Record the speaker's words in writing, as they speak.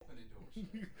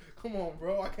Come on,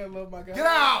 bro. I can't love my guys. Get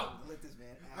out! Let this man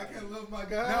I can't love my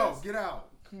guys. No, get out.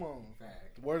 Come on.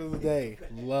 Fag. Word of the day.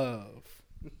 Love.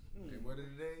 Hey, word of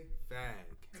the day?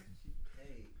 Fag.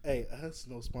 Hey, us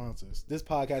no sponsors. This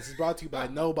podcast is brought to you by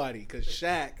nobody because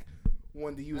Shaq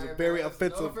wanted to use a very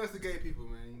offensive. No offense to gay people,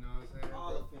 man. You know what I'm saying?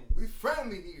 All offense. We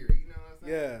friendly here. You know what I'm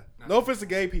saying? Yeah. Not No offense to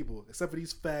gay people, except for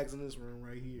these fags in this room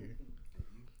right here.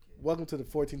 Welcome to the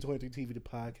 1423 TV, the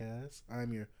podcast.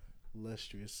 I'm your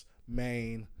illustrious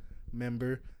main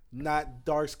member, not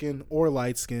dark skin or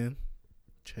light skin,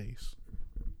 Chase.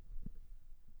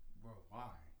 Bro, why?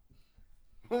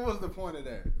 What was the point of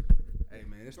that? Hey,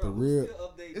 man, it's Bro, the real.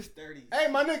 Still update It's 30s. Hey,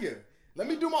 my nigga, let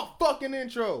me do my fucking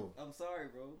intro. I'm sorry,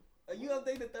 bro. Are you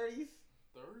updating the 30s?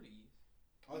 30s?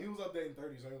 Oh, he was updating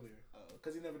 30s earlier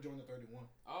because he never joined the 31.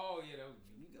 Oh, yeah, that was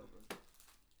You go, bro.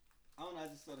 I don't know. I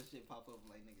just saw the shit pop up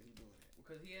like, nigga, he doing that.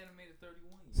 because he animated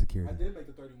 31. I Security. did make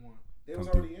the 31. They was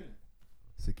Come already in it.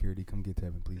 Security, come get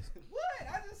Tevin, please. What?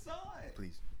 I just saw it.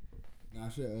 Please. Now,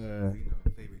 your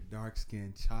favorite dark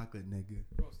skinned chocolate nigga.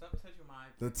 Bro, stop touching my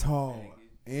iPad. The tall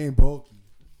Faggot. and bulky.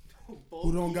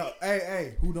 Who don't got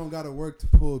who don't gotta work to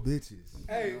pull bitches.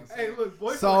 Hey, hey, look,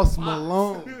 boy. Sauce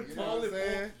Malone. You know Tall what I'm and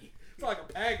saying? bulky. It's like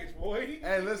a package, boy.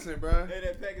 Hey, listen, bro. Hey,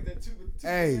 that package, that two.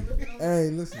 Hey,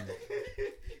 listen.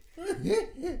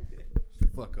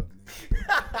 Fuck up,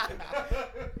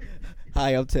 nigga. Hi,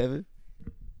 I'm Tevin.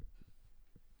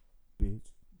 Bitch.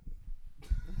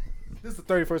 This is the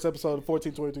 31st episode of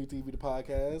 1423 TV, the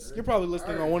podcast. You're probably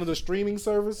listening on one of the streaming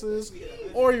services,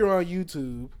 or you're on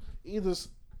YouTube.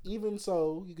 Even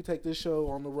so, you can take this show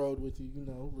on the road with you. You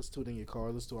know, listen to it in your car,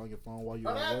 listen to it on your phone while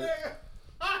you're at work.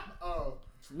 Oh.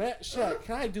 Matt Shaq,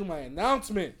 can I do my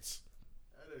announcements?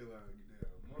 That nigga like a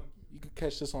damn monkey. You can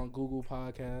catch this on Google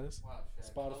Podcasts, Wow,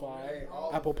 Shaq. Spotify, Hey,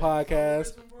 all Apple the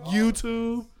Podcasts, fans, bro.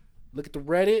 YouTube. Look at the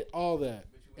Reddit, all that.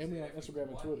 But you And would we say on that if Instagram you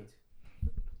and Twitter.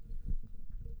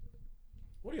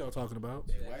 What are y'all talking about?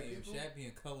 Shaq White being- people? Shaq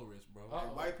being colorist, bro. Uh-oh. Hey,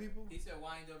 white people? He said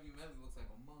YNW Melly looks like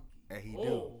a monkey. Hey, he Oh.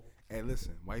 do. Hey,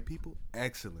 listen, white people,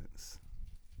 excellence.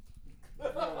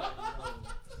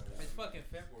 It's fucking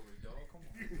February, dog. Come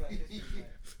on.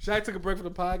 Shaq took a break from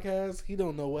the podcast. He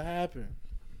don't know what happened.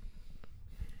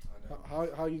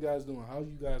 How you guys doing? How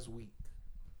you guys week?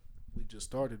 We just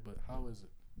started, but how is it?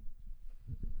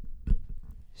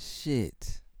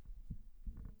 Shit.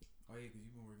 Oh, yeah, because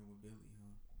you've been working with Billy,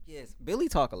 huh? Yes, Billy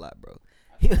talk a lot, bro.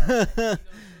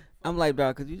 I'm like,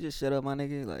 bro, could you just shut up, my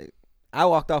nigga? Like, I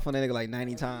walked off on that nigga like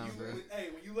 90 times, bro. Hey,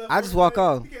 when you left, I just walk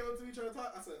off. He came up to me trying to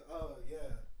talk. I said, yeah.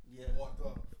 Yeah. Walked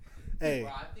off. Hey,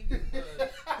 Bro, I think it's because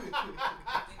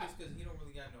he don't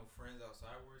really got no friends outside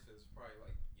work, so it's probably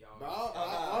like y'all.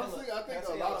 Honestly, I think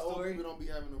a lot of old people don't be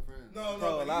having no friends. no,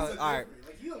 Bro, but he's all right. different.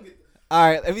 Like, he don't get. All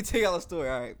right, let me tell y'all a story.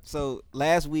 All right, so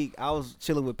last week I was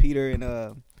chilling with Peter and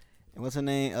what's her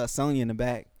name, Sonya in the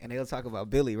back, and they were talking about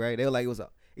Billy, right? They were like, used to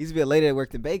be a lady that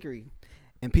worked in bakery,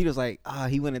 and Peter's like,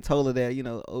 he went and told her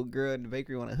that old girl in the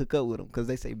bakery want to hook up with him because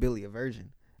they say Billy a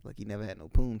virgin, like he never had no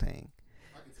poontang.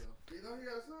 I can tell. You know he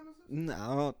got a son or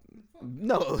something?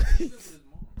 No, He lives with his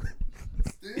mom.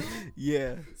 Still?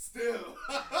 yeah. Still.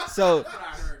 So, That's what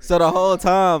I heard. so the whole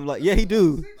time, like, yeah, he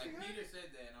do. Like Peter said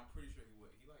that, and I'm pretty sure he would.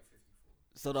 He like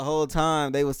 54. So the whole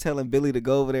time they was telling Billy to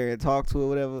go over there and talk to her,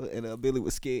 whatever, and Billy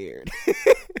was scared. Cause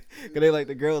they like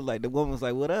the girl, like the woman was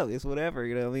like, "What up? It's whatever,"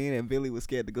 you know what I mean? And Billy was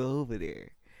scared to go over there.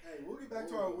 Hey, we'll get back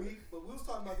to our week, but we was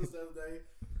talking about this the other day.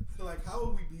 Like, how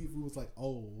would we be if we was like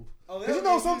old?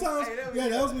 Because sometimes,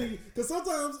 that was me. Because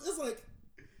sometimes it's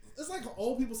like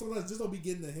old people sometimes just don't be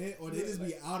getting the hint, or they just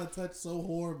be out of touch so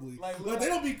horribly. Like they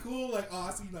don't be cool. Like, oh,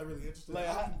 I see you're not really interested. Like,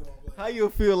 I'll keep going. Like, How you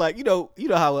feel like you know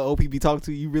how an OP be talking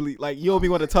to you really like you don't be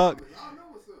want to talk. I know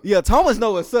what's up. Yeah, Thomas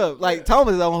know what's up. Like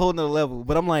Thomas is on a whole nother level.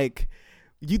 But I'm like,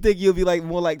 you think you'll be like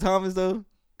more like Thomas though?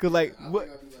 Cause like I what?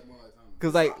 think I'd be like more like Thomas.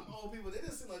 Cause like some old people, they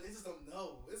just seem like they just don't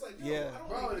know. It's like, Yeah. I don't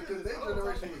Bro, wanna hear because this. their I don't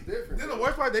generation wanna- was different. Then the bro.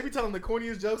 worst part, they be telling the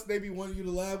corniest jokes. They be wanting you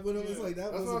to laugh with them. It's Yeah. like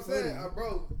that That's what I'm wasn't saying, funny.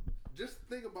 bro. Just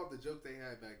think about the joke they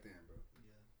had back then, bro.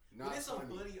 Not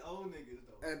funny. old niggas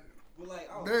though. And But like,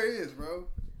 there is, bro.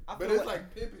 But it's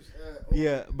like pimpish.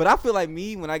 Yeah, but I feel like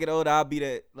me when I get older, I'll be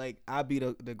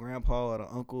the grandpa or the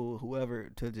uncle, whoever,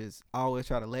 to just always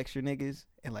try to lecture niggas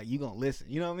and like you gonna listen.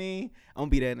 You know what I mean? I'm gonna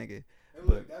be that nigga. And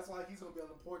look, that's why he's gonna be on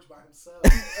the porch by himself.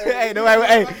 Hey,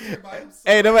 nobody,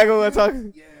 hey, nobody gonna talk. Yeah,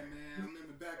 man. I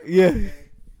remember back. Yeah.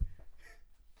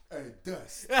 Hey,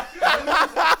 dust.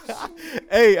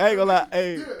 Hey, I ain't gonna lie.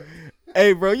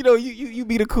 Hey, bro, you know you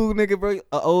be the cool nigga, bro,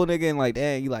 a old nigga, and like,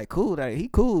 dang, you like cool, that he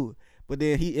cool. But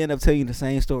then he end up telling you the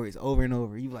same stories over and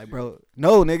over. You like, bro,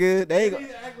 no, nigga, they ain't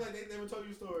They act like they never told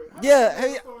you a story. Yeah,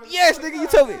 hey, yes, nigga, you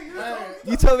told me.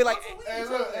 You told me like, Hey,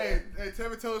 look, hey, tell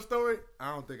me a story.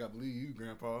 I don't think I believe you,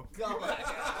 Grandpa.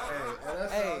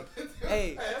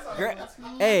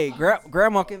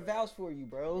 Grandma can vouch for you,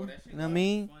 bro. You know what I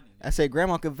mean? I said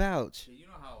grandma can vouch. You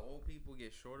know how old people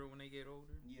get shorter when they get older?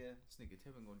 Yeah. This nigga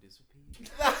Tevin gonna disappear.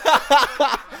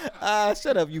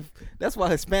 Shut up, you. That's why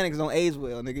Hispanics don't age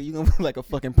well, nigga. You gonna be like a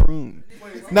fucking prune.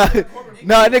 Nah,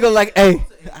 nigga like, hey,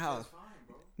 ow.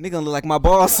 Nigga gonna look like my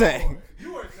ball sack.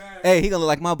 Hey, he gonna look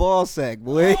like my ball sack,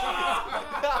 boy.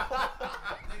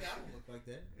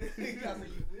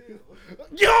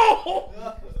 Yo!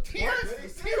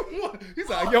 He's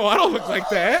like, yo, I don't look like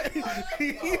that. Yo.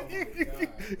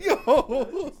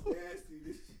 Oh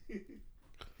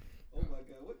my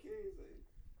god, what can you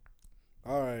say?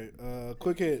 All right,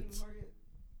 quick hits.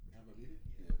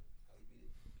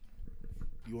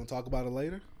 You want to talk about it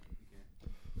later?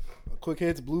 Quick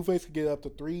hits. Blueface could get up to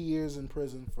 3 years in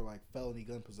prison for like felony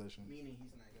gun possession. Meaning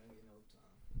he's not gonna get no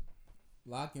time.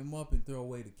 Lock him up and throw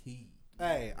away the key.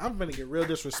 Hey, I'm gonna get real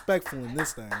disrespectful in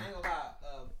this thing. I ain't gonna lie.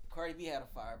 Cardi B had a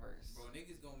fire verse. Bro,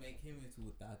 niggas gonna make him into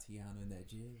a Tatiana in that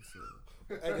jail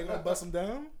cell. Hey, they gonna bust him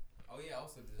down? Oh yeah,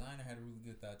 also Designer had a really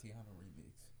good Tatiana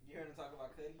remix. You heard him talk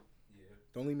about Cudi? Yeah.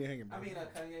 Don't leave me hanging, bro. I mean,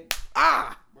 Kanye.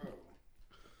 Ah! Bro.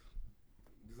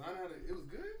 Designer had it was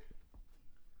good?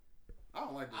 I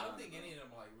don't like Designer. I don't think any of them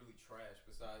are like really trash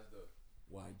besides the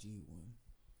YG one.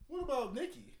 What about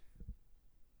Nicki?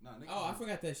 Nah, Oh, I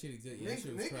forgot that shit existed. Yeah, that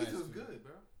shit was Nicki's trash. was too. good,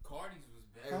 bro. Cardi's was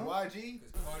Hey, better. YG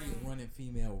Cause Cardi's running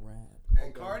female rap.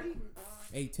 and Cardi.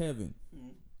 Hey Tevin,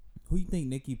 Mhm. who you think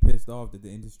Nicki pissed off that the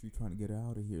industry trying to get her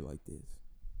out of here like this?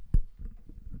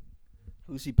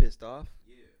 Who's she pissed off?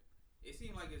 Yeah. It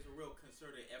seemed like it's a real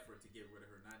concerted effort to get rid of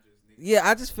her, not just niggas. Yeah,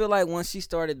 I just feel like once she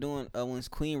started doing, once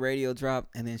Queen Radio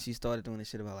dropped, and then she started doing this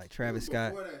shit about like Travis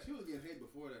Scott. Before that, she was getting hate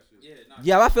before that shit. Yeah, nah,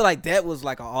 Yeah, I feel like that was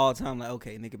like an all time like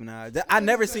okay, Nicki Minaj. I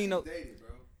never seen no. Dated, bro.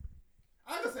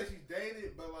 I ain't gonna say she's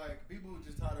dated, but like people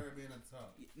just tired of her being at the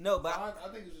top. No, but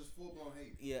I think it's just full blown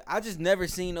hate. yeah, I just never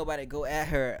seen nobody go at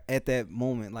her at that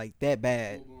moment like that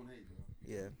bad. Full blown hate,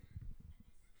 bro. Yeah.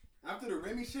 After the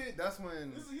Remy shit, that's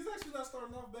when. He's actually not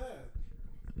starting off bad.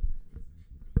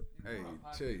 Hey,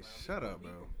 Chase, shut up,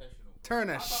 bro. professional. Turn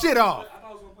that shit off. I thought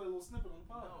I was gonna play a little snippet on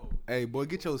the pod. No. Hey, boy,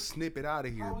 get your snippet out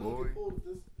of here, How will he boy. get pulled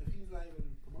if he's not even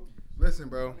promoting this? Listen,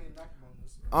 bro. I mean, not promoting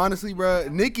this. Honestly, bro,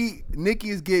 Nicki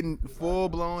is getting full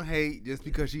blown hate just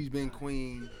because she's been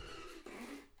queen.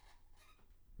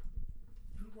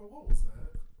 Bro, what was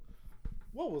that?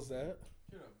 What was that?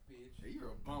 You're a bitch. Hey, you're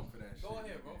a bum for that shit. Go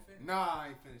ahead, bro. Finish. Nah, I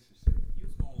ain't finished this shit. You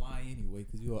was gonna lie anyway,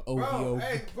 cause you're an OVO. Bro,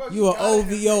 hey, bro, you an gotta-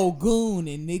 OVO goon,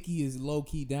 and Nicki is low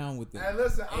key down with Hey, that.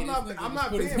 listen, Hey, I'm this not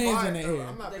nigga being just put his hands in biased. the though. air.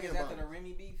 I'm not Think being it's after biased. the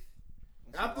Remy beef.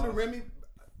 After the Remy,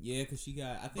 Yeah, cause she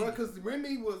got. I bro, think. because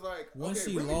Remy was like, Once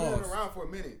okay, she Remy lost. been around for a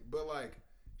minute, but like,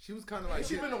 she was kind of like,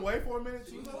 She been away for a minute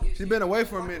too. though? she been away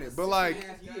for a minute, but like, Got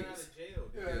out of jail,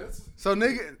 dude. Yeah, that's, so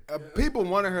nigga, people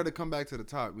wanted her to come back to the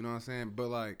top, you know what I'm saying? But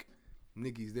like,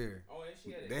 Nicki's there. Oh, and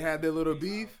she had They had their little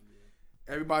beef.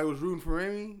 Everybody was rooting for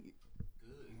Remy.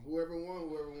 Whoever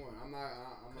won. I'm not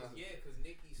Yeah, because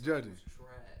Nicki's song Judging. was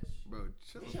trash. bro.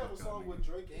 Shut she the have a fuck up, song nigga. with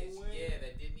Drake and Wayne. Yeah,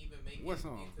 that didn't even make What it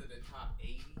song? into the top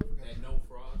 80. That No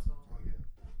Fraud song. Oh, yeah.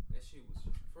 That shit was,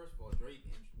 first of all, Drake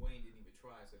and Wayne didn't even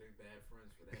try, so they're bad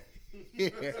friends for that.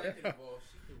 Yeah. Second of all,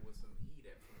 she hit with some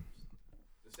heat at first.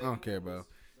 The I don't second care, one bro.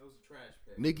 That was a trash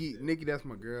pack. Nikki, that's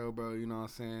my girl, bro. You know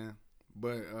what I'm saying?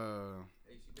 But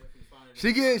Hey, she definitely found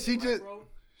it. she Right, just bro?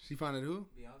 she found it who?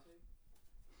 Beyonce?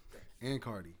 And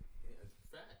Cardi. Yeah,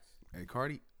 facts. Hey,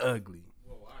 Cardi, ugly.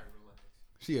 Whoa, all right, relax.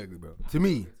 She ugly, bro. To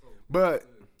me. But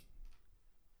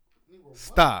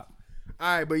stop.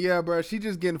 All right, but yeah, bro. She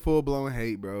just getting full blown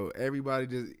hate, bro.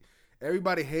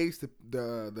 Everybody hates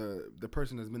the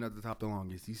person that's been at the top the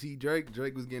longest. You see, Drake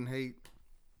was getting hate.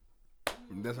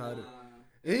 That's how it is.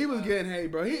 And he was getting hate,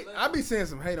 bro. I be seeing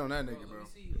some hate on that nigga, bro. You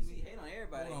see, hate on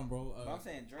everybody. Hold on, bro. But I'm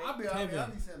saying Drake. I be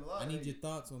Kevin, seeing a lot. I of need hate. your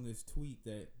thoughts on this tweet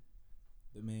that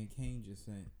the man Kane just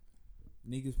sent.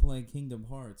 Niggas playing Kingdom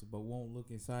Hearts, but won't look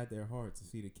inside their hearts to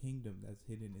see the kingdom that's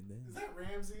hidden in Is them. that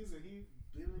Ramses and he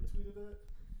literally tweeted that?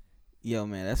 Yo,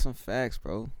 man, that's some facts,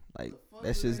 bro. Like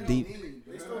that's just deep.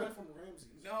 They stole that from Ramses.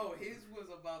 No, his was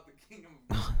about the kingdom.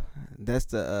 That's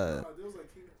the It was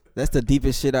like Kingdom. that's the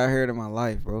deepest shit I heard in my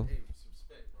life, bro. Hey, some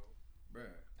respect, bro. Bruh.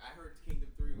 I heard Kingdom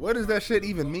 3. What does that shit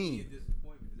even Low-key mean? a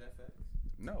disappointment. Is that fact?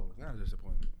 No, it's not a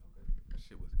disappointment. That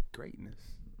shit was greatness.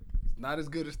 It's not as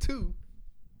good as 2.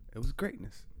 It was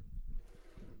greatness.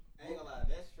 I ain't gonna lie,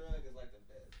 that shrug is like the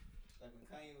best. Like when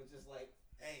Kanye was just like,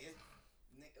 "Hey,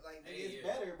 gets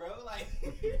better, bro. Like,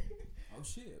 oh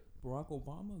shit, Barack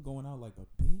Obama going out like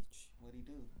a bitch. What'd he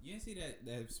do? You didn't see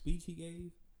that speech he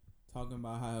gave, talking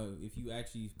about how if you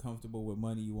actually comfortable with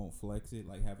money, you won't flex it,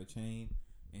 like have a chain.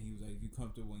 And he was like, if you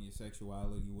comfortable in your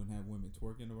sexuality, you wouldn't have women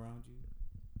twerking around you.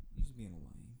 You just being a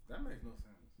lame. That makes no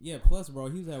sense. Yeah. Plus, bro,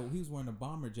 he was wearing a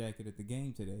bomber jacket at the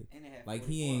game today. And they had Like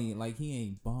he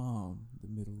ain't bombed the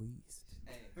Middle East.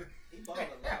 Hey, he bombed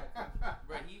a lot of countries.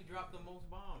 Bro, he dropped the most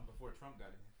bombs before Trump got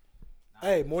in.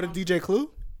 Hey, more than DJ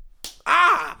Clue.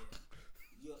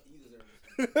 You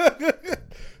deserve it.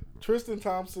 Tristan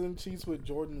Thompson cheats with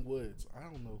Jordan Woods. I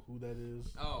don't know who that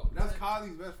is. Oh, That's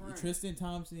Kylie's best friend. Tristan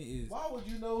Thompson is. Why would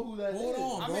you know who that is? Hold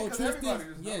on, I bro. mean, 'cause everybody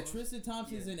just knows. Tristan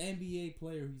Thompson is an NBA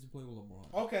player who used to play with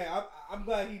LeBron. Okay, I'm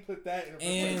glad he put that in.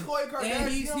 And Khloe Kardashian.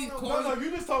 and he's No,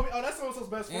 you just told me. Oh, that's so-and-so's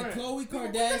best friend. And Khloe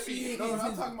Kardashian No, is I'm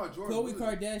his, talking about Jordan Khloe Woods.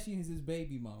 Kardashian is his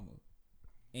baby mama,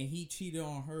 and he cheated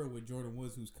on her with Jordan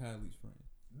Woods, who's Kylie's friend.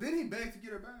 Did he beg to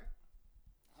get her back?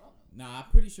 I don't know. Nah,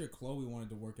 I'm pretty sure Khloe wanted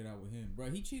to work it out with him,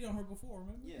 bro. He cheated on her before,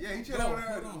 remember? Yeah, he cheated Bro, on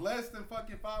her hold on. less than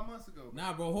fucking 5 months ago.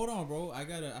 Nah, bro, hold on, bro. I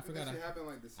forgot. That shit happened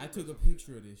like I December took or a some shit.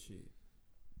 picture of this shit.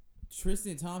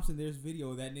 Tristan Thompson, there's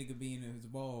video of that nigga being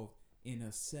involved in a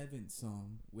 7th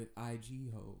song with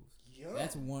IG hoes. Yeah.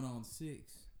 That's 1-on-6.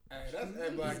 Hey,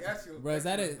 that's your, Bro, is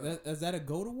that a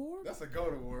go to war? That's a go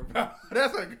to war, bro.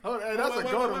 That's a go. Hey, that's a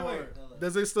go to war.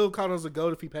 Does it still count as a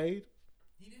goat if he paid?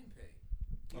 he didn't pay.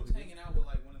 He was hanging out with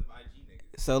like one of them IG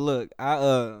niggas. So look, I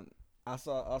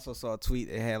also saw a tweet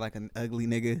that had like an ugly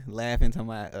nigga laughing to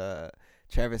my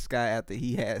Travis Scott after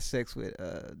he had sex with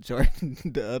Jordan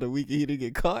the other week and he didn't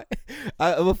get caught.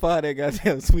 I'm gonna find that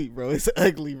goddamn tweet, bro. It's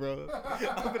ugly, bro.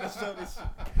 I'm gonna show this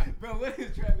shit. Bro, what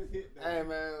is Travis hit? Hey,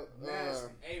 man.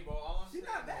 Hey, bro, all I'm She's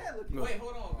saying. not bad looking. Wait,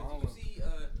 hold on. But did you see?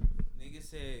 Nigga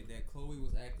said that Khloe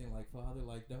was acting like father,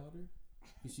 like daughter.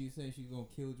 Cause she said she's gonna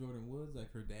kill Jordan Woods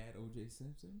like her dad, O.J.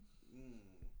 Simpson.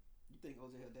 You think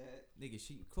OJ her dad? Nigga,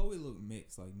 Khloe look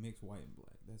mixed, like mixed white and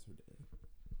black. That's her dad.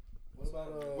 What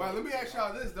about Well, let me ask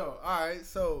y'all this though. All right,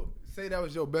 so say that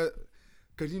was your best,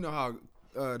 cause you know how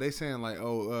they saying like,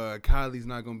 oh, Kylie's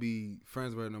not gonna be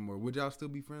friends with her no more. Would y'all still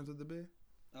be friends with the bitch?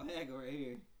 Oh, here I go right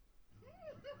here.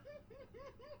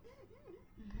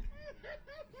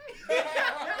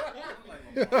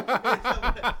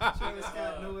 Travis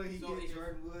Scott know where he So get if-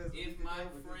 Jordan Woods. If my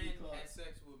friend had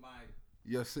sex with my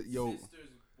Yo, sister's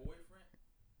boyfriend.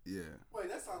 yeah. Wait,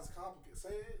 that sounds complicated. Say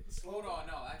it. Hold on,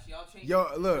 no, actually, I'll change. Yo,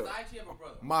 it. look. 'Cause I actually have a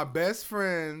brother. My best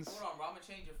friends. Hold on, bro. I'm gonna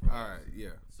change it for. All right, yeah.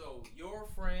 So your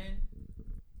friend,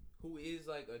 who is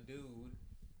like a dude,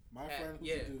 My friend who's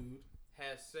yeah. a dude.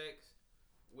 has sex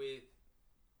with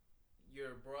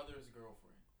your brother's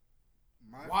girlfriend.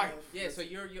 My Wife. friend Yeah, is- so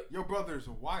you're. Your brother's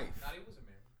wife. Not he wasn't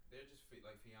married. They're just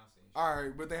like fiance. And shit. All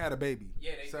right, but they had a baby.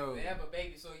 Yeah, they so, do. They have a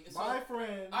baby. So my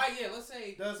friend all right, yeah. Let's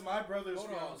say. does my brother's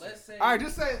Hold on. fiance. Let's say. all right,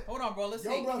 just say. Hold on, bro. Let's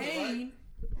Your say brother, Kane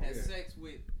has Yeah. sex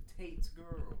with Tate's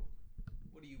girl.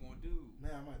 What are you gonna do?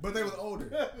 Man, I might But they was older.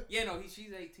 Yeah, no,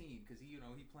 she's 18 because he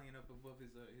playing up above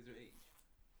his age,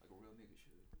 like a real nigga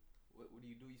should. What do?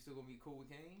 You still gonna be cool with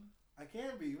Kane? I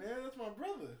can't be, man. That's my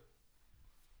brother.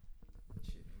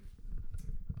 Shit, nigga.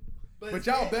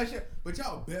 But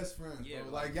y'all best friends. Yeah,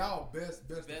 bro. like, like y'all best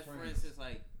Best friends since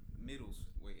like middle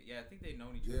school. Yeah, I think they've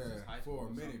known each other since Yeah, high school. for a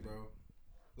or minute, something. bro.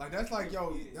 Like that's like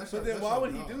yo. That's But your- then that's why your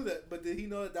would he dog. do that? But did he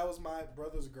know that was my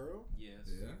brother's girl? Yes.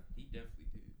 Yeah. He definitely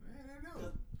did. Man, I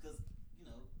know. Because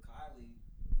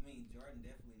Kylie, Jordan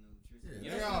definitely knew Tristan.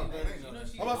 Yeah, they all, bro, they know.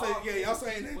 I'm about to say, yeah, y'all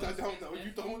saying that I don't know.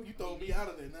 You throw me out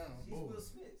of there now. She's Boom. Will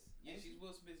Smith. Yeah, she's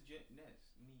Will Smith's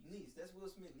Niece. That's Will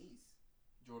Smith's niece.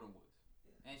 Jordan Woods.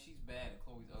 And she's bad. And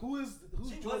Chloe's ugly. Who's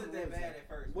She Jordan wasn't that Woods? bad at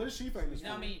first. What is she famous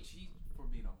No, for? I mean, she's for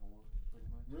being a whore, pretty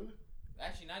much. Really?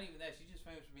 Actually, not even that. She's just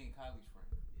famous for being Kylie's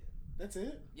friend. That's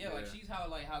it? Yeah, like Yeah. she's how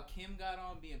Kim got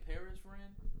on being Paris'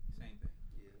 friend. Same thing.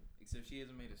 Yeah. Except she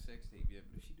hasn't made a sex tape yet.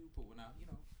 But if she do put one out,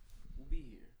 we'll be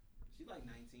here. She's like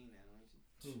 19 now, ain't she?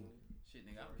 Who? Shit,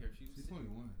 nigga, I don't care if she was. She's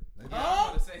 21. Yeah, I'm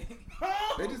about to say.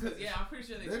 They just. Yeah, I'm pretty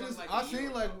sure they. They close just. like I a year seen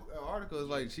or like so. articles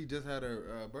like she just had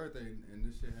her birthday and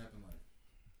this shit happened like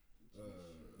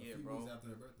a Yeah, few bro. weeks after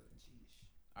her birthday.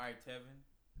 All right, Tevin.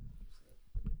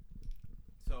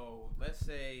 So let's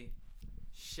say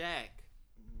Shaq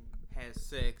has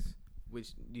sex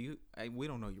with we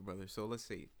don't know your brother, so let's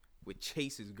say with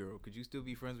Chase's girl. Could you still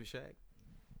be friends with Shaq?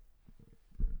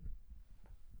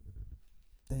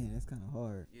 Damn, that's kind of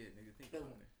hard. Yeah, nigga, think about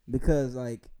it. Because,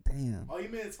 like, damn. Oh, you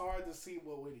mean it's hard to see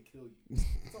what way to kill you?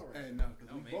 It's alright. Hey, no, because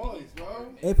No, we maybe boys, he's bro. hard.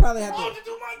 They probably have Why would to. you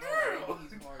do my girl?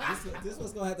 Maybe he's hard. This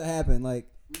what's gonna have to happen. Like,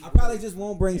 I probably just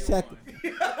won't bring Shaq.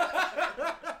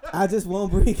 I just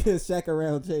won't bring his Shaq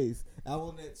around Chase. I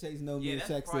won't let Chase know me Yeah, and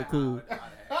that's Shaq still probably cool.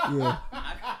 how Yeah.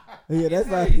 I- Yeah, that's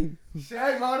like. Hey, man,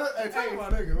 hey, my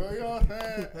nigga, bro. You know what I'm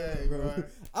saying? Hey, bro.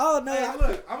 Oh no. Hey,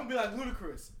 look, I'm gonna be like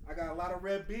Ludacris. I got a lot of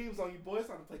red beams on you boys.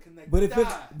 I'm gonna play Connect. But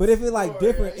if it's like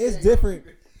different, it's different.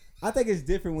 I think it's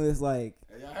different when it's like.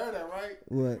 Hey, y'all heard that, right?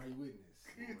 What? My witness.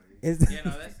 It's, Yeah,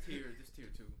 no, that's tier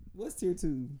 2. what's tier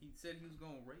 2? He said he was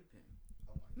gonna rape him.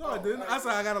 No, I didn't. I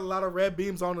said I got a lot of red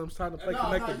beams on them trying to play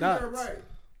Connect the Dots. Right.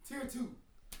 Tier 2.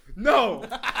 No.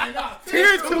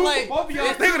 Tier 2. late. Both of y'all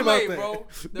It's thinking too about late, that. bro.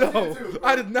 No, Tier 2, bro.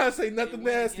 I did not say nothing It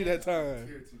went nasty that against time.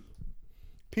 Tier 2.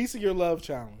 Piece of your love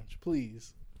challenge,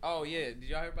 please. Oh yeah, did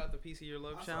y'all hear about the piece of your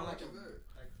love challenge?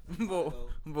 Like,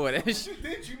 boy, that shit.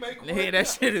 Did you make Yeah, that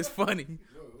shit is funny.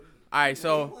 All right,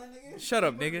 so shut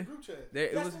up, nigga. There,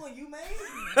 it was, one you made.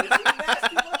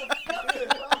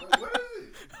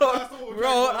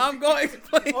 bro. I'm going to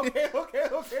explain. Okay.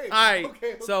 All right,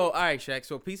 so all right, Shaq.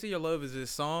 So "Piece of Your Love" is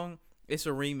this song. It's a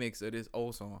remix of this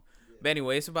old song. But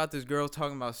anyway, it's about this girl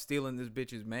talking about stealing this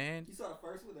bitch's man. You saw the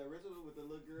first one, the original with the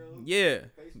little girl? Yeah,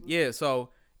 Facebook? yeah. So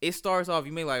it starts off.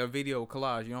 You make like a video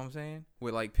collage. You know what I'm saying?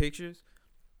 With like pictures.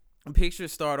 And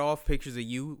pictures start off pictures of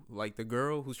you, like the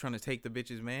girl who's trying to take the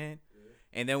bitch's man.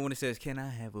 And then when it says, "Can I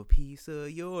have a piece of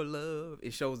your love?"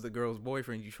 it shows the girl's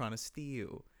boyfriend you trying to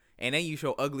steal. And then you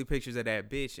show ugly pictures of that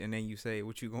bitch, and then you say,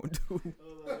 "What you gonna do?"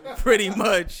 Pretty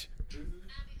much.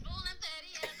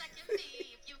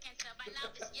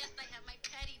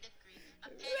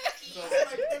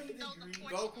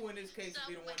 Goku in this case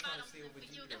be the one trying to steal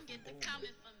Vegeta.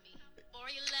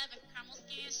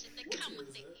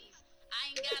 I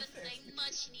ain't gotta say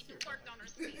much. She need to work on her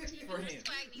speech. For him.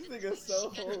 This nigga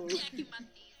so old.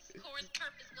 Chorus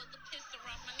purpose was a piss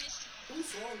around my mission. Whose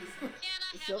song is that?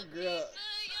 It's some girl.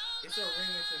 It's a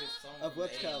remix of this song. Of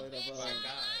what's called Like of God.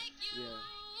 Yeah.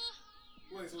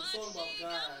 Wait, so it's a song about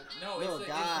God. No, No, it's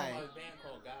Guy. a band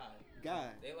called God. God.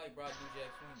 They like brought New Jack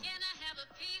Swing.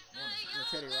 Well,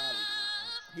 Teddy Riley.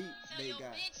 He made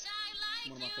God.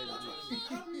 One of my favorite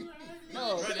groups.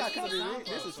 No, Bro, it's not this is a copyright.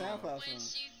 This is SoundCloud SoundCloud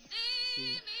song.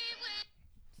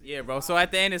 Yeah, bro. So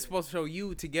at the end, it's supposed to show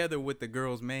you together with the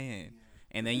girl's man,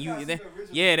 and then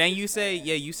then you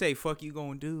say, "Fuck you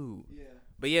gonna do." Yeah.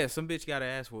 But yeah, some bitch got her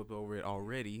ass whooped over it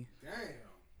already. Damn.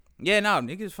 Yeah, nah,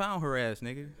 niggas found her ass,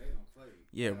 nigga. They don't play.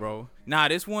 Yeah, bro. Nah,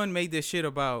 this one made this shit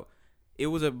about. It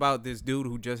was about this dude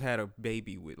who just had a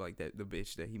baby with like the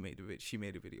bitch that she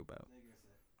made a video about.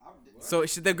 So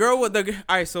the girl with all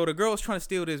right. So the girl was trying to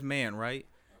steal this man, right?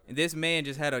 And this man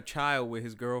just had a child with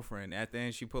his girlfriend. At the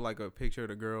end, she put like a picture of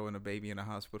the girl and the baby in the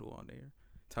hospital on there,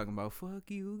 talking about "fuck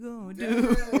you gonna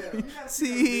do."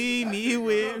 See me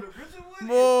with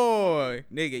boy,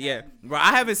 nigga. Yeah, bro.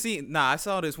 I haven't seen. Nah, I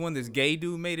saw this one. This gay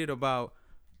dude made it about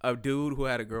a dude who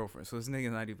had a girlfriend. So this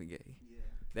nigga's not even gay.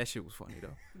 That shit was funny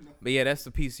though. But yeah, that's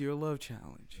the Piece of Your Love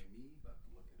challenge.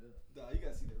 Nah, you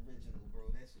gotta see the original, bro.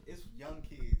 That shit. It's young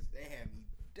kids. They had me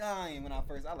dying when I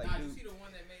first. I like, Nah, dude. you see the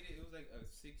one that made it? It was like a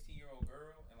 16-year-old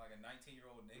girl and like a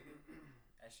 19-year-old nigga.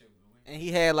 That shit was weird. And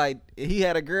he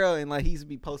had a girl and like he used to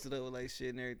be posted up with like shit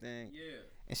and everything. Yeah.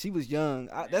 And she was young.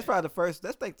 That's probably the first.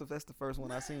 That's the first one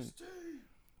I seen.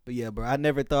 But yeah, bro, I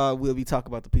never thought we'll be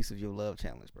talking about the Piece of Your Love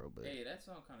challenge, bro. But Hey, that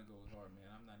song kind of goes hard, man.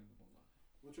 I'm not even gonna lie.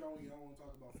 What y'all want to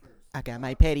talk about first? I got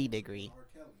my petty degree. R.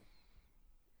 Kelly.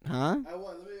 Huh? Hey,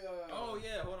 what? Let me. Oh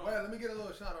yeah, hold on. Wait, let me get a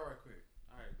little shout out right quick.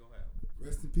 All right, go ahead.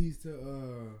 Rest in peace to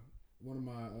one of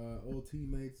my old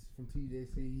teammates from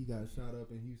TJC. He got shot up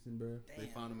in Houston, bro. They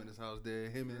found him in his house dead.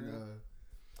 Him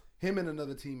and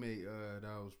another teammate that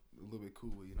I was a little bit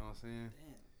cool with. You know what I'm saying?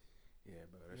 Damn. Yeah,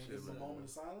 bro. That This shit. is a Bro. moment of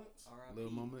silence,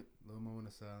 Little moment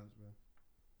of silence, bro.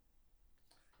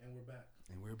 and we're back.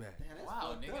 And we're back. Damn, that's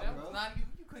Wow, fucked nigga, up, that bro. was not even.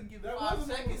 You couldn't give it That 5 was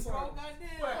a seconds, bro. moment of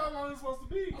Goddamn. Wait, how long is it supposed to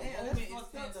be? Damn, Moment that's is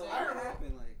fucked up 10 though. seconds. What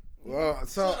happened? Like, Well,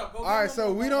 so Shut up, go all get right, one so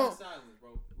more we moment don't. of silence, bro.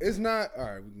 It's not all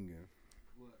right. We can get.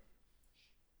 what?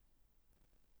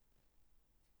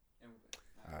 And we're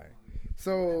back. All right.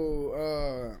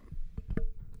 So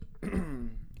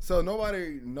so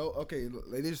nobody know. Okay,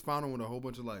 they just found him with a whole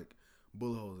bunch of like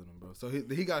bullet holes in him, bro. So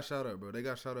he got shot up, bro. They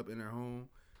got shot up in their home.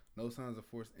 No signs of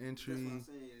forced entry. That's what I'm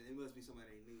saying. It must be somebody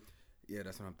they knew. Yeah,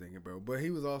 that's what I'm thinking, bro. But he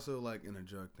was also like in a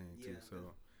drug thing too. Yeah,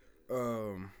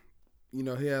 So, you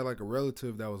know, he had like a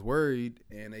relative that was worried,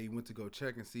 and they went to go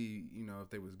check and see, you know, if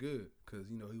they was good, cause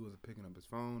you know he wasn't picking up his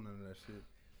phone, none of that shit.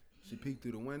 She peeked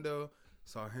through the window,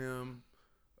 saw him,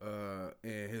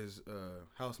 and his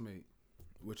housemate,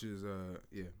 which is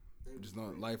just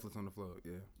lifeless on the floor.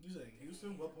 Yeah, You say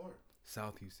Houston? What part?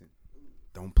 South Houston.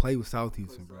 Don't play with South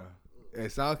Houston, bro.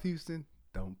 At South Houston,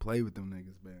 don't play with them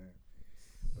niggas, man.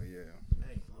 But yeah.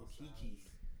 Hey, Kiki.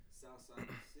 South side of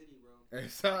the city, bro. It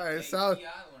sounds. T.I.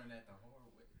 learned that the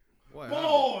hard way. What?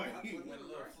 Boy. When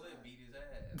Lil Flip beat his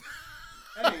ass.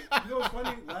 Hey, you know what's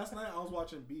funny? Last night I was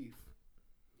watching Beef.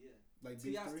 Yeah. Like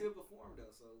T.I. Beef 3. still performed though,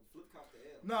 so Flip caught the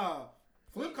L. Nah,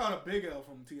 Flip caught a big L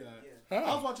from T.I. Yeah.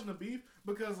 I was watching the Beef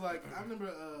because, like, I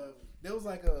remember there was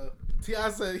like a T.I.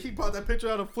 said he bought that picture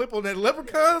out of Flip on that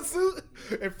leprechaun suit,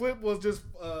 and Flip was just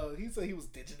he said he was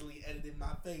digitally editing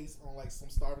my face on like some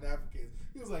starving Africans.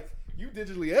 He was like, "You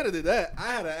digitally edited that? I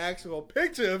had an actual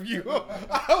picture of you."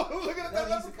 I was looking at that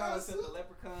That used to call leprechaun himself suit. the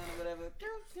Leprechaun or whatever.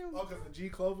 Oh, because the G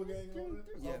Clover gang. and all that?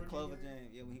 Yeah, Clover gang. James.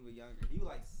 Yeah, when he was younger, he was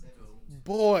like 17.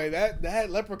 Boy, that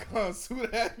leprechaun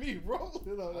suit had me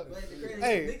rolling on But that. the crazy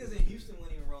Hey. niggas in Houston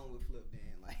weren't even rolling with Flip then.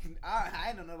 Like I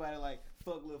ain't know nobody like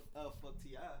fuck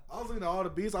T.I. I was looking at all the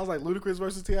beats. I was like, Ludacris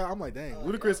versus T.I. I'm like, dang, Oh,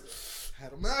 Ludacris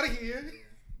had him out of here.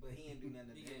 But he ain't do nothing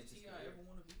to Nigga, damage his T.I. career. ever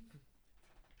want to beef?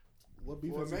 What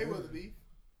beef Well, was he Mayweather in? beef.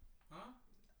 Huh?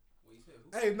 What you said?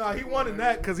 Who? Hey, no, he won in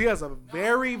that because he has a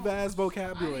very No, vast I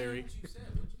vocabulary. didn't hear what you said.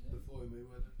 What you said? The Floyd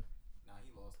Mayweather. Nah,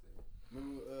 he lost it.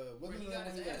 Remember, Bro, wasn't he that got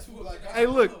when his he got ass two, whooped like, in that- Hey,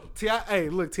 look, T.I. Hey,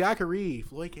 look, T.I. can read.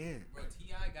 Floyd can. Bro,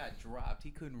 T.I. got dropped.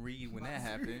 He couldn't read when that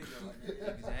happened.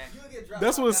 Exactly. You'll get dropped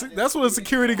That's by what goddamn that's what a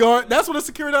security guard. That's what a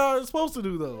security guard is supposed to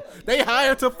do, though. They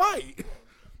hire to fight.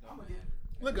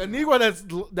 Look, a Negro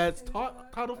that's taught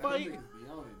how to fight. Beyond it,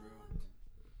 bro.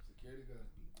 Security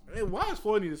guard. Hey, why is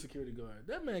Floyd need a security guard?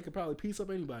 That man could probably piece up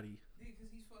anybody. Because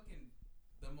he's fucking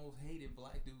the most hated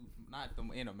black dude, not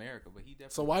in America, but he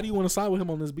definitely. So why do you want to side with him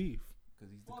on this beef? Because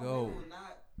he's the Floyd GOAT. will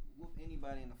not whoop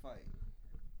anybody in a fight.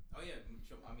 Oh yeah,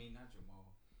 I mean not Jamal.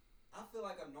 I feel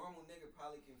like a normal nigga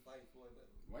probably can fight Floyd better.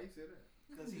 Why you say that?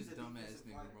 Because he's a dumbass defensive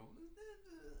nigga, fighter. bro.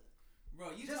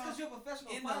 Bro, you Just because talk, you're a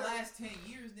professional in fighter. the last 10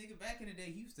 years, nigga, back in the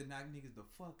day, he used to knock niggas the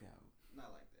fuck out.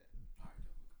 Not like that. All right,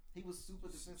 He was super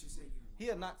defensive.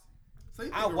 He'll not. So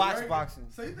you I think a watch regular- boxing.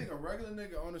 So you think a regular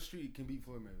nigga on the street can beat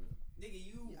Floyd Mayweather? nigga,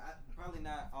 you. Yeah, probably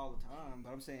not all the time,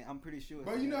 but I'm saying I'm pretty sure.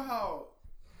 Bro, you know how?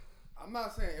 I'm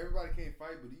not saying everybody can't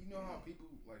fight, but do you know how people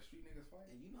like street niggas fight?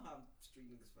 And you know how street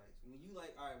niggas fight. When you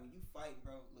like, all right, when you fight,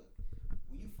 bro. Look,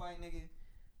 when you fight, nigga.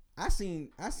 I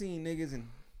seen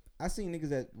niggas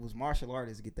that was martial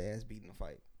artists get their ass beat in a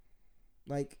fight.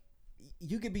 Like,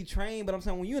 you could be trained, but I'm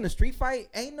saying when you in a street fight,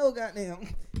 ain't no goddamn.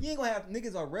 You ain't gonna have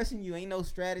niggas are rushing you. Ain't no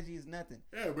strategies, nothing.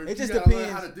 Yeah, but It you just gotta learn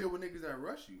depends. how to deal with niggas that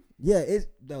rush you. Yeah, it's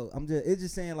no. It's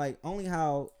just saying like only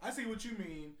how. I see what you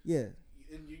mean. Yeah,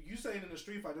 And you saying in the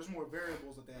street fight, there's more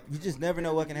variables that they have to you do just in never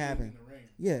know what the can ring happen. in the ring.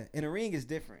 Yeah, in the ring is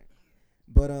different,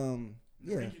 but In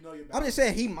the yeah. ring, you know your I'm just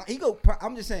balance. saying he go.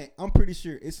 I'm just saying I'm pretty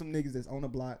sure it's some niggas that's on the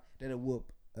block that'll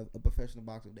whoop a professional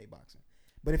boxer if they boxing.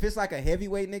 But if it's like a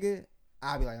heavyweight nigga,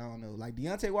 I'll be like, I don't know. Like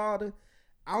Deontay Wilder,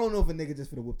 I don't know if a nigga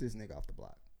just finna whoop this nigga off the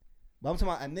block. But I'm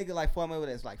talking about a nigga like Floyd Mayweather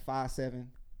that's like 5'7".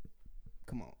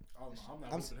 Come on. Oh, no, I'm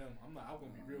not whooping him. I'm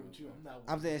gonna be real with you.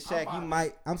 I'm saying I'm Shaq, you fine.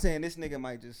 might. I'm saying this nigga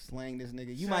might just slang this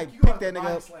nigga. You Shaq, might you pick have that to nigga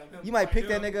body up. slam him. You might pick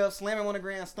that Like, nigga up, slam him on the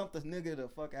ground, stump the nigga the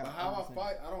fuck out. But how I'm I just saying.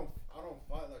 fight, I don't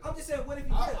fight like. I'm just saying, what if you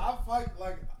did? I fight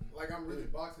like I'm really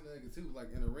boxing a nigga too,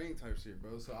 like in the ring type shit,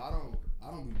 bro. So I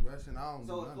don't be rushing. I don't.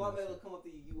 So do if none Floyd of that Mayweather come up to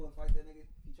you, you wouldn't fight that nigga?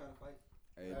 You trying to fight?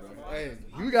 shit. Hey, bro. That's Hey,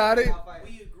 fine. you got it. I'll fight.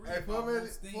 We agree Hey, about Floyd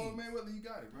most things. Mayweather, you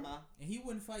got it, bro. Huh? And he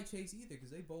wouldn't fight Chase either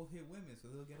because they both hit women, so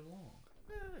they'll get along.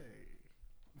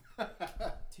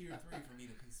 Tier 3 for me,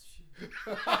 the piece of shit.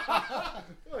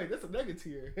 Wait, that's a negative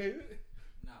tier.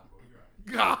 Nah, bro, you're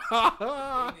right.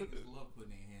 God. They niggas love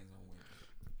putting their hands on women.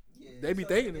 Yeah, They be so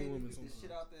thinking they them women beat the sometimes.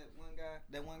 shit out that one guy,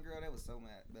 that one girl that was so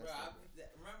mad. Bro,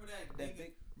 remember that That nigga-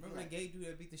 big- remember that gay dude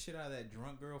that beat the shit out of that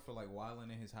drunk girl for like wilding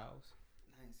in his house?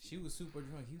 She was super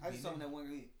drunk. He was I just saw beating, that one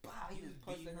girl. He he was just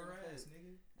punched beating her her in the ass, face.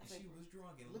 nigga. I And think- she was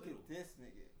drunk and Look little. at this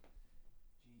nigga.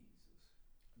 Jesus.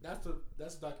 That's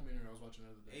the documentary I was watching the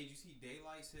other day. Hey, you see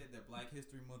Daylight said that Black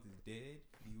History Month is dead?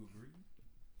 Do you agree?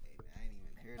 Hey, man, I ain't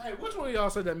even heard Hey, that. which one of y'all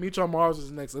said that Meatron Mars is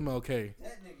the next MLK?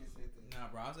 That nigga said that. Nah,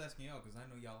 bro, I was asking y'all because I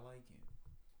know y'all like him.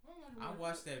 I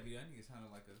watched that video. That nigga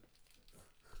sounded like a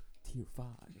Tier 5.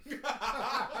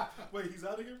 Wait, he's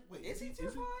out of here? Wait, Is he tier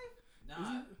 5?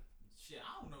 Nah, shit,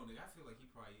 I don't know, nigga. I feel like he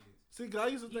probably is. See, 'cause I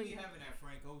used to He be think. having that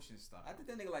Frank Ocean style. I think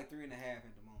that nigga like 3.5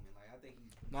 at the moment. Like I think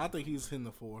he's. No, I think he's hitting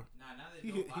the 4. Nah, now that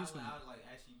He- Joe he's Biden from- out, like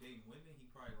actually dating women, he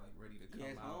probably like ready to He come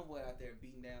has out. homeboy out there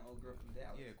beating down old girl from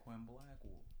Dallas. Yeah, Quinn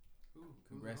Blackwell. Who's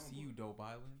Congrats to you, Dope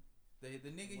Island. The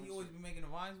nigga he always be making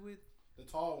the vines with. The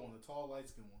tall one, the tall light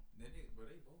skinned one. That nigga, bro,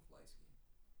 they both light skinned.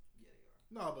 Yeah, they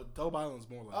are. No, but Dope Island's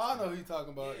more light Oh, I know who you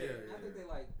talking about. Yeah. Yeah, I think they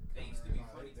like. They used to be Nah,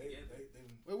 funny together.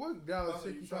 Wait, what Dallas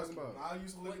chick you talking about? I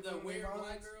used to look With at the them weird vines.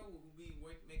 black girl who be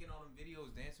making all them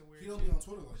videos dancing weird. He don't shit. be on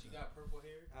Twitter like She that. got purple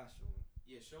hair. I show him.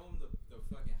 Yeah, show him the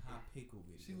fucking hot pickle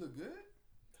video. She look good.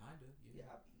 Kinda. Yeah.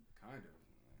 Kind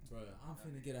of. Bro, I'm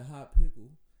finna get a hot pickle.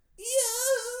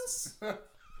 Yes.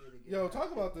 Yo,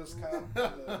 talk about this Kyle, the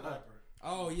rapper.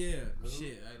 Oh yeah.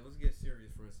 Shit. All right, let's get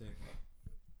serious for a second.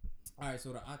 All right,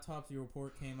 so the autopsy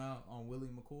report came out on Willie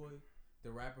McCoy,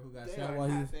 the rapper who got shot while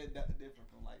he was. Different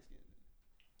from light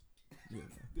skin.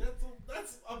 Yeah.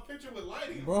 That's a picture with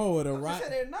lighting. Bro, the I rapper.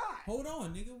 said they're not. Hold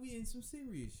on, nigga. We in some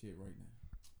serious shit right now.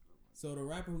 So the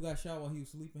rapper who got shot while he was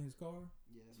asleep in his car.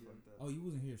 Yeah, that's fucked up. Oh, you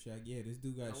wasn't here, Shaq. Yeah, this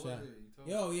dude got shot.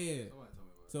 Yeah. Yo, yeah. Somebody told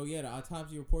me about it. So yeah, the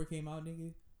autopsy report came out,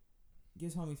 nigga.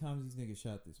 Guess how many times these niggas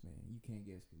shot this man? You can't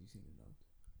guess because you seen the notes.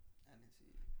 I didn't see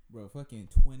it. Bro, fucking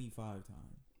 25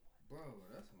 times. Bro,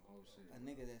 that's some whole shit. A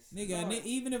nigga that's Nigga,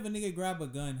 even if a nigga grab a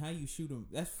gun, how you shoot him?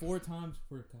 That's 4 times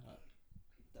per cop.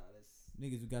 Nah, that's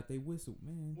Niggas who got they whistle,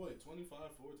 man. What, 25,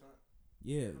 4 times?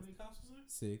 Yeah, How many cops was there?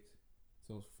 6.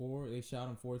 So it's 4. They shot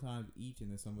him 4 times each,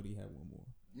 and then somebody had one more.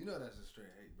 You know that's just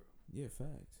straight hate, bro. Yeah,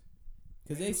 facts.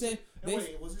 Cause they said And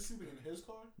wait, was he sleeping in his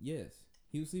car? yes,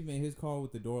 he was sleeping in his car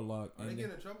with the door locked. Are they And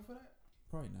getting in trouble for that?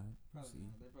 probably not. We'll probably see.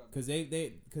 not. They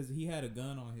probably Cause he had a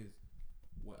gun on his,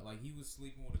 like he was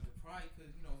sleeping with a probably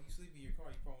cause you know you sleep in your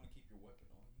car, you probably want to keep your weapon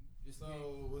on you. Just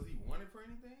So was he wanted for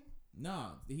anything?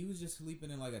 nah, he was just sleeping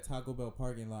in like a Taco Bell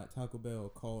parking lot. Taco Bell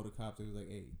called the cops. It was like,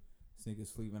 hey, this nigga's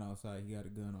sleeping outside. He got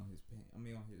a gun on his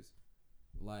on his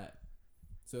lap.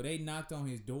 So they knocked on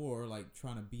his door, like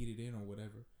trying to beat it in or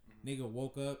whatever. Nigga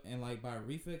woke up and like by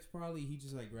reflex probably he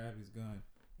just like grabbed his gun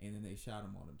and then they shot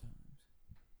him all them times.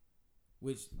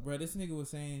 Which, bro, this nigga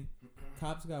was saying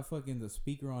cops got fucking the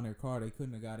speaker on their car. They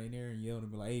couldn't have got in there and yelled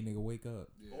and be like, hey, nigga, wake up.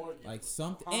 Yeah. Or Like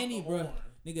something, honk any, the bro. horn.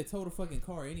 Nigga told the fucking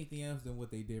car anything else than what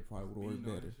they did probably would have worked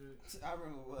Beating on better. this shit. I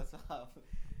remember one time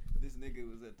this nigga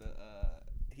was at the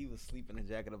he was sleeping in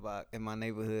Jack in the Box in my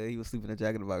neighborhood. He was sleeping in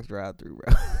Jack in the Box drive-through,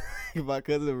 bro. My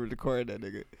cousin recorded that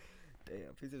nigga.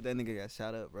 Damn, please if that nigga got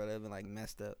shot up, bro, that'd been like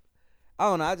messed up. I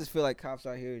don't know. I just feel like cops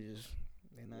out here just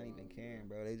they're not even caring,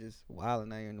 bro. They just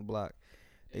wilding out here in the block.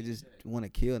 They just want to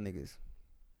kill niggas.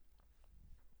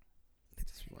 They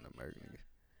just want to murder niggas.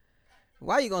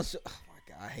 Why you gonna show? Oh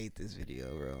my god, I hate this video,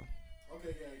 bro.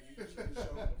 Okay, yeah, you should show him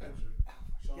the picture.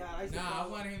 Show Yeah, him I the used to picture. Nah, I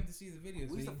wanted him to see the video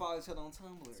We used to follow each other on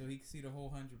Tumblr. so he could see the whole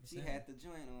 100%. She had the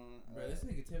joint on. Bro, this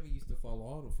nigga Tevin used to follow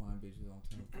all the fine bitches on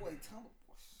Tumblr. Boy, Tumblr.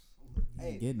 You Hey,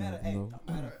 ain't getting matter nothing,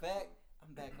 though. of fact,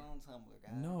 I'm back on Tumblr,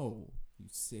 guys. No, you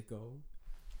sicko.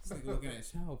 This nigga looking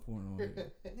at child porn on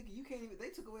here. Nigga, you can't even. They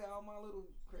took away all my little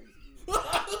crazy shit.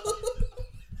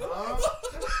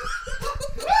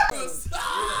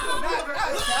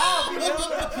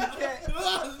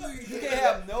 You can't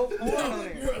have no porn on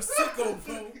there. You're a sicko,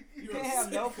 bro. You can't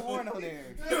have no porn on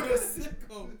there. You're a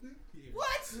sicko.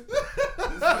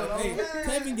 What? Hey,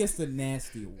 Tevin gets the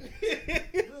nasty one.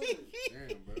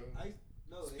 Damn, bro.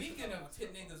 Speaking of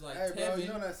niggas like Hey, bro, Tevin. you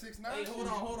know that 6ix9ine Hey, shit?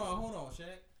 hold on, Shaq.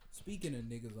 Speaking of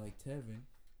niggas like Tevin,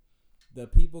 the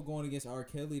people going against R.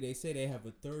 Kelly, they say they have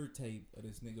a third tape of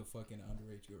this nigga fucking an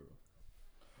underage girl.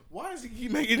 Why does he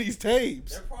keep making these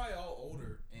tapes? They're probably all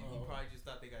older, and he probably just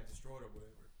thought they got destroyed or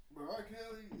whatever. Bro, R.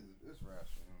 Kelly it's rash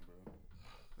for him, bro.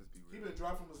 Let's be He real. been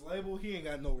dropped from his label. He ain't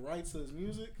got no rights to his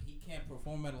music. He can't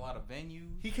perform at a lot of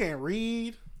venues. He can't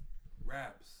read.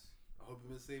 Raps. I hope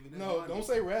you've been saving that No, money. don't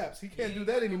say raps. He can't do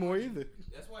that anymore either.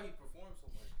 That's why he performed so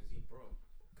much, because he broke.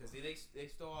 Because they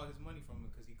stole all his money from him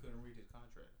because he couldn't read his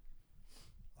contract.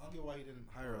 I don't get why he didn't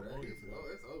hire a lawyer for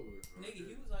that. It's over with, bro. Nigga,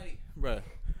 he was like, Bruh.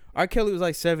 R. Kelly was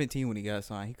like 17 when he got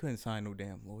signed. He couldn't sign no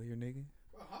damn lawyer, nigga.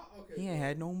 Bro, okay, He ain't bro.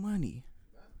 had no money.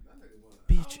 That nigga won.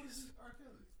 Bitches. How old is R.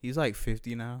 Kelly? He's like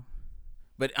 50 now.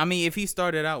 But I mean, if he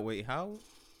started out, wait, how old?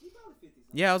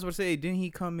 Yeah, I was about to say, didn't he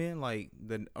come in like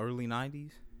the early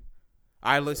 90s?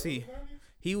 All right, let's see.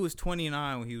 He was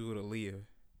 29 when he was with Aaliyah.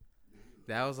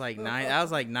 That was like That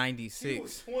was like He 96.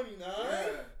 was 29.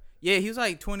 Yeah, he was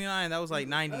like 29. That was like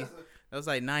 90. That was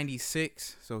like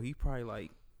 96. So he probably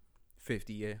like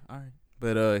 50. Yeah. All right.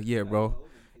 But yeah, bro,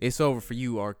 it's over for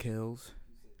you, R. Kells.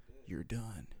 You're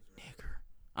done, nigger.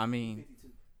 I mean,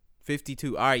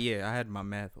 52. All right. Yeah, I had my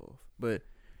math off. But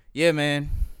yeah, man.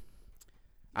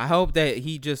 I hope that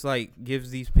he just like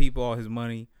gives these people all his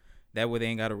money. That way they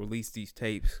ain't got to release these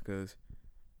tapes because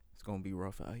it's gonna be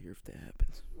rough out here if that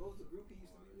happens. What was the group he used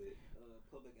to be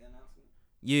with? Public Announcement.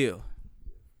 Yeah.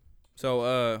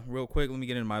 So, real quick, let me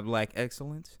get into my black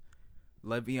excellence.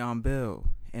 Le'Veon Bell,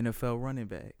 NFL running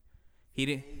back. He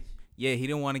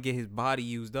didn't want to get his body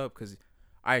used up because,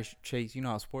 all right, Chase, you know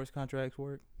how sports contracts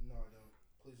work? No, I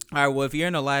don't. Please. All right, well, if you're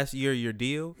in the last year of your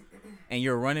deal and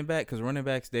you're a running back, because running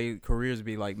backs, their careers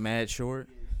be like mad short.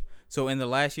 So in the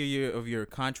last year of your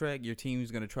contract, your team's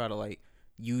going to try to like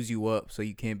use you up so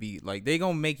you can't be like they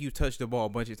gonna make you touch the ball a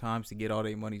bunch of times to get all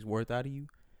their money's worth out of you,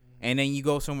 and then you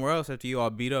go somewhere else after you all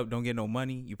beat up, don't get no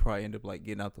money, you probably end up like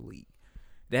getting out the league.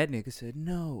 That nigga said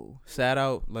no, sat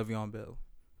out Le'Veon Bell.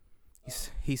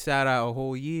 He sat out a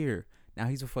whole year. Now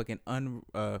he's a fucking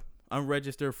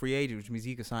unregistered free agent, which means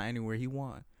he can sign anywhere he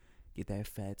want. Get that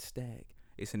fat stack.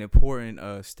 It's an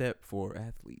important step for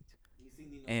athletes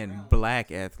and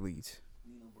black athletes.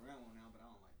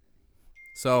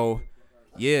 So,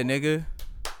 yeah, nigga,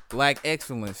 black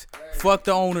excellence. Fuck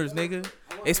the owners, nigga.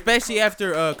 Especially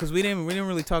after, cause we didn't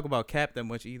really talk about Cap that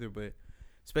much either, but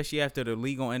especially after the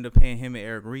league gonna end up paying him and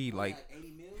Eric Reed like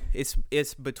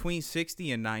it's between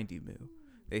 60 and 90 mil.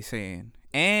 They saying,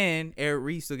 and Eric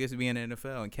Reed still gets to be in the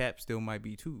NFL, and Cap still might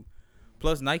be too.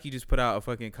 Plus, Nike just put out a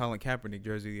fucking Colin Kaepernick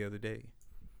jersey the other day.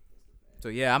 So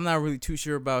yeah, I'm not really too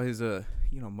sure about his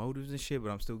motives and shit,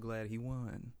 but I'm still glad he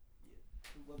won.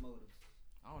 What motives?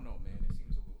 I don't know, man. It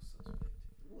seems a little suspect.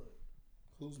 What?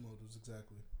 Whose motives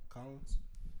exactly? Collins?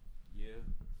 Yeah.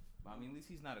 I mean, at least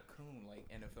he's not a coon like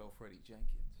NFL Freddie Jenkins.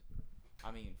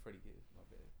 I mean, Freddie Gibbs, my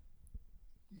bad.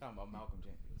 I'm talking about Malcolm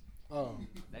Jenkins. Oh.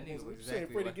 That nigga looks saying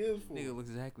exactly Freddie like Gibbs for? nigga looks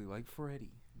exactly like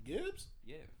Freddie. Gibbs?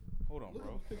 Yeah. Hold on, Look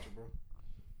bro. at the picture, bro.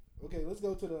 Okay, let's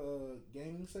go to the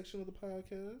gaming section of the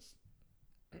podcast.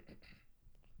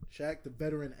 Shaq, the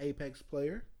veteran Apex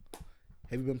player.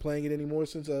 Have you been playing it anymore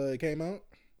since it came out?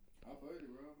 I played it,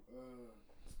 bro.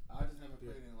 I just haven't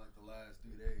played it in like the last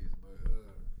 3 days, but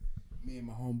me and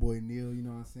my homeboy Neil, you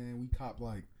know what I'm saying? We copped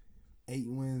like 8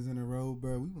 wins in a row,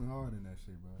 bro. We went hard in that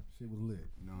shit, bro. Shit was lit,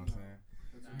 you know what I'm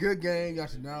saying? Good game. Y'all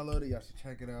should download it. Y'all should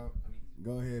check it out.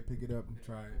 Go ahead, pick it up and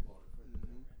try it.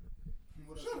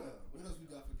 What else we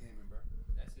got for gaming, bro?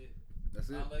 That's it. That's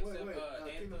it?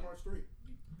 Wait. Kingdom Hearts 3. You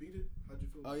beat it? How'd you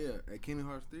feel? Oh, yeah. At Kingdom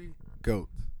Hearts 3, GOAT.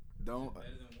 Don't. Better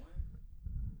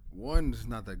than One is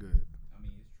not that good. I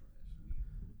mean,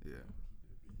 it's trash.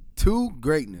 Yeah. 2,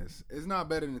 greatness. It's not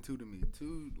better than 2 to me.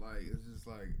 2, like, it's just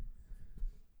like.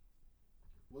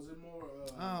 Was it more?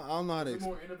 I don't know how to Was it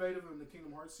more innovative in the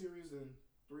Kingdom Hearts series than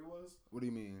 3 was? What do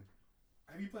you mean?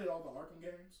 Have you played all the Arkham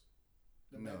games?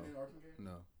 The No. Batman Arkham games?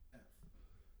 No.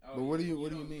 Oh, But what do you mean?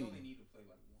 You only need to play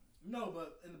like one. No,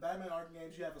 but in the Batman Arkham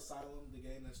games, you have Asylum, the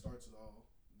game that starts it all.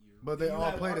 But they You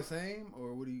all have play the same,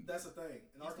 or what do you? That's the thing.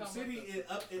 In He's Arkham talking City,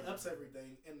 about it ups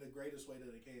everything in the greatest way that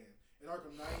it can. In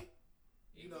Arkham Knight,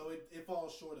 it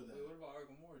falls short of that. Wait, what about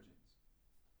Arkham Origins?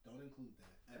 Don't include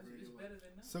that. It's better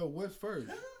than Night. So what's first,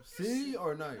 City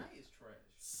or Night? Night is trash.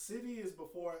 City is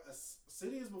before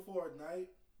Night,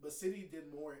 but City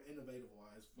did more innovative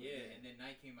wise. Yeah, and then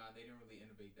Night came out, they didn't really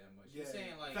innovate that much. Yeah, He's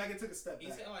saying like in fact, it took a step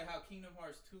he's back. saying like how Kingdom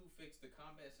Hearts 2 fixed the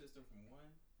combat system from 1.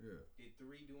 Yeah. Did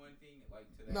 3 do anything like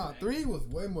to that? Nah, angle? 3 was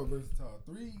way more versatile.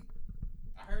 3.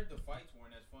 I heard the fights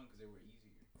weren't as fun because they were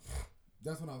easier.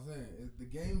 That's what I'm saying. The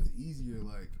game's easier.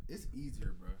 Like it's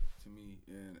easier, bro, to me,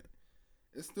 and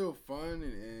it's still fun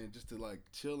and just to like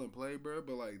chill and play, bro.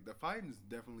 But like the fighting's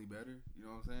definitely better. You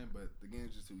know what I'm saying? But the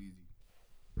game's just too easy.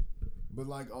 But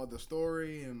like all the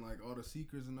story and like all the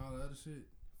secrets and all the other shit,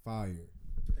 fire.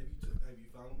 Have you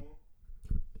found them all?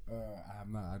 I have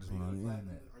not. I just went on the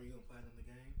internet. Are you gonna platinum the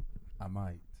game? I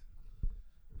might.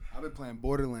 I've been playing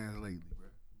Borderlands lately, bro.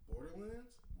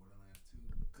 Borderlands? Borderlands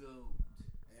 2. Go.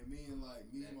 And me and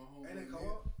my homie. Ain't it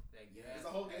co-op? Yeah. Is the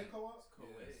whole game co-op?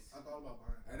 Co-ed. I thought about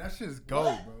buying it. And that shit's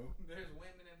gold, bro. There's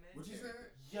women and men. What you there.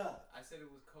 said? Yeah. I said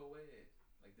it was co-ed.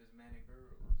 Like there's men and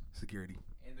girls. Security.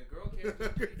 And the girl character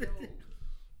is pretty dope.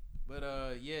 But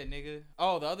yeah, nigga.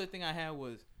 Oh, the other thing I had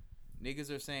was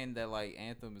niggas are saying that like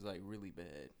Anthem is like really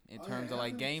bad in terms of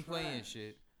like gameplay and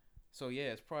shit. So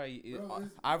yeah, it's probably.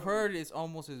 I've heard it's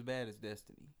almost as bad as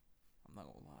Destiny. I'm not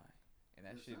gonna lie, and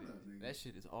that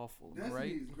shit is awful,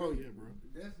 right? Oh yeah, bro.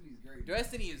 Destiny's great.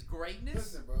 Destiny is greatness.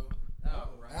 Listen, bro. Oh,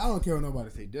 right. I don't care what nobody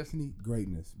say. Destiny,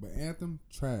 greatness, but Anthem,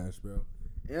 trash, bro.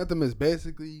 Anthem is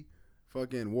basically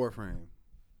fucking Warframe.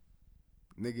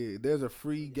 Nigga, there's a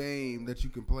free game that you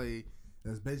can play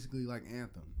that's basically like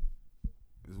Anthem.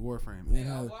 It's Warframe.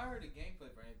 Yeah, well, I heard the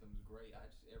gameplay for Anthem is great. I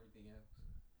just everything else.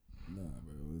 Nah,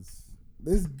 bro.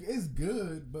 It's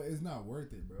good, but it's not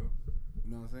worth it, bro.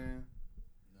 You know what I'm saying?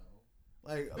 No.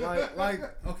 Like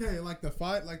okay, like the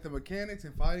fight, like the mechanics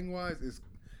and fighting wise,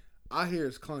 I hear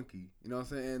it's clunky. You know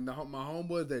what I'm saying? And my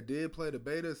homeboys that did play the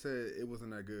beta said it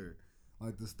wasn't that good.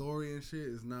 Like the story and shit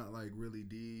is not like really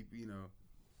deep, you know,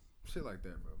 shit like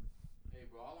that, bro. Hey,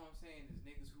 bro, all I'm saying is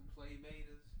niggas who play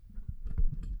betas,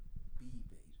 be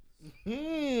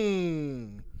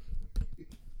betas.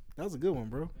 That was a good one,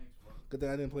 bro. Thanks, bro. Good thing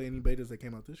I didn't play any betas that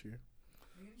came out this year.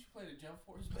 Nigga, did you play the Jump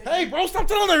Force beta? Hey, bro, stop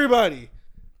telling everybody.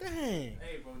 Dang.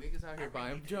 Hey, bro, niggas out here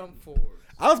buying Jump Force.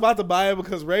 I was about to buy it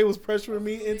because Ray was pressuring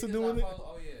me into doing it.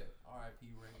 Oh yeah, R.I.P.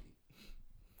 Ray.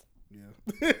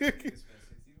 Yeah.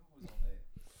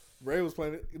 Ray was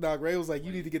playing it. Dog, Ray was like,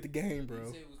 "You need to get the game, bro." He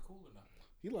said it was cool enough.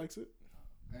 He likes it.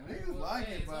 And niggas like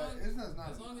it, but it's not.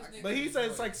 But he said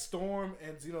it's like Storm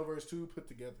and Xenoverse 2 put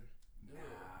together. Nah,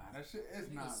 that shit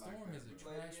is not Storm like that. is a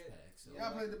trash pack. So Yeah,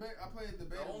 I played the beta.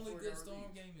 The only good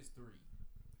Storm game is 3.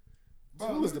 Bro,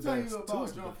 Two let is me the tell best. you Two about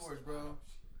is the Jump best. Force, bro.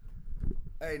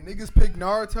 Hey, niggas pick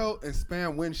Naruto and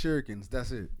spam wind shurikens.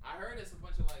 That's it. I heard it's a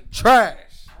bunch of like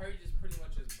Trash. I heard you just pretty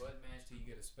much just button mash till you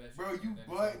get a special. Bro, you and then it's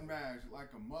button over. mash like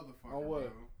a motherfucker, On what?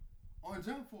 bro. On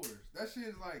Jump Force. That shit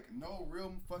is like no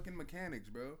real fucking mechanics,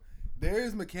 bro. There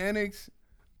is mechanics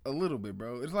a little bit,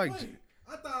 bro. It's like... Wait,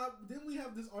 I thought, didn't we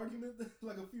have this argument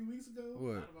like a few weeks ago?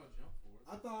 What? Not about Jump Force.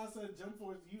 I thought I said Jump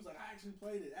Force. You was like, I actually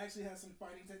played it. It actually has some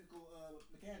fighting technical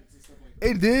mechanics and stuff like that.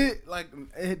 It did, like,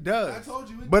 it does. I told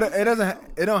you. But it doesn't,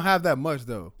 it don't have that much,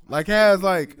 though. Like, it has,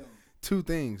 like, 2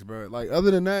 things, bro. Like, other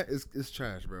than that, it's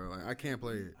trash, bro. Like, I can't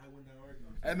play it. I wouldn't have argued.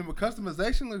 And the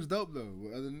customization looks dope, though.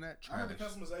 But other than that, I heard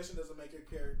trash. the customization doesn't make your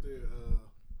character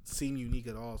seem unique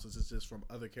at all, since it's just from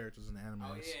other characters in the anime.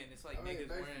 Oh yeah, and it's like I mean, niggas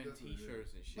basically wearing that's what it is.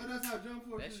 t-shirts and shit. But that's how Jump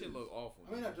Force That is. shit look awful.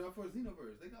 I mean, not Jump Force,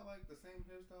 Xenoverse. They got, like, the same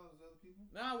hairstyles as other people.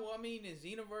 Nah, well, I mean, in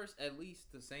Xenoverse, at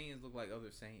least the Saiyans look like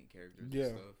other Saiyan characters Yeah.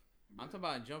 and stuff. I'm talking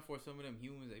about in Jump Force, some of them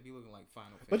humans, they be looking like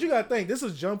Final Fantasy. But you gotta think, this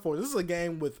is Jump Force. This is a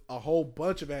game with a whole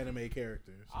bunch of anime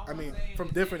characters. All I I'm mean, saying from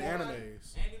is different anybody-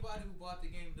 animes. Anybody who bought the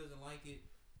game doesn't like it,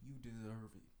 you deserve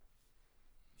it.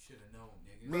 You should have known,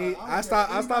 nigga. Me, Bro, I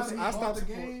stopped anybody who I bought stopped the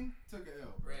support- game, took an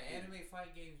L. Bruh, anime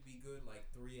fight games be good like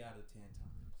 3 out of 10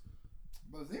 times.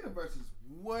 But Xenoverse is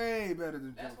way better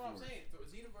than That's Jump what I'm Force. saying.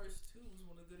 Xenoverse 2 is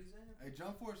one of the good examples. Hey,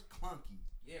 Jump Force clunky.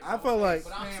 Yeah, I bro, felt like-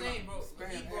 but I'm Spam- saying, bro,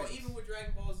 spam bro, X. even with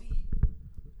Dragon Ball Z,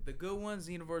 the good ones,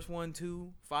 Xenoverse 1,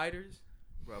 2, Fighters,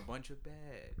 bro, a bunch of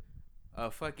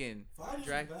bad. Fucking Fighters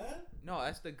Dragon. is bad? No,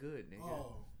 that's the good, nigga.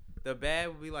 Oh, The bad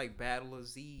would be like Battle of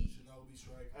Z. Shinobi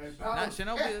Strike. Hey, Not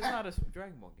Shinobi. It's not a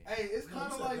Dragon Ball game. Hey, it's No, kind you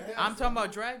of said like that. that. I'm talking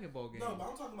about Dragon Ball game. No, but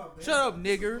I'm talking about. Shut up, Bandai.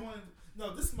 This is nigger. one-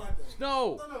 No, this is my thing.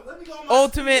 No. No, let me go on my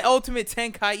spiel. Ultimate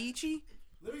Tenkaichi?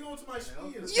 Let me go into my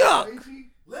spiel. Yuck!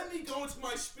 Let me go into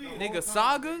my spiel. Nigga,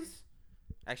 Sagas?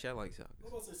 Actually, I like Sagas. I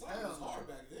was about to say, Saga was hard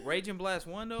back then. Raging Blast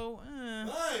 1, though?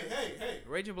 Hey.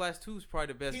 Raging Blast 2 is probably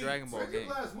the best He- Dragon Ball Raging game.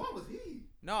 Blast 1 was he.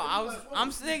 No, Raging Blast 1 I'm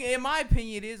was saying, in my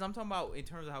opinion, it is. I'm talking about in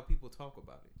terms of how people talk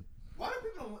about it. Why do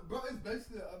people don't... Bro, it's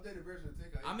basically an updated version of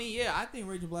Tenkaichi. I mean, yeah, I think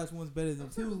Raging Blast 1's better than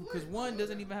 2 because 1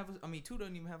 doesn't even have, 2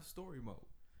 doesn't even have a story mode.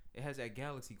 It has that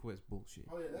Galaxy Quest bullshit.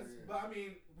 Oh yeah, that's. But I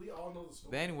mean, we all know the story.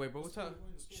 But anyway, bro, What's what's up?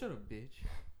 the story? Shut up, bitch.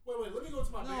 Wait. Let me go to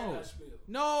my No. Bandai spiel.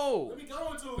 No! Let me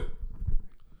go into it.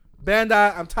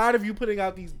 Bandai, I'm tired of you putting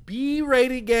out these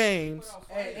B-rated games.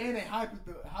 Hey, and they hype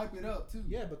it up, too.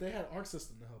 Yeah, but they had Arc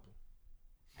System to help them.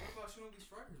 What about Shinobi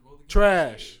Strikers, bro? The game-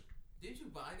 Trash. Did you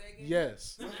buy that game?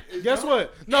 Yes. It's Guess Jump-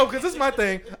 what? No, because this is my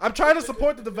thing. I'm trying to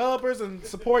support the developers and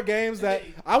support games that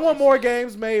I want more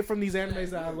games made from these animes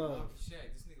that I love. Shaq,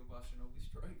 this nigga bought Shinobi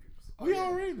Strikers. We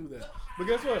already knew that. But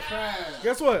guess what? Trash.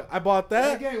 Guess what? I bought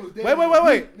That that. game was dead.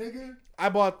 Wait. Nigga. I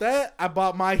bought that. I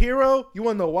bought My Hero. You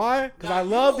want to know why? Because I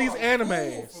love these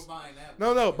animes.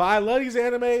 No, but I love these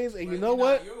animes, and you know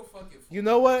what? You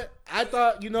know what? I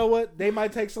thought, you know what? They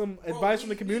might take some advice from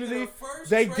the community.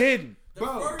 They didn't.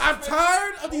 Bro, I'm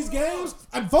tired of these games.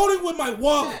 I'm voting with my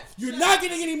wallet. You're not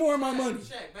getting any more of my money.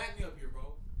 Shaq, back me up here,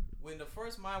 bro. When the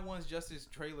first My One's Justice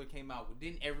trailer came out,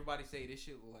 didn't everybody say this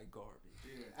shit look like garbage?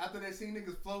 yeah, after they seen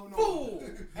niggas floating Fool!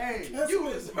 on... Hey, Guess You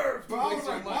what? deserve bro, I was waste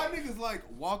your like, why money. niggas like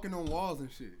walking on walls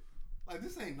and shit? Like,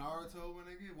 this ain't Naruto, my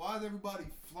nigga. Why is everybody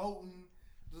floating?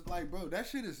 Just like, bro, that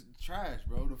shit is trash,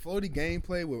 bro. The floaty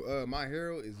gameplay with My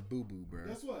Hero is boo-boo, bro.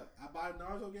 Guess what? I buy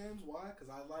Naruto games. Why? Because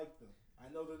I like them.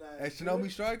 I know they're not. Hey,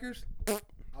 Shinobi Strikers? Oh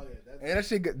yeah, that's. Hey, that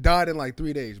shit died in like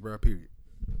 3 days, bro, period.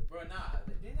 Bro, nah,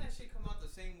 didn't that shit come out the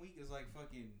same week as like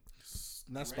fucking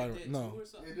Not Red Spider. Dead 2 No. or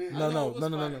something? It did. I No. know it was No.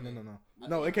 Spider-Man.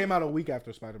 No, it came out a week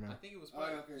after Spider Man. I think it was Oh,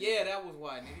 Spider. okay. Yeah, that was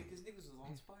why, nigga, because niggas was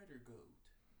on Spider Goat.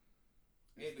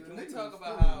 Hey, but The can we niggas talk was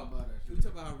about still how? about that Can shit. we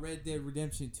talk about how Red Dead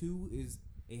Redemption 2 is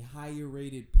a higher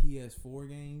rated PS4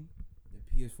 game than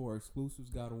PS4 exclusives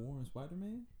God of War and Spider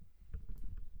Man?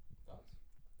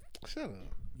 Shut up.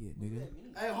 Yeah, nigga.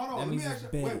 Hey, hold on. That Let me means ask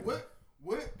it's you. better. Wait,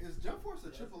 what? Is Jump Force a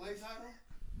AAA title?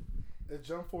 It's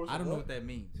Jump Force. I don't know what that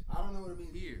means. I don't know what it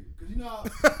means. Here. Because you know how...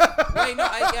 Wait, no,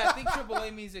 I think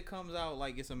AAA means it comes out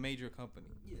like it's a major company.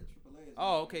 Yeah, AAA is.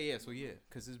 Oh, okay, yeah, so yeah,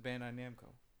 because it's Bandai Namco.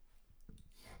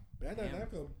 Bandai Bam.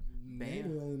 Namco Bam.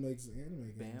 mainly only makes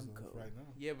anime games Bamco. right now.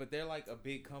 Yeah, but they're like a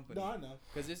big company. No, I know.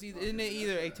 Because it's either, isn't it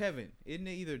either, hey Tevin, isn't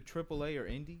it either AAA or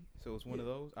indie? So it's one of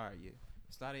those? Alright, yeah.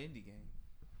 It's not an indie game.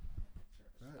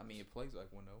 I mean, it plays like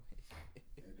one though.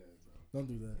 Don't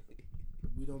do that.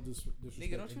 We don't disrespect.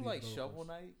 Nigga, don't you any like developers. Shovel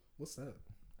Knight? What's that?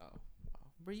 Oh, wow.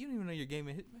 Bro, you don't even know your game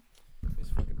in Hitman? It's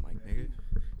fucking Mike, nigga.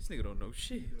 This nigga don't know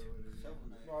shit.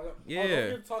 Yeah. Don't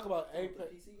forget to talk about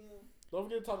Apex. Don't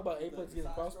forget to talk about Apex getting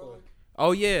crossplay.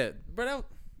 Oh yeah, bro.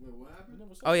 Wait, what happened?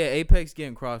 Oh yeah, Apex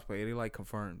getting crossplay. They like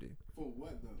confirmed it. For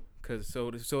what though? Cause so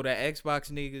that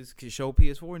Xbox niggas can show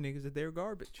PS4 niggas that they're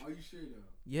garbage. Are you sure though?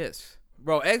 Yes,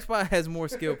 bro. Xbox has more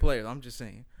skilled players. I'm just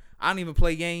saying. I don't even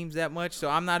play games that much, so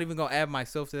I'm not even gonna add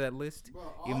myself to that list, Bro,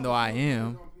 even though I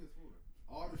am.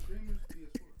 All the streamers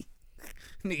PS4.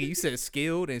 Nigga, you said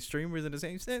skilled and streamers in the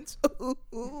same sense. Nigga,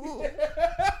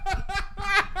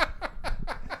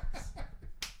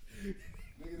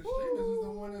 the streamers is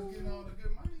the one that's getting all the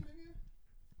good money, nigga.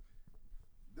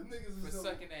 Them niggas is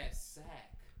sucking that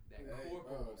sack, that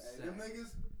corporal sack. them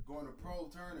niggas going to pro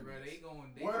tournaments. Bro, they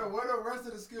going. They Where the rest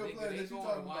of the skill nigga, players they that you going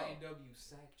talking to about? YNW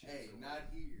sack chicks. Hey, not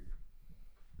here.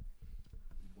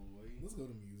 Boy. Let's go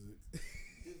to music.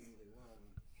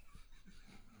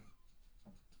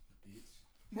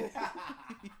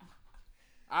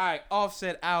 All right,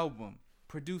 Offset album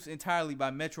produced entirely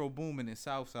by Metro Boomin and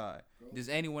Southside. Does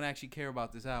anyone actually care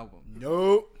about this album?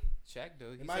 Nope. Shaq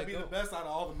does. It might be the best out of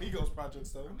all the Migos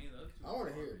projects, though. I want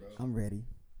to hear it, bro. I'm ready.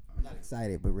 I'm not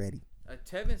excited, but ready.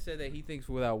 Tevin said that he thinks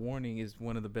Without Warning is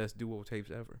one of the best duo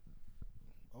tapes ever.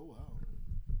 Oh wow.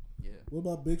 Yeah. What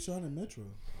about Big Sean and Metro?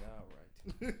 All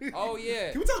right. Oh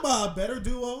yeah. Can we talk about a better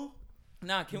duo?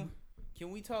 Nah, can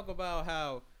we talk about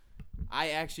how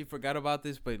I actually forgot about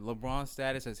this, but LeBron's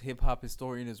status as hip hop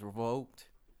historian is revoked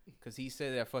because he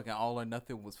said that fucking All or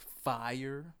Nothing was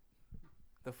fire.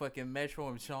 The fucking Metro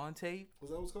and Sean tape.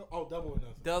 Was that what's called? Oh, Double or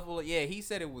Nothing. Double, yeah, he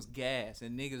said it was gas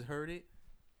and niggas heard it.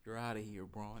 You're out of here,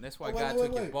 bro. That's why Oh, God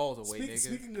took your balls away, nigga.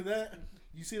 Speaking of that,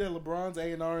 you see that LeBron's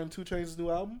A&R and 2 Chainz' new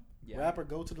album? Yeah. Rapper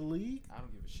Go to the League? I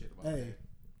don't give a shit about Hey. that.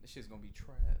 This shit's gonna be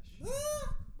trash.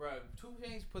 Bro, 2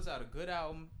 Chainz puts out a good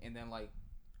album and then like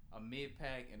a mid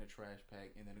pack and a trash pack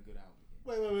and then a good album.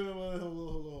 Wait.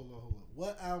 Hold on.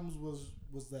 What albums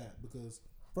was that? Because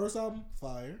first album,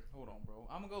 fire. Hold on, bro.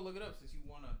 I'm gonna go look it up since you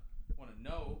wanna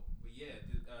know. But yeah,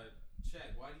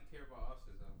 Shaq, why do you care about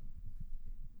Offset's album?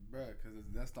 Bruh, because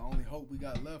that's the only hope we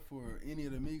got left for any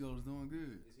of the Migos doing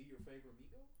good. Is he your favorite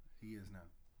Migo? He is now.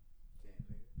 Damn,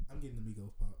 nigga. I'm getting the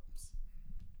Migos pops.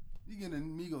 You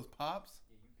getting the Migos pops?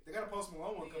 They got a Post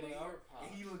Malone one coming out, Pops.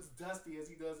 and he looks dusty as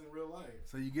he does in real life.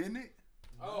 So you getting it?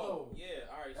 Oh, yeah.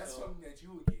 All right. That's so something that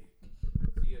you would get.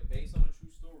 you have based on a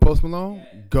true story. Post Malone?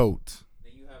 Yeah. GOAT.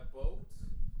 Then you have Boats.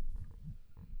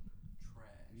 Trash.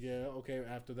 Yeah, okay,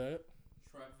 after that.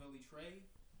 Trap Philly Trey.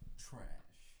 Trash.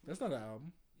 That's not an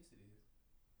album. Yes, it is.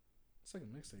 It's like a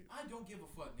mixtape. I don't give a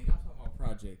fuck, nigga. I'm talking about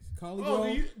Projects. Collie Oh,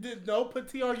 Grove, no, put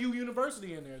TRU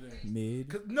University in there then.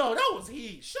 mid. No, that was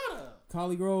he. Shut up.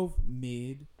 Collie Grove,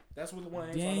 mid. That's what the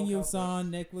one. Daniel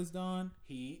San, Necklace Dawn,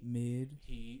 Heat. mid.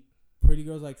 Heat. Pretty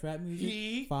Girls Like Trap Music,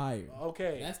 Heat. fire.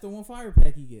 Okay. That's the one fire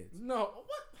pack he gets. No,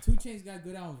 what? 2 Chainz got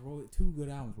good albums, bro. 2 good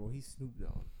albums, bro. He's Snoop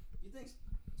Dogg. You think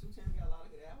 2 Chainz got a lot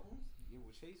of good albums? Yeah,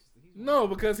 well, Chase. No,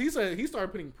 because he said he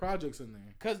started putting projects in there.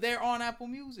 Because they're on Apple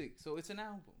Music, so it's an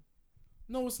album.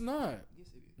 No, it's not. Yes,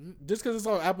 it is. Just because it's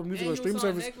on Apple Music or Daniel streaming San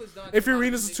service. Necklace Dawn If came you out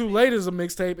read as this a is too mixtape. late as a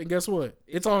mixtape, and guess what?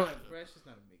 It's on. not fresh. It's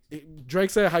not a mixtape. Drake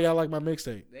said, "How y'all like my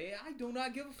mixtape?" I do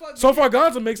not give a fuck. So nigga. Far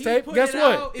Gone's a He mixtape. put Guess it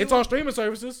what? out, it It's was- on streaming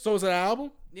services, so it's an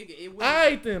album. Nigga, it was.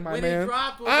 Aight then, my when man. It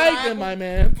dropped, was Aight an then, album. my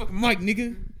man. Fucking Mike,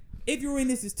 nigga. If You're In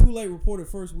This Is Too Late reported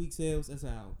first week sales, that's an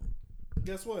album.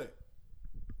 Guess what?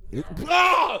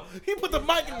 Ah! He put the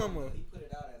mic in my mouth. He put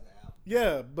it out as an album.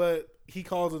 Yeah, but he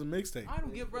calls it a mixtape. I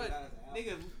don't give a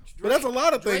nigga. But that's a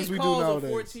lot of things Drake we do calls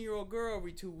nowadays. a 14-year-old girl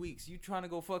every 2 weeks. You trying to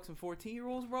go fuck some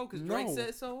 14-year-olds, bro? Because Drake No.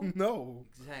 said so. No,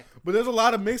 Exactly. but there's a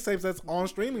lot of mixtapes that's on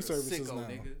streaming services Sicko, now.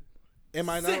 nigga. Am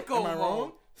I not? Sicko Am I wrong?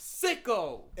 mode.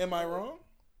 Sicko. Am I wrong?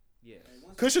 Yes.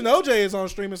 Cushion OJ is on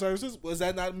streaming services. Was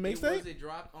that not a Was mixtape? it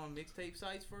dropped on mixtape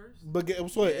sites first? But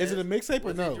guess what? Is it a mixtape or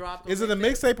Was it no? dropped on Is it a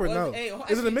mixtape or Was no? hey, Is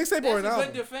it a actually, mixtape or an That's a good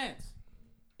album? defense.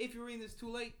 If you're reading this too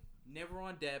late, never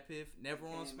on DatPiff, never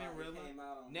on Spinrilla,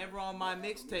 never on my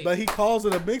mixtape. But he calls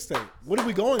it a mixtape. What are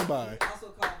we going by? He also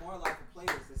called More Like a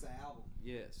Playlist. It's an album.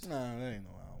 Yes. Nah, that ain't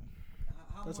no album.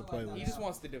 How That's a More Like playlist. He just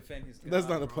wants to defend his. That's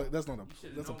God, not a bro. play. That's not a. You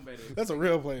should've That's known better. a. That's a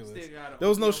real Still playlist. got a There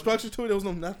was no OVO structure neck. to it. There was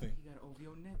no nothing. He got an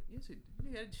OVO neck. Yes,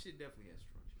 that shit definitely has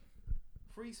structure.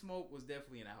 Free Smoke was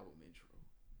definitely an album intro.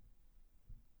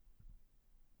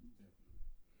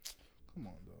 Come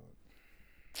on, dog.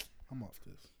 I'm off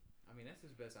this. I mean, that's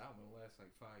his best album in the last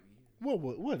like 5 years.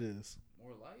 What is?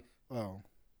 More Life. Oh.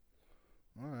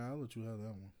 All right, I'll let you have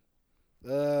that one.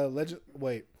 Legend.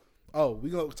 Wait. Oh, we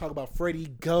gonna talk about Freddie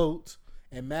Goat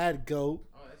and Mad Goat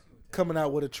coming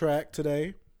out with a track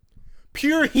today.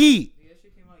 Pure Heat. Yeah, that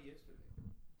shit came out yesterday.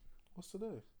 What's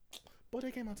today? But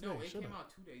they came out today. No, it came out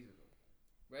 2 days ago.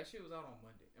 That shit was out on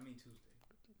Monday. I mean Tuesday.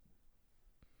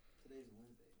 Today's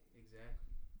Wednesday.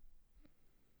 Exactly.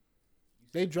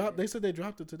 They dropped. They said they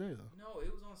dropped it today though. No,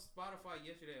 it was on Spotify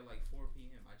yesterday at like 4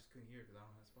 p.m. I just couldn't hear it because I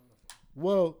don't have Spotify.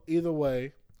 Well, either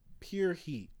way, Pure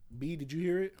Heat. B, did you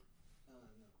hear it? No.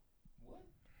 What?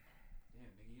 Damn,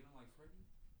 nigga, you don't like Freddie?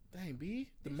 Dang,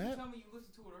 B. The Did you Mad. tell me you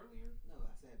listened to it earlier? No,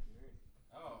 I said you heard it.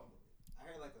 Oh. I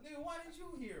heard like Nigga, why didn't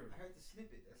you hear it? I heard the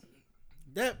snippet. That's it.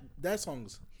 That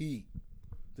song's heat.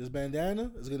 This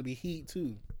bandana is gonna be heat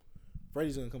too.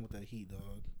 Freddie's gonna come with that heat,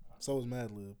 dog. So is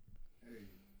Madlib. Hey,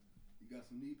 you got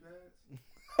some knee pads?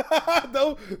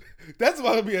 No, that's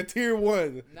about to be a tier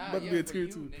 1. Nah, About to yeah, be a for tier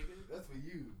you, 2. nigga. That's for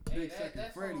you. Hey, Big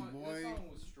second Freddie, song, boy. That song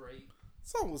was straight.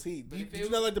 Song was heat. But Did if it you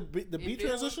was- not like the beat If it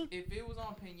transition? Was, if it was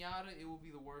on Pinata, it would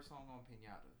be the worst song on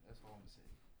Pinata. That's all I'm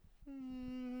saying.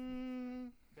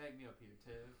 Back me up here,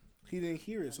 Tev. He didn't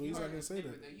hear it, so he's You not heard gonna the say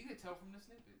snippet, that. though. You could tell from the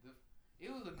snippet. It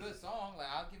was a good song. Like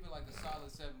I'll give it like a solid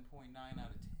 7.9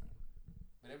 out of 10.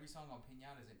 But every song on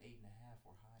Pinata is an 8.5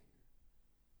 or higher.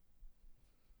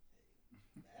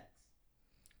 Facts.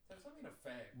 Tell me the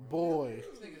fact, bro. Boy,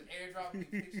 This nigga's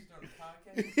airdropping me pictures on the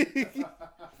podcast.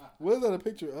 what is that a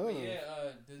picture of? But yeah,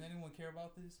 does anyone care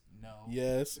about this? No.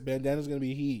 Yes, bandana's gonna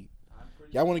be heat. I'm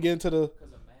pretty Y'all want to get into the?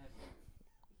 because of Mad.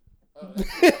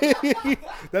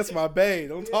 That's my bae.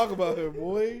 Don't talk about her,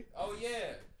 boy. Oh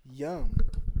yeah. Young.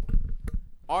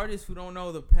 Artists who don't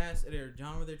know the past of their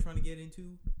genre they're trying to get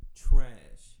into, trash.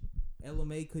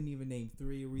 LMA couldn't even name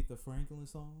 3 Aretha Franklin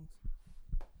songs.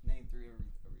 Name 3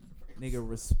 Aretha Franklin. Nigga,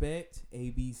 Respect,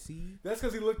 ABC. That's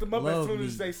because he looked them up Love as soon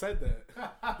as me. they said that.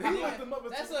 He Yeah, looked them up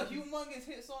as that's soon a as- humongous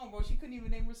hit song, bro. She couldn't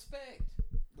even name Respect.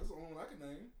 That's the only one I can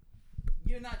name.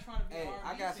 You're not trying to be Hey, an I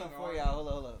R&B got singer, something for are y'all. you?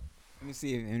 Hold up. Let me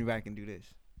see if anybody can do this.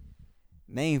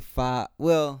 Name 5.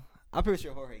 Well, I'm pretty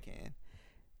sure Jorge can.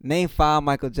 Name 5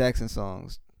 Michael Jackson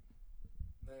songs.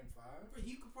 Name 5.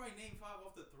 You could probably name 5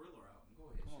 off the Thriller album. Go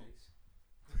ahead, Chase.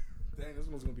 Dang, this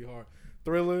one's gonna be hard.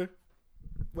 Thriller.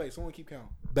 Wait, someone keep count.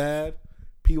 Bad,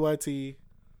 PYT,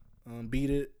 Beat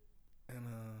It, and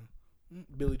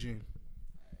Billie Jean.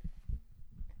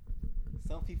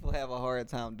 Some people have a hard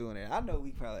time doing it. I know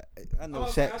we probably. I know Oh,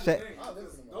 Shaq. I just Shaq named-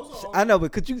 those are I know,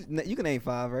 but could you can name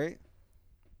 5, right?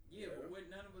 Yeah, but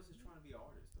none of us is trying to be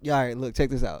artists. Yeah. All right. Look, check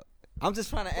this out. I'm just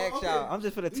trying to Well, ask okay. y'all. I'm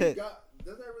just for the Does test. that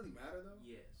really matter though?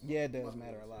 Yes. Yeah, it does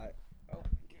matter a lot.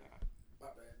 My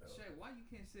bad, though. Shay, why you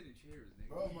can't sit in chairs, nigga?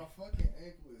 Bro, my fucking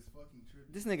ankle is fucking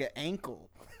tripping. This nigga ankle.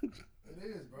 It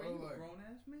is, Bro, bro. you a Like, grown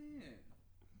ass man.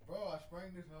 bro, I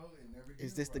sprained this hoe and never. Is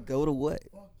healed this the right. go to what?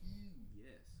 Fuck you.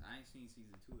 Yes. I ain't seen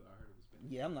season 2 though. I heard it was better.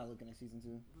 Yeah, I'm not looking at season 2.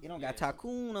 You don't Yeah, got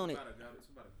Tycoon on it. It's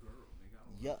about a girl, nigga. I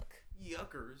don't know. Yuck.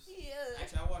 Yuckers. Yeah.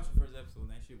 Actually, I watched the first episode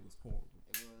and that shit was horrible.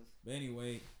 It was. But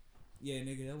anyway, yeah,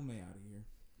 nigga, LMA out of here.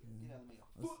 Get out of me.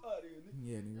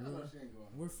 Yeah, nigga. I know she ain't going.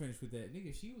 We're finished with that. Nigga,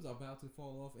 she was about to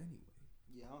fall off anyway.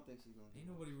 Yeah, I don't think she's gonna. Ain't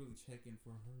nobody really checking for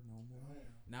her no more.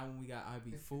 Damn. Now when we got I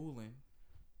Be Fooling,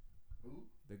 Who?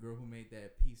 the girl who made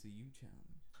that Piece of You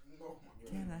challenge. Oh my God.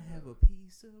 Can I have a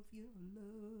piece of your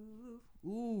love?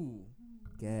 Ooh,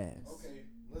 gas. Okay,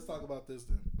 let's talk about this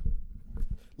then.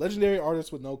 Legendary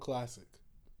artist with no classic.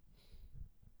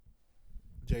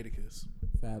 Jadakiss.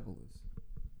 Fabulous.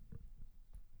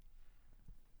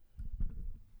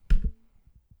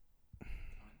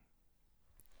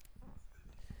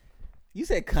 You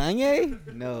said Kanye?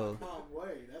 No.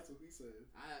 Conway, that's what he said.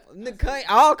 Nigga, Kanye,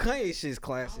 all Kanye shit's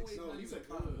classics. No, he said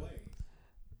Conway.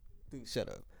 Dude, shut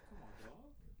up. Come on,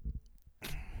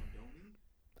 dog.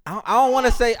 Come on, don't I don't want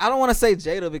to say. I don't want to say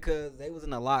Jada because they was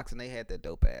in the Locks and they had that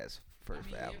dope ass first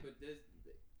I mean, album. yeah, but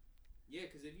yeah,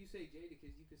 because if you say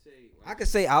Jadakiss, you could say. I could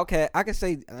say Outkast. I could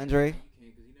say Andre. You can't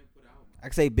because he never put out. I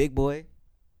could say Big Boy.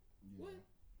 What?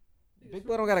 Big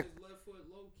Boy don't gotta- His left foot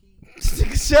low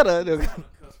key. Shut up. That's Nigga. not a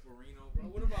Cusparino, bro.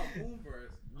 What about Boomverse?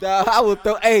 Nah, I would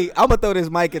throw. Hey, I'm gonna throw this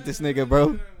mic at this nigga, bro.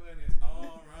 When it's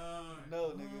all right.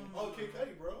 No, nigga. Oh, Kid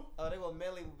Cudi, bro. Oh, they were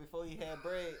Melly before he had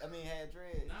bread. I mean, had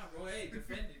dread. Nah, bro. Hey,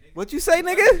 defend it, nigga. What you say,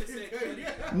 nigga? Just said Cudi.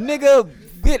 Nigga,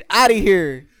 get out of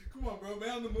here, Come on, bro. Man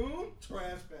on the Moon,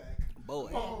 trash bag. boy.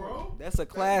 Come on, bro. That's a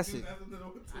classic. I think Man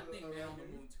on the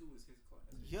Moon 2 is his class.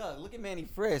 Yeah, look at Manny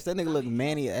Fresh. That nigga look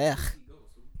Manny. Ugh. He goes, so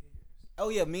who cares? Oh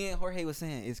yeah, me and Jorge was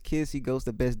saying, is Kids He Goes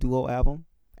the best duo album?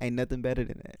 Ain't nothing better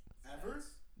than that. Adverse?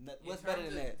 What's In better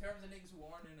terms than of- that? In terms of niggas who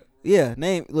aren't in a group. Yeah,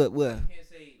 name look what? You can't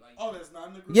say like. Oh, that's not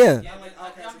in the group? Yeah. Not like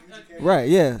Outkast and UGK? Right,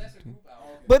 yeah. That's a group album.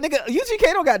 Okay. But nigga, UGK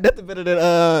don't got nothing better than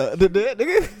the nigga.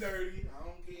 Dirty. I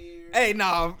don't care. Hey,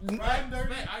 nah. Riding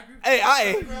dirty. I agree. Hey,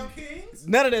 Underground Kings.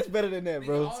 none of that's better than that,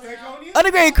 bro. Stankonia.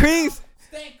 Underground Creams.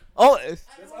 Stank. Oh, That's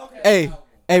okay.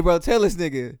 hey, bro, tell this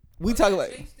nigga. We talk about.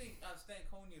 Chase think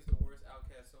Stankonia is the worst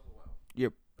Outkast solo album.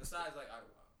 Yep. Besides like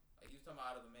Idlewild. Like you talking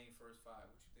about out of the main first 5.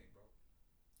 What you think,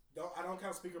 bro? I don't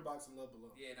count Speaker Box and Love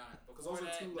Below. Yeah, nah. Because Before those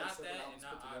are that, two, like, not separate that, albums and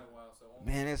not put together. Idlewild. So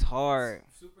only Man, it's hard.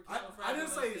 I didn't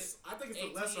say it's. I think it's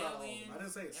the lesser album. I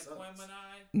didn't say it sucks.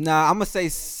 Nah, I'm gonna say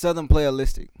Southern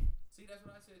Playalistic. See, that's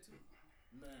what I said too.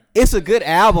 Man. It's a good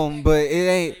album, but it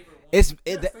ain't. It's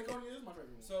Yeah, it. Stankonia is my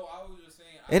favorite one. So I was just saying.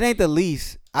 It ain't the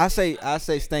least. I say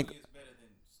Stank.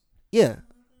 Yeah.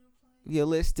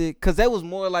 Realistic, cause that was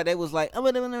more like it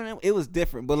was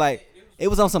different, but like it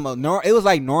was on some it was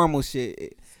like normal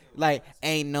shit, like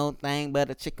ain't no thing but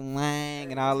a chicken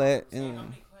wing and all that.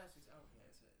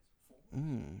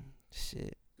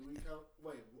 Shit. Do we count?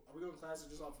 Wait, are we going classic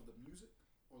just off of the music,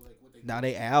 or like what they? Now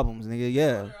they albums, nigga.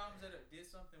 Yeah. Other albums that did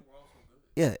something were also good.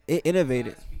 Yeah. It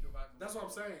innovated. That's what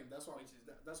I'm saying. That's why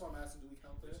I'm asking. Do we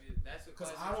count that? That's a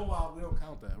Because classic. Idlewild, we don't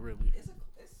count that really.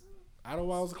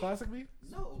 Idlewild's a classic, me?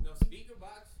 No, Speaker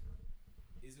Box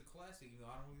is a classic. You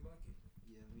know, I don't really like it.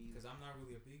 Yeah, Because I'm not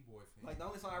really a Big Boy fan. Like the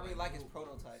only song I really like is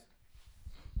Prototype.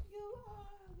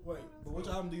 Wait, but which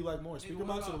album do you like more, Speaker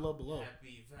Box or The Love Below?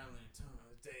 Happy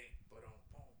Valentine's Day.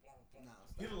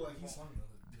 He look like he sung the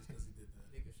hook just because he did that.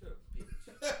 Nigga, shut up,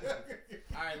 bitch.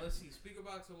 Alright, let's see. Speaker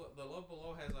Box, The Love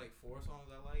Below has like 4 songs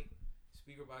I like.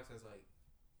 Speaker Box has like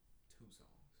 2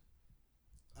 songs.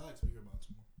 I like Speaker Box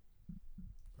more.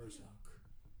 Personally.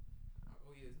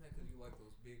 Oh yeah, isn't that because you like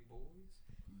those big boys?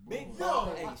 Big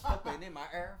Yo. Hey, stepping in my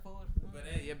Air Force. But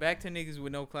yeah, back to niggas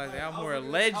with no classic Hey, album I or a was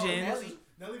legend. looking at-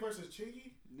 Nelly versus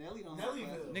Chingy Nelly don't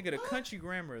Nellyville. Nigga, the country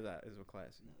grammar of that is a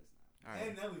classic. Alright,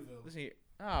 and Nellyville. listen here.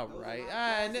 Alright,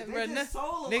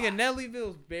 nigga,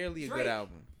 Nellyville's barely a good Drake.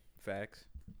 album. Facts.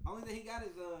 Only thing he got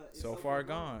is So Far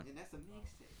Gone. and that's a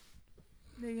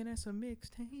mixtape. Nigga, that's a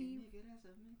mixtape. Nigga, that's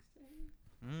a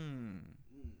mixtape.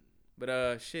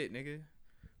 But shit, nigga.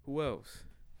 Who else?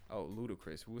 Oh,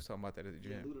 Ludacris. We was talking about that at the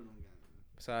Yeah, gym. Luda don't got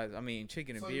it. Besides, I mean,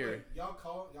 Chicken and So Beer. wait, y'all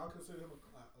consider him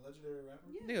a legendary rapper?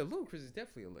 Yeah. Nigga, Ludacris is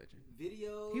definitely a legend.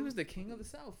 Video. He was the king of the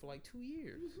South for like 2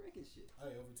 years. He was wrecking shit. Hey,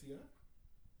 over T.I.?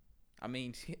 I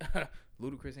mean,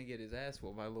 Ludacris ain't get his ass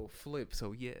for by a little flip,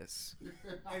 so yes.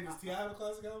 Hey, does T.I. have a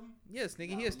classic album? Yes,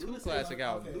 nigga, he has 2 Luda classic said,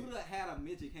 albums. okay. Luda had a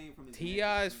midget came from his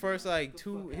T.I.'s first like Get the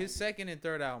 2, fuck his outta second and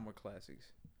third album were classics,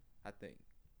 I think.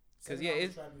 Cause Second yeah, album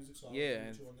it's is trap music, so I'll yeah, agree and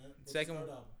with you on that. What's second his one-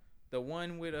 third album? the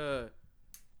one with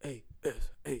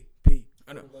ASAP.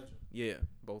 I know. Urban Legend. Yeah,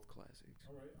 both classics.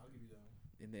 All right, I'll give you that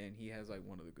one. And then he has like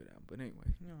one other good album. But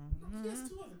anyway, He has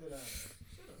 2 other good albums.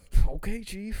 Shut up. okay,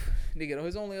 Chief. Nigga,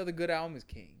 his only other good album is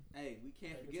King. Hey, we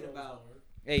can't Hey, forget Control's about. hard.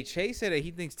 Hey, Chase said that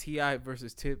he thinks T.I.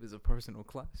 versus Tip is a personal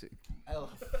classic. Oh,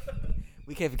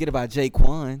 we can't forget about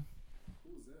Jaquan.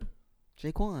 Who's that?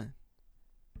 Jaquan.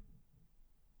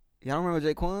 Y'all remember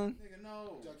Jaquan? Nigga,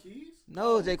 no. Jaquez?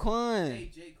 No, Jaquan.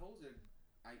 Hey, J. Cole's is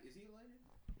he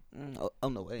a legend? Oh,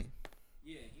 no way.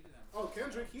 Yeah, he doesn't have Oh,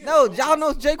 Kendrick. He No, has y'all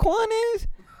know who Jaquan is?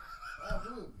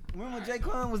 Oh, Remember when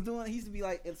Jaquan was doing? He used to be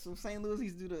like in some St. Louis. He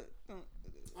used to do the.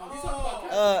 Oh, you talking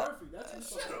about Uh, Captain Murphy. That's his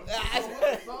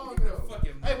song.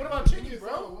 Hey, what about Chingy,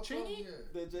 bro? Chingy?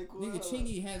 The Jaquan. Nigga,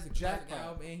 Chingy has a classic Jackpot.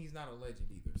 album and he's not a legend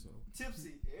either. So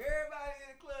Tipsy. Everybody in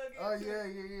the club. Oh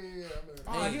yeah.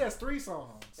 Oh, he has 3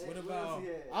 songs. What about-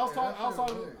 I was talking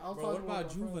bro, about what about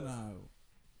Juvenile?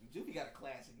 Juvie got a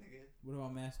classic, nigga. What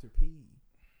about Master P?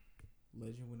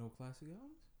 Legend with no classic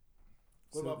albums?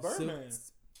 What about Birdman?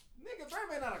 Nigga,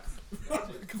 Birdman not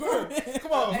a. Birdman.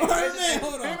 Come on, Birdman,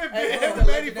 hold on. Him and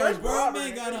Lady Fresh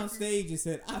Birdman got on stage and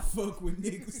said, "I fuck with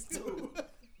niggas too."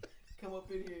 Come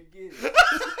up in here and get it.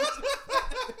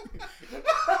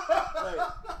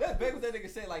 Like, that's big what that nigga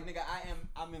said. Like, nigga,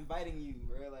 I'm inviting you,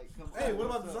 bro. Like, come. Hey, on, what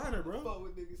about what's up? Designer, bro? Fuck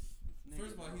with niggas.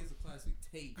 First of all, he has a classic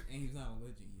tape and he's not a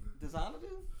legend yet. Designer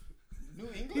do? New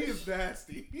He English? is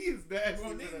nasty. He is nasty.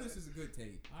 Bro, English is a good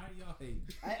tape. Alright, y'all hate.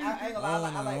 I ain't gonna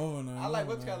lie. I like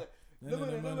what's called. No.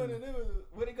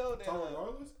 Where'd it go? Tom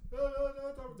Regardless? No,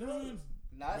 Regardless.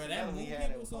 Nah, Bro, it's that another Moon he had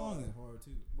People that song was is hard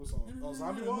too. What song? Oh,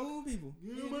 Zombie Walk? Moon People.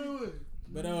 Yeah.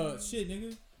 But shit,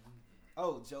 nigga.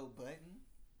 Oh, Joe Button.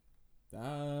 I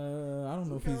don't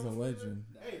know if he's a legend.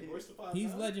 Hey, Royce the 5'9"?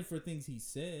 He's legend for things he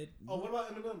said. Oh, what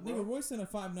about Eminem, bro? Nigga, Royce and a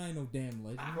 5'9" no damn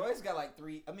legend. Royce got like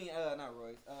 3. I mean, not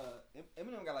Royce.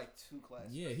 Eminem got like 2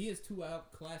 classics. Yeah, he has 2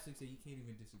 classics that you can't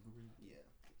even disagree. Yeah.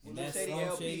 And Slim that's Shady Slim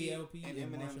LP Shady LP and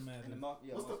Eminem Marshall Mathers. and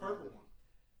What's the purple one?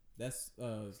 That's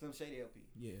Slim Shady LP.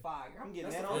 Yeah. Fire. I'm getting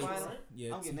That's that on the vinyl. right?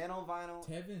 Yeah. I'm getting that on vinyl.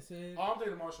 Tevin said. Oh, I'm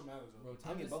thinking Marshall Mathers. Bro,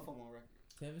 I'm getting Tevin, both of them on record.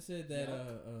 Tevin said that.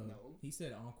 No. He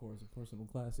said Encore is a personal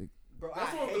classic. Bro,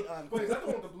 That's I one hate with the, wait, is that the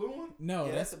one with the blue one? No,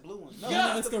 yeah, that's the blue one. no,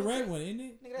 No, it's the red one, isn't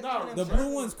it? Nigga, that's No, Eminem The show.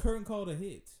 blue one's curtain call to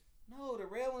hits. No, the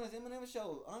red one is Eminem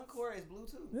show. Encore is blue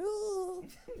too.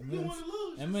 You want to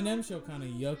lose? Eminem show kind of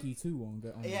yucky too on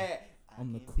the. Yeah.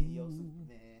 On the I can be your cool.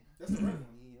 Superman. That's the right one.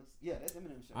 Yeah, that's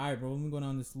Eminem show. All right, bro. Let me go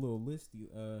down this little list.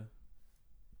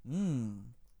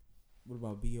 What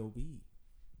about B.O.B.?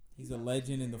 He's a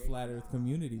legend in the flat Earth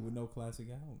community with no classic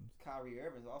albums. Kyrie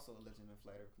Irving's also a legend in the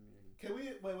flat Earth community. Can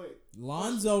we wait?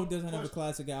 Lonzo doesn't have a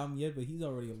classic album yet, but he's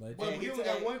already a legend. But he only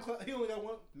got one. He only got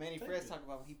one. Manny Fresh talk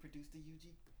about when he produced the UG.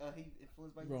 He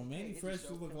influenced by Bro, UGK. Manny It just Fresh shows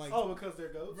just look him. like. Oh, because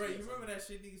they're ghosts. Bro, you remember that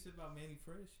shit niggas said about Manny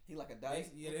Fresh? He like a dice.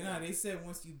 They said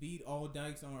once you beat all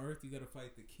dykes on Earth, you gotta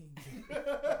fight the king. You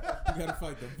gotta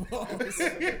fight the boss. I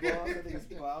think it's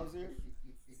Bowser.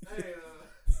 Hey,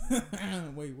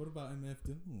 Wait, what about MF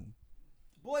Doom?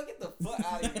 Boy, get the fuck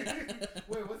out of here.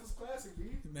 wait, what's this classic, B?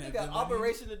 Man, Nigga, Doom,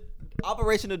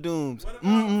 Operation of Dooms. What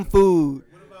about- Food.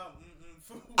 What about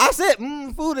food? I said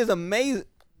food is amazing.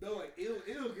 They're like, it'll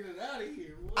get it out of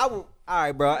here. Boy. I will. All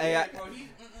right, bro. Hey, Bro, he's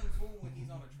food when he's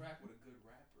on a track with a good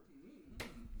rapper.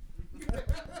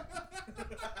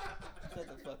 shut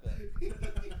the fuck up.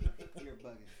 You're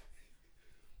bugging.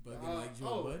 Bugging like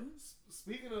Joe Budden?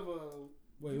 Speaking of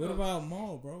Wait, what about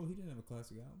Maul, bro? He didn't have a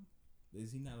classic album.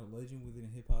 Is he not a legend within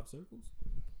hip hop circles?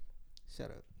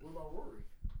 Shut up. what about Rory?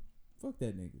 Fuck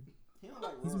that nigga. He don't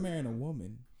like He's Rory. marrying a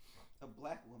woman. A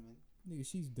black woman. Nigga,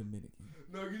 she's Dominican.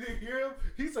 No, you didn't hear him.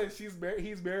 He said he's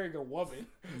marrying a woman.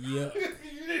 Yep. You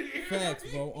didn't hear Facts,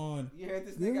 him? bro. On You heard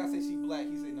this nigga? I say she black.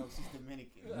 He said no, she's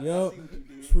Dominican. I Yup. see what you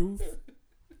did. Truth.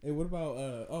 Hey, what about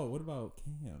what about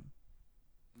Cam?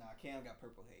 Nah, Cam got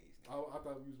purple haze. I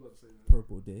thought you was about to say that.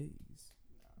 Purple Days.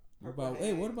 What Purple about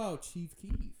haze. what about Chief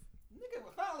Keef? Nigga,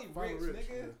 finally Finally rich, rich,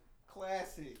 nigga. yeah.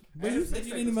 Classic. But you said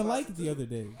you didn't even like it the other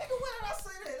day. Nigga, when did I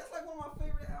say that? That's like one of my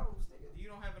favorite albums, nigga. You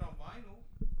don't have it on vinyl.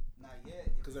 Not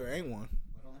yet. Because there ain't one.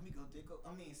 Hold on, let me go dig up. I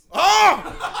mean,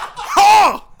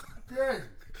 Oh!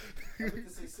 I meant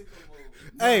to say sicko mode.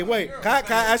 Hey, wait. Can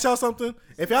I ask y'all something?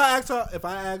 If I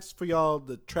asked for y'all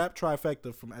the trap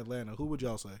trifecta from Atlanta, who would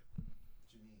y'all say? What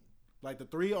you mean? Like the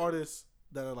three artists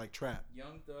that are like trap.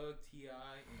 Young Thug, T.I.,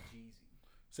 and Jeezy.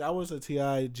 See, I would say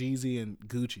T.I., Jeezy, and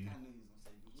Gucci. I knew you was gonna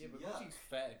say Gucci. Yeah, but Yuck. Gucci's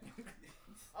fat.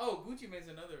 Oh, Gucci makes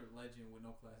another legend with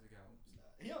no classic albums.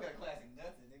 He don't got classic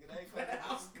nothing, nigga. That ain't classic.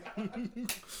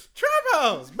 Trap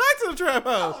House! Back to the Trap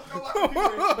House!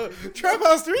 Oh, Trap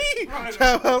House 3! Right.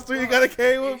 Trap House 3 gotta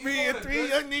came with If you me go and to 3 good-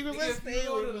 young niggas Nigga, that if stay you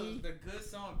go with to me. the good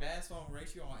song, bad song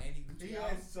ratio on any Gucci He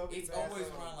album, has so many it's bad always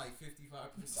songs. around like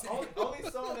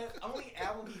 55%. Only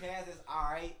album he has is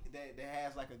alright that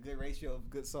has like a good ratio of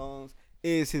good songs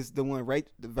is the one right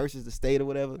the versus the state or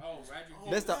whatever. Oh,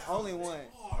 Roger That's the only one.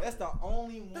 That's the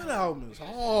only one. That album is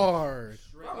hard.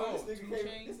 Bro, this Two nigga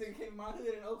Chainz. came in my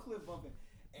hood in Oak Cliff bumping.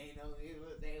 Ain't no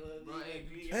they look Bro, hey,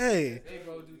 Hey. Hey,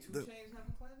 bro, do Two The- Chainz have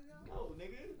a classic album? No,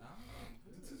 nigga. I don't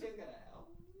know. Two Chainz got an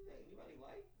album that anybody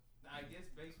like? I guess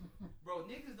based, bro,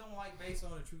 niggas don't like based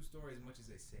on a true story as much as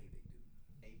they say they do.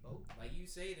 Hey, Boat. Like you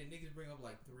say it, and niggas bring up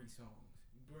like 3 songs.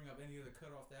 You bring up any other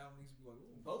cut off the album, niggas be like,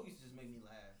 ooh. Boat used to just make me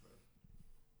laugh, bro.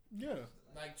 Yeah.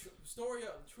 Like story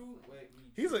of true.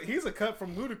 He's a cut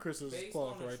from Ludacris's based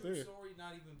cloth on a right true there. story,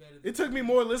 not even better. It took me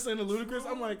more listening to Ludacris.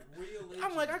 True, I'm like, real I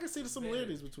legend can see the is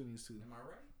similarities better. between these two. Am I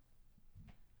right?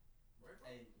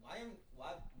 Hey,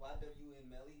 YWN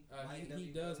Melly.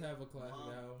 He does have a classic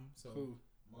Mom. album. So Who?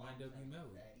 YW Melly.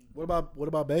 What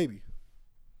about Baby?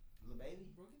 Lil Baby.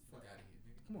 Bro, get the fuck out of here,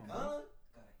 nigga. Come on, bro. Gunna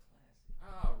got a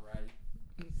classic. All right.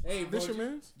 Hey, bro, This your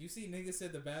man's? you see niggas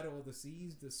said the battle of the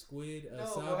seas, the squid, No,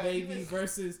 Saw bro, have you Baby been-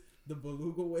 versus the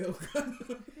beluga whale.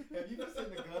 Have you been seeing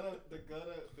the Gunna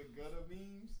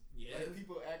memes? Yeah. Like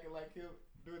people acting like him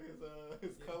doing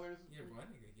his colors. Yeah, bro, that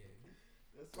nigga gay.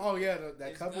 That's Oh yeah,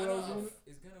 that Is couple Gunna that was a- doing it.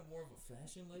 Is Gunna more of a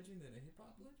fashion legend than a hip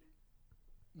hop legend?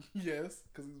 Yes,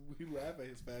 because he laugh at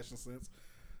his fashion sense.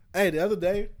 Hey, the other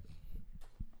day,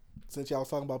 since y'all was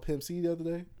talking about Pimp C the other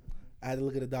day, I had to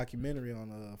look at a documentary on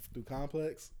through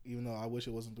Complex, even though I wish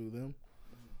it wasn't through them.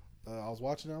 I was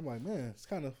watching it. I'm like, man, it's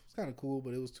kind of cool,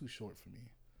 but it was too short for me.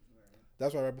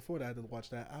 That's why right before that I had to watch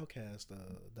that Outkast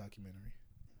documentary.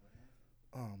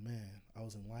 Oh man, I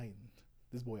was enlightened.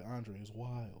 This boy Andre is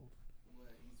wild.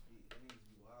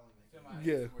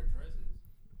 Yeah.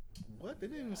 What? They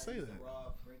didn't even say that.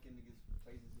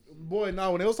 Boy,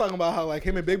 no, when they was talking about how like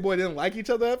him and Big Boy didn't like each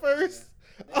other at first,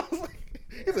 I was like,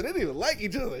 he said they didn't even like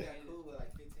each other.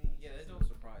 Yeah, that don't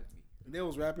surprise me. And they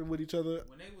was rapping with each other.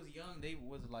 When they was they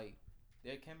was like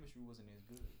their chemistry wasn't as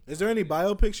good. Is there any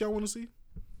biopics y'all want to see?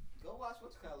 Go watch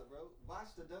what's it called, bro. Watch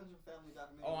the Dungeon Family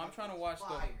documentary. Oh, I'm trying to watch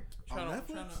Fire. On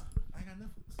Netflix? I got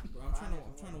Netflix. Bro, I'm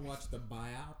trying to watch the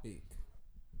biopic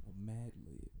of Mad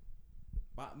Lib.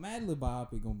 Mad Lib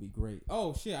biopic gonna be great.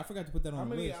 Oh shit, I forgot to put that on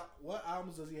the list. What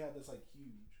albums does he have that's like huge?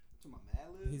 To my Mad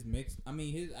Lib.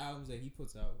 His albums that he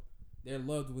puts out, they're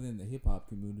loved within the hip hop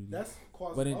community. That's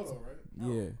Quasimodo, right?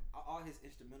 No, Yeah. all his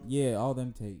instrumentals. Yeah, all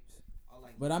them tapes. All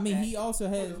like But I mean, he Lupac. also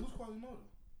has. Who's Quasimodo?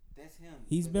 That's him.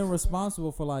 He's been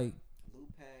responsible for like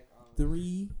Lupac.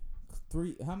 three.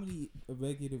 How many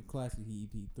executive classes he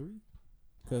EP? 3?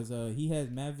 Because he has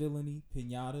Mad Villainy,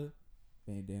 Pinata,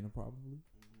 Bandana probably.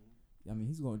 I mean,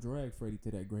 he's gonna drag Freddie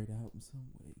to that great album some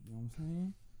way. You know what I'm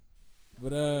saying?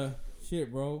 But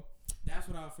shit, bro. That's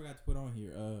what I forgot to put on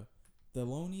here.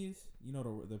 Thelonious, you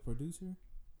know the producer,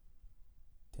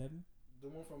 Tevin. The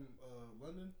one from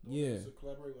London? Yeah. To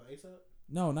collaborate with ASAP?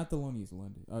 No, not Thelonious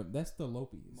London. That's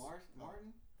Thelopius.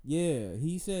 Martin. Yeah,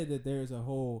 he said that there's a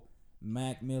whole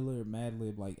Mac Miller,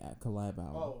 Madlib like collab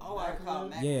album. I call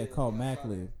Mac Yeah, Lib. called Yeah, I saw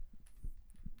Maclib. that.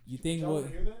 You think Y'all what?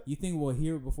 wanna hear that? You think we'll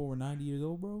hear it before we're 90 years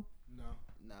old, bro? No.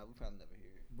 Nah, we probably never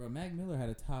hear it. Bro, Mac Miller had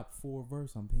a top 4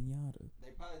 verse on Pinata.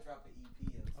 They probably drop an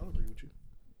EP. I'll agree with you.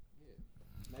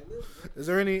 Mac Lib. Is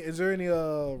there any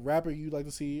rapper you'd like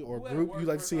to see or group you'd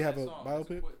like to see have a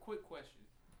biopic? Quick question.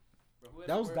 Bro,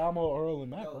 That was Damo, Earl,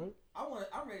 and Mac, Yo, right?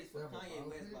 I'm ready for Yeah, but Kanye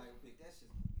West biopic? biopic. That's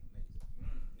just amazing.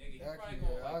 Nigga, he Actually, probably yeah,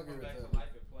 gonna I'll like, agree come with back that. to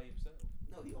life and play himself.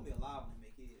 No, he gonna be alive when they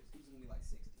make his. He's gonna be like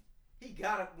 60. He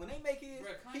gotta when they make his.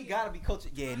 Bruh, He Kanye- gotta be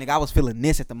coaching. Yeah, nigga, I was feeling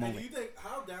this at the Hey, do moment. you think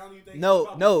how down do you think? No, he'll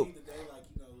probably no. be today, like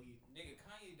Nigga,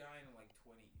 Kanye dying in like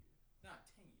 20 years. Not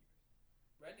 10 years.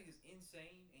 Bro, that nigga's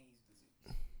insane and he's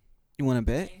diseased. You wanna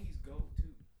bet? And he's gold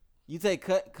too. You take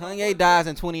Kanye dies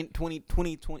in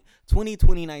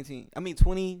 2019. I mean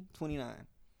 2029.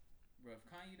 Bro, if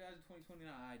Kanye dies in 2029,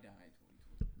 I die in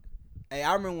 2029. Hey,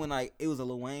 I remember when like it was a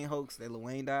Lil Wayne hoax that Lil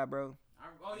Wayne died, bro.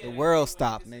 The that world nigga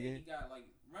stopped, said nigga. He got like,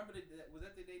 remember was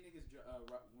that the day niggas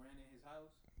ran in his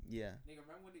house? Yeah. Nigga,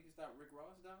 remember when niggas thought Rick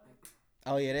Ross died?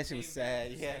 Oh yeah, that shit was Came back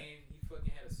sad. Yeah. saying He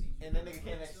fucking had a seizure. And that nigga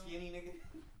came that skinny nigga.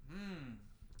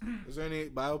 Is there any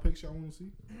biopics y'all want to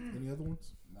see? Any other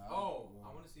ones? Oh, I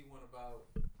want to see one about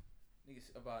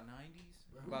niggas about 90s,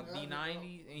 about the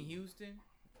 90s in Houston,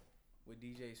 with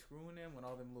DJ screwing them when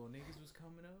all them little niggas was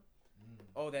coming up.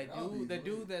 Oh, that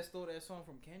dude that stole that song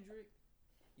from Kendrick.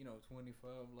 You know, 25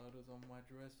 letters on my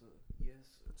dresser. Yes,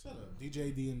 sir. Shut up. DJ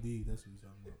D&D, that's what he's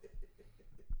talking about.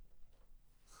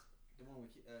 The one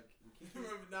with Kiki.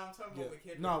 Remember now I'm talking Yeah. about with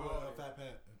Kendrick. No, Lamar. Fat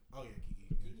Pat. Oh yeah,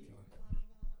 Kiki.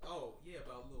 Oh yeah,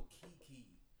 about little Kiki.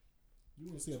 You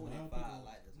want to see a 25 biopic?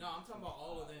 lighters. No, I'm talking about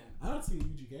all of them. I don't see a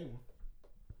UGK one.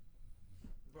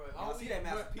 Bro, Y'all see that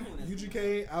massive people in this.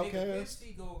 UGK, Nigga, Outkast.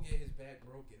 50 go get his back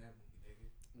broken. That movie, nigga.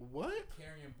 What?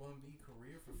 Carrying Bun B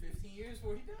career for 15 years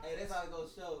before he died. Hey, that's how it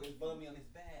goes show. It's Bummy on his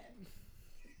back.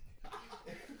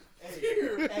 Hey,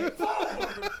 Here. hey,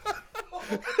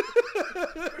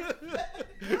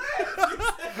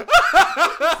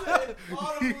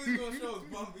 All the movies gonna show is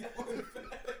Bun B on his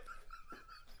back.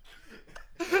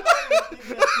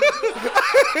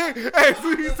 Hey, so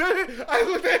you said it? I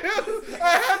looked at him. I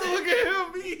had to look at him.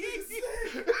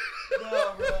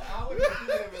 no, bro, I wouldn't do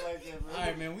that like that, bro. All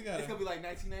right, man, we got It's gonna to be like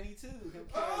 1992. Him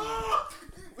carrying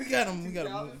we got to move.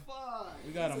 2005.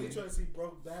 We got So you to trying to see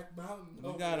Brokeback Mountain?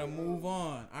 we got to move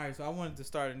on. All right, so I wanted to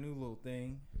start a new little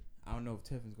thing. I don't know if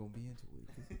Tevin gonna be into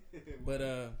it, but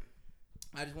I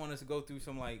just want us to go through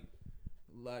some like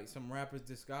some rappers'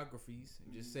 discographies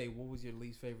and just say what was your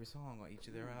least favorite song on each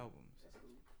of their albums.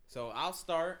 So I'll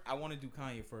start. I want to do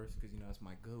Kanye first because that's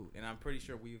my goat, and I'm pretty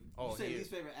sure we've all You say here.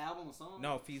 least favorite album or song?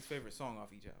 No, his favorite song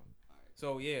off each album. Alright.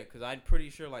 So yeah, because I'm pretty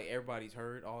sure like everybody's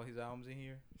heard all his albums in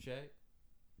here. Shaq.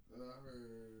 I heard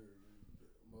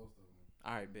most of them.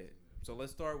 All right, bet. So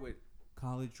let's start with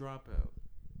College Dropout.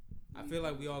 I feel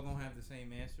like we all gonna have the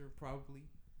same answer probably.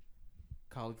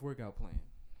 College Workout Plan.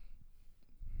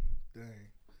 Dang,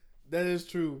 that is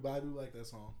true. But I do like that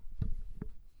song.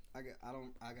 I gotta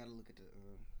look at the.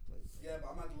 Yeah, but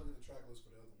I'm not gonna look at the track list for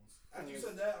the other ones. After you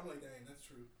said that, I'm like, dang, that's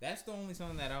true. That's the only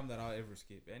song on that album that I'll ever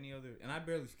skip. Any other, and I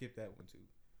barely skip that one too.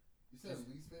 You said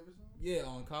least favorite song? Yeah,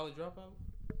 on College Dropout.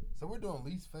 So we're doing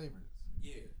least favorites.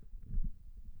 Yeah.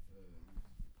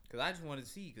 Cause I just wanted to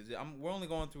see, cause we're only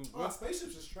going through. Oh,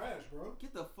 Spaceships is trash, bro.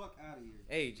 Get the fuck out of here.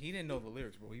 Age, he didn't know the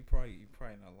lyrics, bro. He probably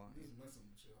not lying. He's messing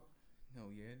with y'all. No,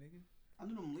 yeah, nigga. I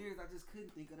knew them lyrics. I just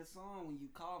couldn't think of the song when you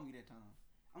called me that time.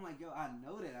 I'm like, yo, I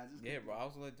know that. I just Yeah, bro. I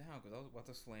was let down because I was about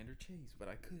to slander Chase, but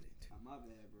I couldn't. Oh, my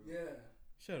bad, bro. Yeah.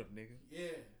 Shut up, nigga.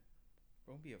 Yeah.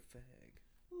 Don't be a fag.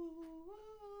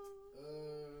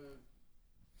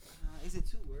 Is it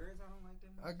 2 words? I don't like that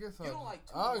much. I guess You don't like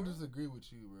 2 I words? disagree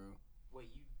with you, bro. Wait,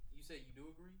 you say you do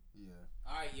agree? Yeah.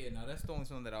 All right, yeah. No, that's the only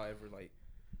song that I'll ever like.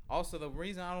 Also, the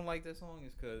reason I don't like that song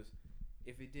is because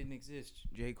if it didn't exist,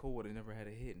 J. Cole would have never had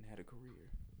a hit and had a career.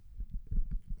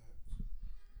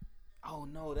 Oh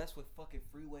no, that's what fucking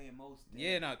Freeway and Most did.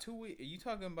 Yeah, now 2 weeks. Are you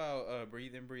talking about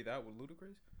Breathe In, Breathe Out with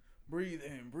Ludacris? Breathe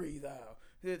in, breathe out.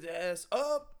 Hit the ass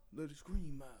up, let it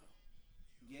scream out.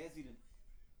 Yeah, it's either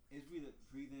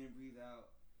Breathe In, Breathe Out.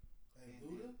 Hey,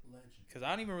 Luda, legend. Cause I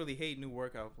don't even really hate new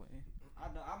workout plan. I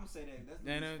know. I'm gonna say that. That's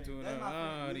Then Luda's to favorite. the That's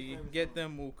my Audi, favorite get song.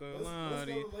 them muka Let's go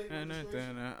ladi, to late and then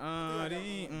registration. Audi. I don't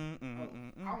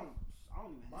even.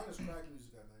 Mine is crack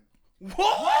music that night.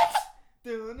 What?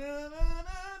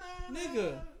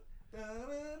 Nigga.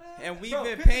 And we've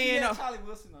been paying up. Charlie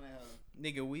Wilson on that.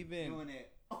 Nigga, we've been, Doing that.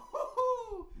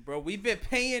 bro, we've been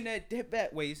paying that debt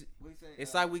back. Wait, What you say?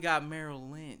 it's like we got Merrill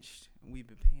lynched. We've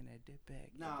been paying that debt back.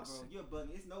 Nah, ever bro, since. you're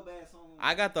bugging. It's no bad song.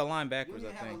 I got the line You backwards,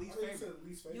 don't I even have a think. least I think you favorite. said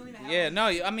least You don't favorite. even have Yeah, a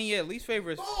no, I mean, yeah, least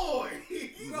favorite. Boy!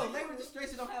 Bro, late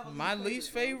registration don't have a My least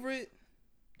least favorite. favorite.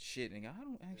 Shit, nigga, I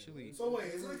don't actually. So wait,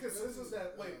 is it a consensus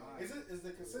that is the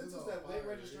consensus that late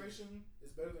registration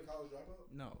is better than College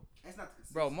Dropout? No, That's not the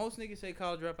consensus. bro. Most niggas say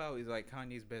College Dropout is like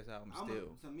Kanye's best album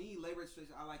still. To me, late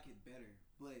registration, I like it better,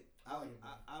 but I like it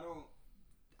better. I don't.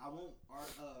 I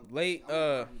won't. Late, I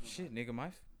won't argue shit, nigga, my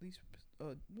least.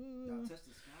 Y'all touch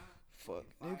the sky. Fuck,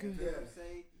 Fire, nigga. Yeah.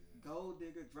 Say, Gold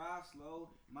Digger, Drive Slow,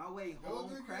 My Way Gold Home,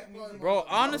 Digger Crack is Music. probably Bro,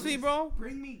 my honestly, least- bro,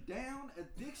 Bring Me Down,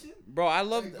 Addiction. bro, I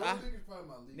love, Hey, Gold I, Digger's probably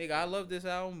my least nigga, I favorite. love this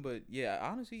album, but yeah,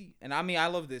 honestly, and I mean, I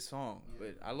love this song,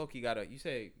 but I low key gotta. You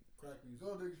say Crack music.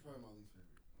 Gold Digger's probably my least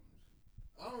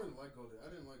favorite. I don't really like Gold Digger. I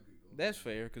didn't like Gold Digger. that's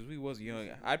fair because we was young.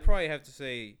 I'd probably have to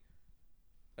say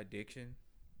Addiction,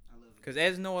 I love it. cause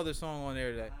there's no other song on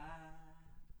there that.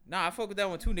 Nah, I fuck with that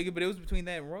one too, nigga. But it was between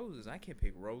that and Roses. I can't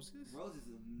pick Roses. Roses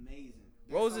is amazing.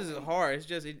 That Roses song is hard. It's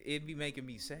just it be making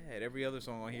me sad. Every other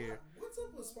song on here. What's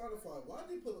up with Spotify? Why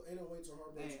did they put 808s or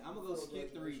Heartbreak? Hey, I'm gonna go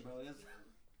skip 3, bro. That's,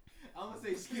 I'm gonna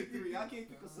say skip 3. I can't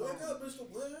pick a song. Wake up, Mr.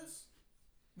 West.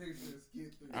 Nigga said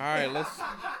skip through. All right, let's.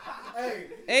 Hey,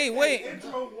 Hey, wait,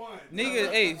 intro 1.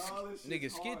 nigga. Hey, All this shit's nigga,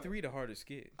 skit hard. 3 the hardest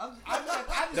skit. I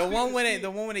just The one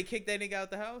when they kick that nigga out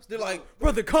the house. They're like,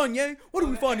 brother Kanye, where do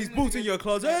we find these boots in your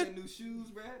closet? New shoes,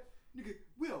 bro. Nigga,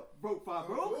 we all broke 5,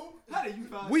 bro. How did you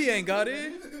find? We ain't got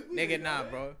it. Nigga, nah,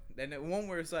 bro. Then that one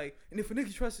where it's like, and if a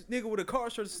nigga trusts a nigga with a car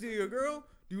tries to steal your girl,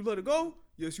 do you let her go?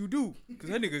 Yes, you do. Cause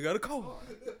that nigga got a car.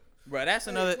 Bro, that's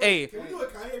another. Hey, Can we do a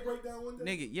Kanye breakdown one day?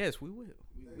 nigga, yes, we will.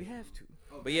 We have to.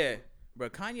 But yeah, bro,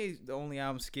 Kanye's the only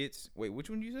album skits. Wait, which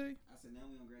one did you say? I said now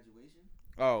we on graduation.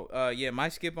 Oh, yeah, my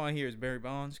skip on here is Barry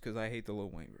Bonds because I hate the Lil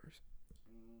Wayne verse.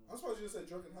 I was supposed to say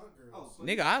Drunken Hot Girls. Oh,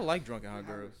 Nigga, I like Drunken Hot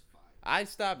Girls. I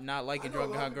stopped not I liking know a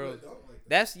Drunken lot Hot of people Girls. that don't like that.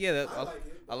 That's yeah. I like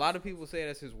it. A lot of people say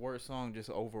that's his worst song just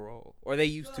overall, or they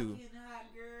used to.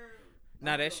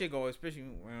 Nah, that shit go especially.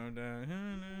 I'm gonna go.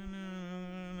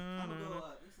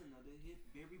 This is another hit.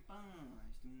 Barry Bonds.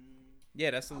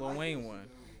 Yeah, that's the I Lil like Wayne this one, shit,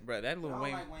 though. bro. That I Lil don't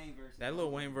Wayne, like Wayne verse. that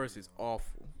Lil Wayne verse is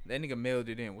awful. That nigga mailed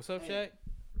it in. What's up, Hey. Shaq?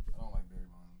 I don't like Barry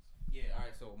Bonds. Yeah, all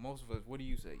right. So most of us, what do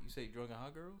you say? You say Drunken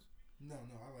Hot Girls? No,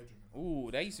 I like Drunken Hot.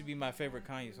 Ooh, that used to be my favorite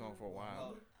Kanye song for a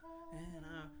while. Oh. And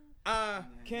I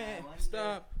can't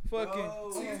stop fucking.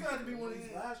 Bro. See, it's got to be one of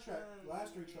these last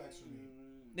 3 tracks for me.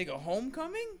 Nigga,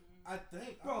 Homecoming? I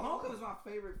think. Bro, Homecoming is my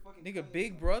favorite fucking. Nigga, Kanye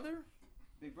Big song. Brother?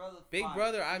 Big Brother. Big fire.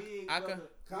 Brother, Big I Brother.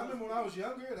 could. I remember when I was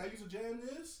younger and I used to jam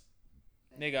this.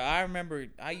 Nigga, I remember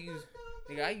I used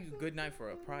Goodnight for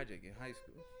a project in high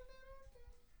school.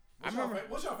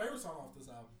 What's your favorite song off this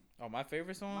album? Oh, my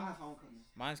favorite song? Mine's Homecoming.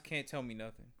 Mine's Can't Tell Me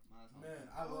Nothing. Mine's Man,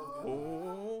 Homecoming. I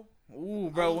love Good. Ooh, I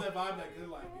bro. love that vibe that Good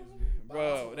Life gives me. But I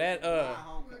Bro, also that love Mine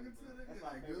Homecoming, bro. That's my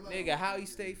favorite. nigga, how he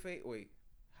stay wait.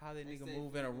 How that They nigga stay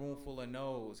move in a room full of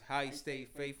no's. How he They stay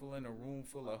faithful in a room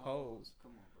full of hoes.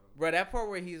 Come on, bro. Bro, that part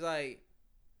where he's like,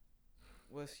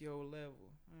 what's your level?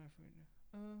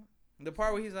 The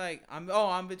part where he's like,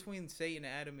 I'm between Satan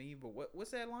and Adam and Eve. But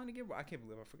what's that line again, bro? I can't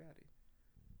believe I forgot it.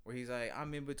 Where he's like,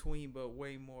 I'm in between, but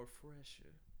way more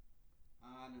fresher. I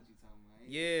know what you're talking about.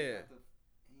 Yeah.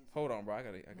 Hold on, bro. I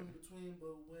gotta. In between,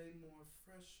 but way more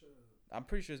fresher. I'm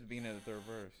pretty sure it's the beginning of the third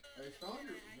verse. Hey, Stronger.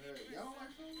 Y'all don't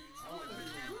like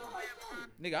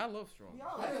Stronger? Nigga, I love Strong.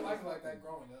 I didn't like it like that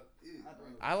growing up.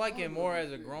 I like it more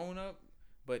as a grown up,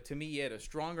 but to me, yeah, the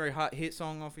stronger hot hit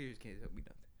song off here can't help me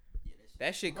nothing.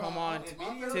 That shit come on to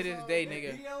this day,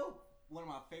 nigga. Video, one of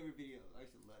my favorite videos. I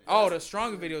used to love it. Oh, the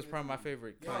stronger video is probably my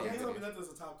favorite. Yeah, Kanye Can't Tell Me video. Nothing's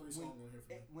a top 3 song on here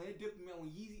for me. When it dipped me out, when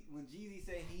Jeezy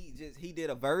said he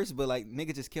did a verse, but like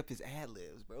nigga just kept his ad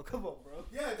libs, bro. Come on, bro.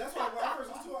 Yeah,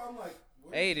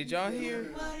 Hey, did y'all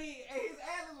hear? Hey, his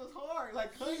ad was hard.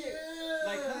 Like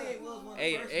Kanye was one of the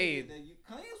first niggas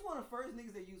that Kanye was one of the first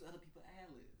niggas that used other people's ad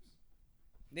libs.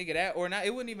 Nigga, that or not?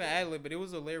 It wasn't even ad lib, but it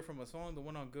was a lyric from a song, the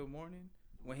one on Good Morning,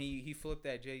 when he flipped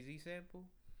that Jay-Z sample.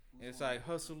 And it's like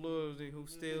hustlers who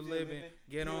still living,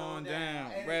 get on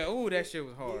down, bro. Ooh, that shit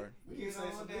was hard. Get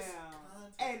on down.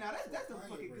 Hey, now that's the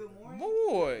fucking Good Morning.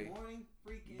 Boy. Good Morning,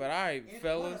 freaking. But alright,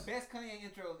 fellas. One of the best Kanye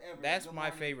intros ever. That's Good my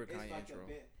Morning. favorite It's Kanye like intro.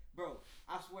 Bro,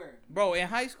 I swear. Bro, in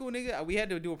high school, nigga, we had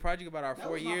to do a project about our That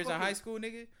 4 was my years in fucking- high school,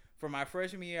 nigga. For my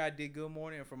freshman year, I did Good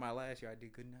Morning, and for my last year, I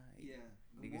did Good Night. Yeah.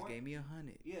 Niggas gave me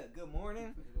 100. Yeah, Good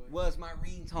Morning was my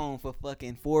ringtone for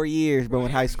fucking 4 years, bro,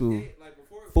 in high school. Like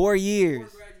before, 4 years.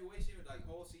 Before graduation, like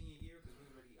whole senior year, because we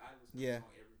already, I was Yeah. on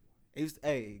every morning. It used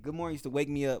hey, Good Morning used to wake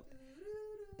me up.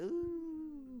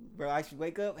 Ooh, bro, I used to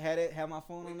wake up, have my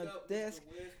phone on the desk.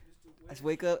 I used to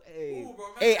wake up, hey, Ooh, bro,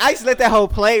 hey, I used to let that hoe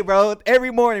play, bro.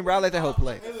 Every morning, bro, I let that hoe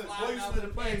play. Hey, look, boy used to let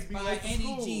it play and be late to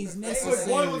school. NEG's Look,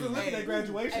 necessary. boy wasn't looking at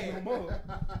graduation no more.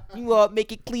 You up,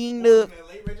 make it cleaned up.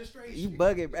 Late registration. You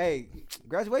bugging, hey,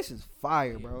 graduation's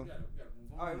fire, bro.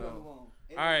 All right, we gotta move on.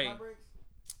 All right.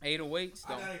 808s,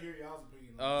 I though. gotta hear y'all's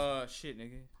opinion. on this. Shit,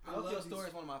 nigga. I Love love Your these- Story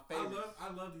is one of my I favorites.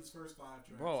 love these first 5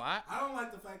 tracks. Bro, I don't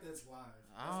like the fact that it's live.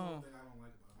 That's the one thing I don't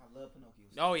like about it. I love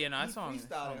Pinocchio. oh yeah, no, He that song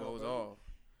freestyled it, goes bro. off.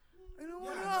 Yeah, I don't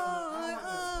like that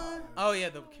it's live. Oh yeah,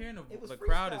 the carrying It was the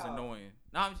crowd is freestyle. annoying.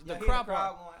 Nah, Yeah, the hear crowd going,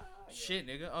 part. ah, Shit,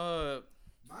 nigga.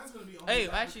 Mine's gonna be only Hey,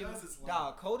 down actually- because it's live.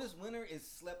 Dog, Coldest Winter is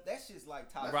slept. That shit's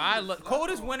like top. Bro, three. I love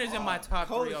Coldest Winter's in my top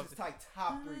 3 Coldest of is like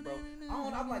top 3, bro.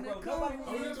 I'm like, bro, nobody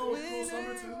Oh, you really, gonna go with Cool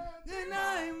Summer too?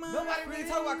 nobody really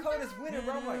talk about Coldest Winter,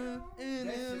 bro. I'm like,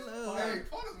 that shit's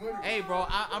fire. Hey, bro,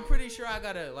 I'm pretty sure I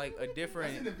got a like a I seen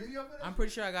different. the video for that. I'm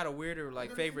pretty sure I got a weirder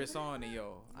like favorite song than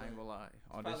yo. I ain't gonna lie.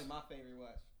 On this, Probably my favorite watch.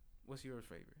 what's yours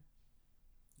favorite?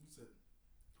 You said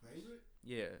favorite?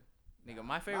 Yeah, nigga,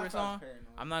 my favorite My song. Paranoid.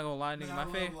 I'm not gonna lie, nigga. Man, My I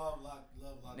love, favorite,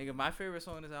 love. nigga, my favorite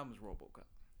song on this album is RoboCop.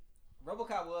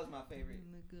 RoboCop was my favorite.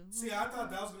 See, I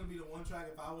thought that was gonna be the one track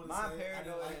if I would My have said I didn't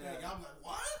Paranoid like that. and, uh, Y'all be like,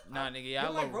 what? Nah, nigga, yeah, I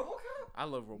You love, like RoboCop? I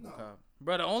love RoboCop.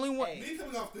 Bro, the only one, Hey. Me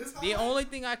coming off this high, the only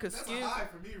thing I could that's skip, a high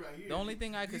for me right here. the only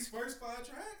thing I could, These first 5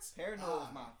 tracks? Paranoid was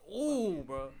my ooh,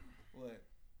 bro, what?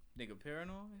 nigga,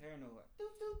 Paranoid. Paranoid.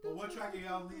 But what track are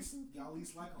y'all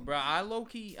least like on? Bro, I low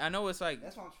key, I know it's like,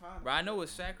 That's what I'm trying to. bro, I know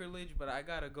it's sacrilege, but I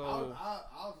gotta go.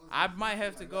 I'll listen I to might it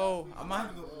have to like go. last week. I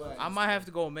might. I might have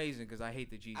to go Amazing because I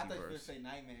hate the Jeezy I thought you were gonna verse. say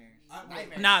Nightmares.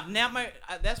 Nightmares.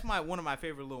 Nah, that's one of my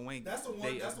favorite Lil Wayne. That's the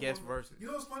one. That's the guest one. verses. You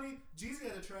know what's funny? Jeezy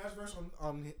had a trash verse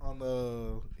on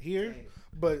the here,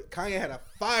 but Kanye had a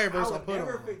fire verse I on would Put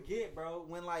never On. forget, bro,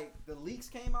 when like the leaks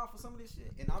came out for some of this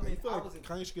shit, and I You mean, feel I like was in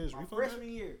Kanye should get his my refund freshman back?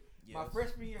 year. Yes. My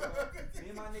freshman year, bro. Me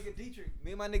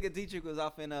and my nigga Dietrich was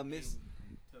off in Miss.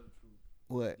 Tell the truth.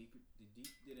 What?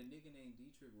 Did a nigga named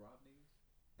Dietrich rob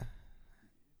niggas?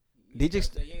 Dietrich.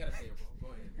 You ain't gotta say it, bro.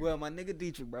 Go ahead. Well, my nigga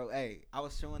Dietrich, bro. Hey, I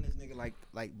was showing this nigga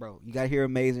like, bro, you gotta hear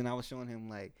Amazing. I was showing him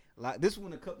like this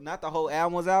one, not the whole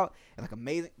album was out, and like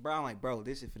Amazing, bro. I'm like, bro,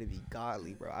 this shit finna be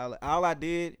godly, bro. All I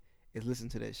did is listen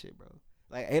to that shit, bro.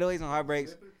 Like 808s and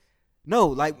Heartbreaks.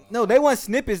 No, they weren't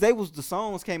snippets. They was the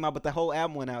songs came out, but the whole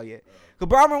album went out yet. Cause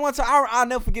bro, I remember one time, I'll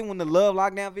never forget when the Love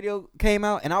Lockdown video came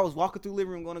out, and I was walking through the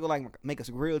living room going to go like make us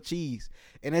grilled cheese,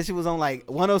 and that shit was on like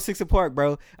 106 in Park,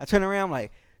 bro. I turned around, I'm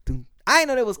like, dude, I didn't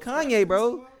know that was Kanye,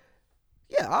 bro.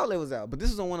 Yeah, all that was out, but this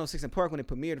was on 106 in Park when it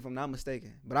premiered, if I'm not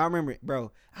mistaken. But I remember it,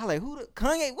 bro. I like, who the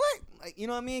Kanye? What? Like, you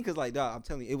know what I mean? Cause like, dog, I'm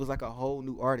telling you, it was like a whole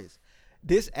new artist.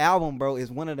 This album, bro,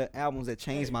 is one of the albums that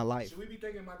changed my life. Should we be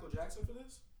thanking Michael Jackson for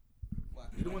this? What?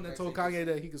 You're the one that told Kanye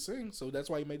that he could sing, so that's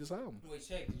why he made this album. Wait,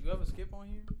 check. Did you ever skip on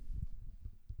here?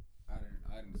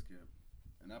 I didn't skip,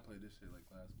 and I played this shit like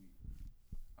last week.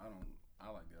 I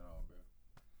like that all, bro.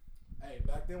 Hey,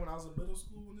 back then when I was in middle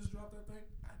school when this dropped, that thing,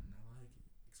 I did not like it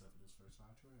except for this first 5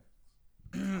 tracks.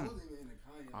 I wasn't even into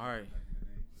Kanye. All right. Back in the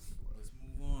day. Let's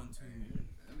move on to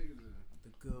That nigga's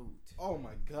the GOAT. Oh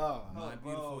my god. My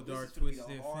bro, beautiful this dark is gonna be the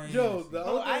twisted hardest. fantasy. Yo, the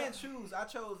Oh, other I didn't choose. I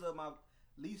chose my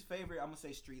least favorite. I'm gonna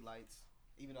say Streetlights,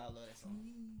 even though I love that song.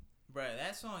 Bruh,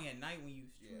 that song at night when you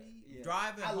Yeah.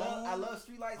 driving I home love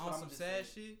Streetlights. on some sad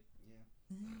shit.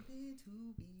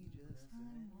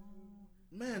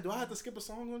 Man, do I have to skip a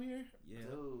song on here? Yeah.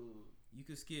 Dude, You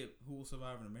could skip Who Will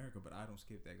Survive in America, but I don't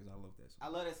skip that because I love that I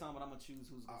song. love that song, but I'm gonna choose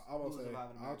who's I will say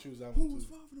surviving. I'll choose that one too.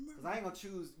 Because I ain't gonna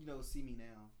choose, See Me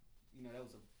Now. That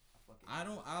was a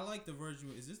fucking. I like the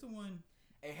version. Is this the one?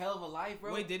 A Hell of a Life,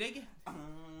 bro. Wait, did they get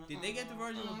the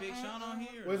version with Big Sean on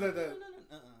here? What is that? Big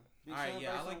All right, Sean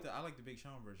yeah, version? I like the Big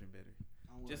Sean version better.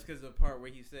 On what? Just because the part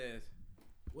where he says,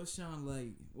 What's Sean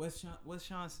like? What's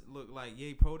Sean look like?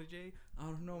 Yay protege? I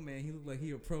don't know, man. He look like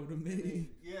he a pro to me.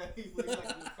 Yeah, he look like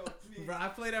he a pro to me. Bro, I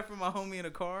played that for my homie in the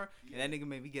car, and that nigga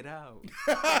made me get out.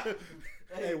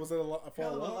 Hey, was it a Hell of a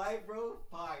fall off? life, bro.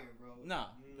 Fire, bro. Nah,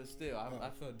 but still, I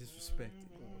felt disrespected.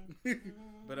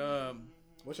 But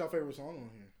What's your favorite song on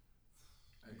here?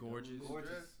 gorgeous.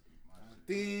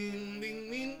 Ding,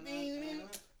 ding, ding, ding,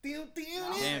 ding, ding,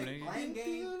 Damn, ding. nigga. Blame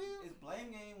game. Is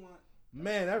Blame game one?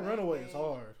 Man, that Runaway is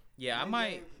hard. Yeah, I Blame might.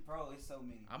 Game, bro, it's so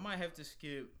many. I might have to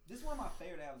skip. This is one of my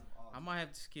favorite albums of all. I might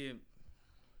have to skip.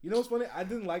 You know what's funny? I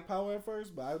didn't like Power at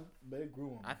first, but it grew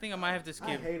on me. I think I might have to I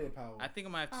skip. hated Power. I think I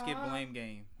might have to skip Blame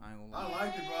Game. I ain't gonna I lie.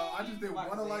 liked it, bro. I just didn't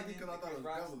want to like it because I thought it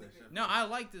was devilish. No, I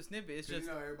like the snippet. It's just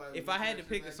if I had to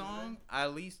pick a song, I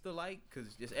at least to like,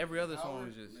 cause just every other song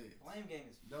was just. Blame game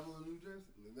is Double in New Jersey.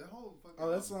 That whole fucking. Oh,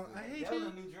 that song. I hate Devil you.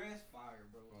 in New Dress, fire,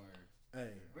 bro. Fire.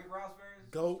 Hey, Rick Ross verse,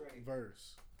 GOAT straight.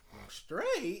 verse.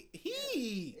 Straight?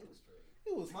 Heat. It was straight.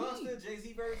 It was Monster heat.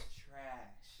 Jay-Z verse, trash.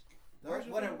 That was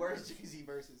your What are favorite worst verse? Jay-Z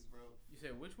verses, bro? You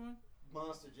said which one?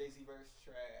 Monster Jay-Z verse,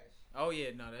 trash. Oh yeah,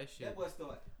 no, that shit. That boy still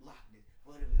like, locked it.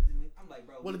 I'm like,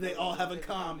 bro. What did they all have in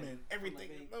common? Everything.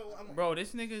 Like, No, I'm Bro,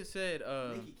 this nigga said.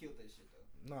 Nicki killed that shit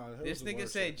though. Nah, that This was the nigga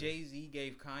worst said record. Jay Z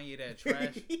gave Kanye that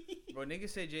trash. Bro, nigga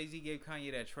said Jay Z gave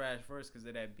Kanye that trash first because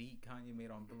of that beat Kanye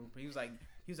made on Blueprint. He was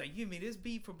like, you mean this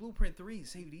beat for Blueprint 3?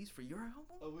 Save these for your album?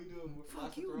 Oh, we doing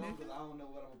Fuck you, nigga. because I don't know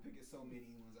what I'm gonna pick. It's so many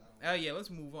ones. I don't. Oh yeah, let's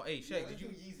move on. Hey, Shaq, let's did you?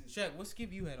 do Yeezus. Shaq, what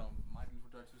skip you had on My Beautiful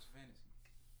Dark Twisted Fantasy?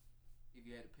 If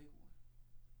you had to pick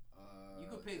one, you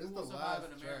could pick it's Who the Will Survive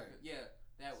in last America. track. Yeah,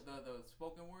 that the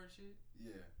spoken word shit.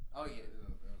 Yeah. Oh yeah,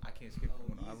 I can't skip that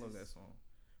one. I love that song.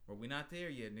 But we not there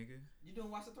yet, nigga. You doing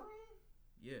Watch the Throne?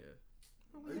 Yeah.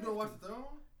 Are you gonna watch the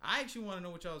Throne? I actually want to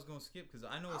know what y'all was gonna skip because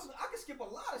I know it's. I can skip a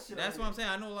lot of shit. That's on what I'm saying.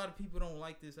 I know a lot of people don't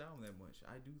like this album that much.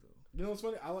 I do though. You know what's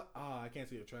funny? I can't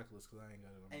see a track list because I ain't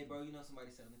got it on. Hey, bro, you know somebody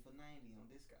selling it for 90 on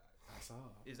this guy. I saw.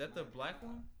 Is that the black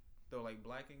one? The like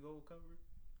black and gold cover?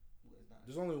 Well, it's not.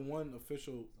 There's only one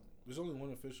official. There's only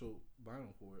one official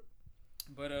vinyl for it.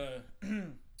 But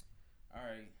all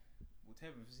right. Well,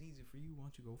 Tevin, if it's easy for you, why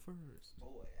don't you go first?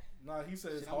 Boy. Nah, he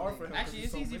said it's Shit, hard I'm for him. like- Actually,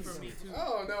 it's easy for me too.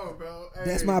 Oh no, bro. Hey,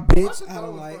 That's my bitch. Watch the I don't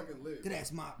Throne was like- fucking lit.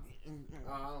 That's my. I don't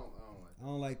like. I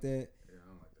don't like that. Yeah, I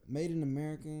don't like that. Made in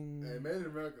American. Hey, Made in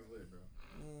America's lit, bro.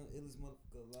 Illest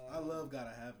motherfucker alive. I love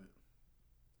Gotta Have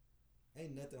It.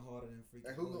 Ain't nothing harder than Hey,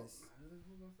 freaking who gonna? voice.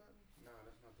 Nah,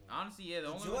 that's not the one. Honestly, yeah, the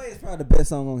only Joy one, is probably the best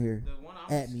song on here. the one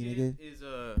I'm At me, skip nigga. is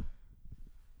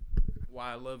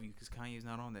Why I Love You because Kanye's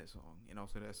not on that song, and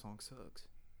also that song sucks.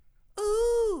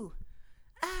 Ooh,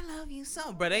 I love you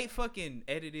so. But they fucking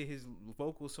edited his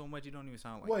vocals so much it don't even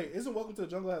sound like. Wait, isn't Welcome to the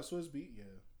Jungle have Swiss beat? Yeah.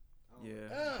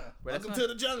 Yeah. But that's Welcome not- to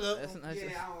the jungle. That's not,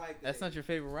 Yeah, I don't like that. that's not your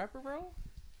favorite rapper, bro.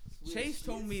 Swiss Chase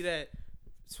told shit. me that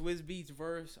Swizz Beatz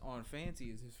verse on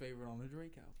Fancy is his favorite on the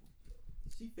Drake album.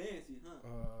 She fancy, huh?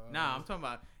 Nah, I'm talking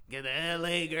about get the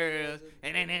LA girls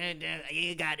and then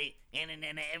you got it and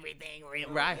then everything real.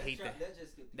 Bro, I hate that.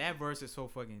 That verse is so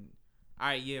fucking. All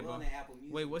right, yeah, bro.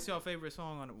 Wait, what's your favorite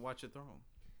song on Watch the Throne?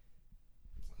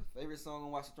 favorite song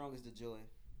on Watch the Throne is The Joy.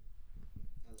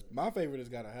 My favorite is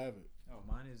Gotta Have It. Oh,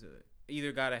 mine is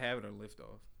either Gotta Have It or Lift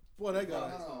Off. Boy, they No, got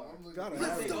I'm looking Gotta for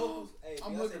have mine. it.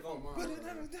 I'm looking for mine.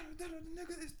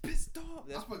 Nigga is pissed off.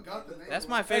 I forgot the name. That's of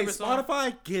my it. Hey, favorite song.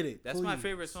 Spotify, get it. That's my please.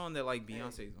 favorite song that like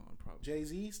Beyonce's on probably.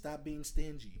 Jay-Z, stop being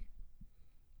stingy.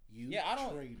 You Yeah, I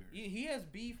don't. traitor. He has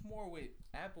beef more with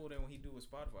Apple than when he do with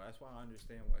Spotify. That's why I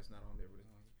understand why it's not on there. But it's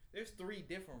on here. There's 3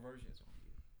 different versions on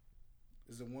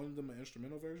here. Is it one of them an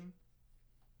instrumental version?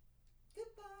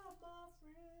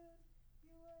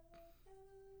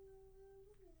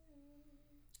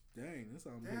 Dang, this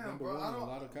album hit Damn, number bro. one I in a don't.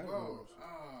 lot of categories.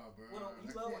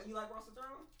 Bro. You like Ross the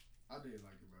Throne? I did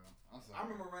like it, bro. I'm sorry. I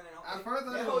remember running home. At first,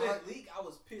 I that didn't whole like- didn't leak. I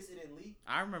was pissed it didn't leak.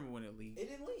 I remember when it leaked. It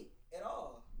didn't leak at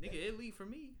all. Nigga, it leaked for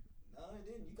me. No, it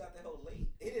didn't. You got that whole late.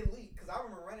 It didn't leak because I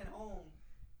remember running home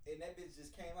and that bitch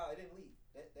just came out. It didn't leak.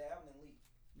 That album didn't leak.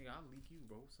 Nigga, I'll leak you,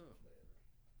 bro. What's up?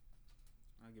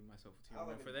 I'll give myself a I tier 1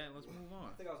 like for it. that. And let's move on.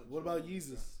 I think I was. What about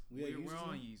Yeezus? We had We're Yeezus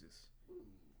on on? Yeezus.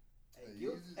 Hey, Hey,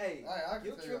 Guilt, Yeezus- hey, I can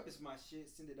Guilt tell Trip you- is my shit.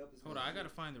 Send It Up is Hold my on, I shit. gotta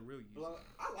find the real Yeezus.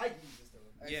 I like Yeezus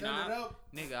though. Hey, Yeah, send nah, it up.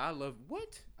 Nigga, I love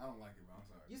what? I don't like it, bro. I'm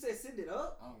sorry. You said Send It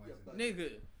Up? I don't like Yeah, Send fuck.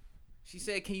 Nigga, she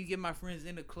said, "Can you get my friends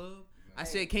in the club?" I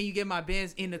said, "Can you get my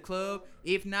bands in the club?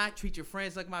 If not, treat your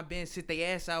friends like my band. Sit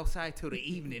their ass outside till the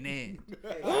evening end."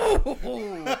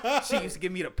 Ooh, she used to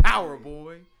give me the power,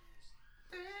 boy.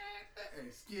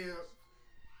 Hey, Skip.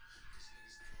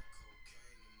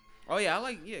 Oh yeah, I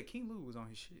like King Lou was on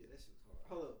his shit. That shit's hard.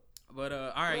 Hold up. But all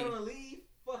Blood right, on the Leaf?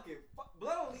 Fuck it.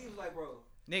 Blood on the Leaf is like, bro.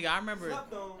 Nigga, I remember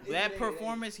Slept on. that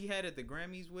performance he had at the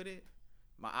Grammys with it.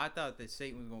 I thought that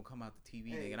Satan was gonna come out the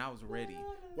TV, nigga, and I was ready.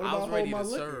 What I about was ready Hold to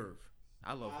My Liquor? serve.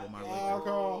 I love Hold My I Liquor.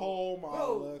 can hold my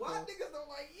Bro, liquor. why niggas don't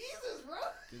like Yeezus, bro?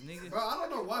 Cause niggas. Bro, I don't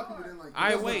know why people didn't like. All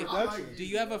right, it. wait. I like it. Do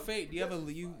you have a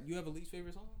you have a least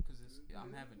favorite song? Cause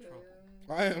I'm having trouble.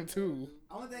 I am too.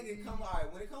 Only thing it come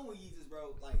alright when it come with Yeezus,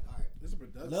 bro. Like, alright. This is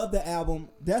production. Love the album.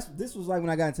 This was like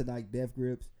when I got into like Death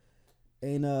Grips,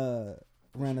 and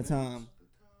around the time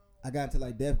I got into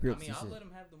like Death I Grips mean, and I'll shit. let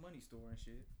him have the money store and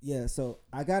shit. Yeah, so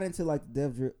I got into like the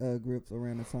Death Grips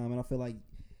around the time, and I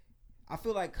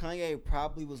feel like Kanye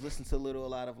probably was listening to a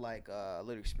lot of like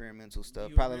little experimental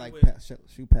stuff. you Probably agree like with-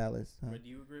 Shoe Palace. Huh? But do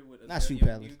you agree with Not Shoe Azalea?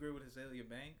 Palace. Do you agree with Azalea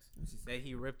Banks that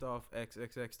he ripped off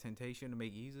XXX Temptation to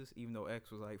make Yeezus, even though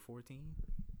X was like 14?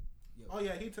 Oh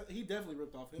yeah, he definitely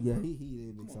ripped off him. Yeah, bro. he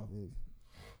did mix off his.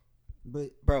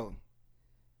 But bro.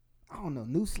 I don't know,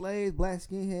 New Slaves, Black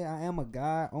Skinhead, I Am a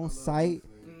God on site.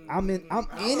 I'm in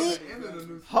it.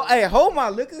 Hey, hold my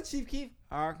liquor, Chief Keef.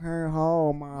 I can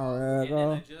hold my And then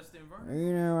record. a Justin Vernon.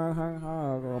 You know I can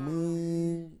hold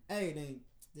me. Hey,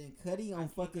 then Cuddy on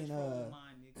fucking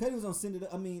Cuddy was on Send It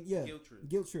Up. I mean, yeah,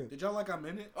 Guilt Trip. Did y'all like I'm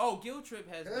in it? Oh, Guilt Trip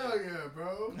has Hell that. yeah,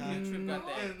 bro. Guilt Trip got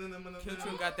that. Guilt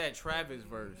Trip got that Travis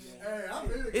verse. Hey,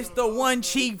 I'm in it. It's the one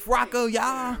chief rocker,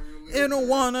 y'all. In the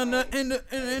one, in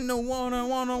the one,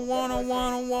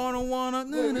 wanna.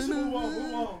 Wait, we should move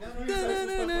on.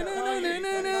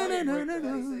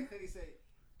 Cuddy say,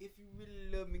 if you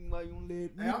really love me, why you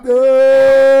let me I'm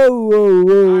go?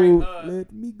 Alright,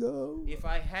 Let me go. If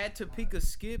I had to pick a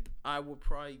skip, I would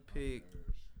probably pick.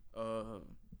 I'm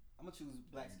gonna choose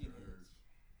Black Skinheads.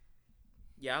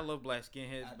 Yeah, I love Black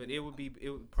Skinheads, but it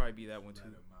would probably be that one too.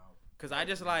 Cause I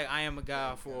just like I am a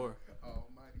god for.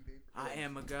 I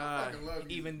am a god,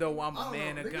 even though I'm a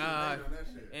man of God.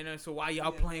 And so why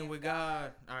y'all playing with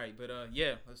God? All right, but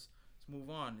yeah, let's move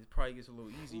on. It probably gets a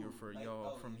little easier for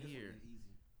y'all from here.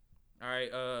 All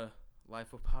right,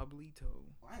 Life of Pablito.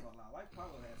 I ain't gonna lie, like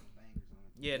Pablo has some bangers on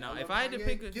it. Yeah, now if I had to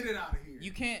pick a, Get it out of here.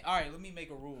 you can't. All right, let me make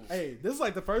a rule. Hey, this is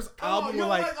like the first Come on, album you with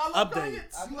don't like I love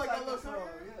updates. Kanye? You like I love song,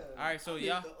 Kanye? yeah. All right, so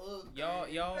y'all,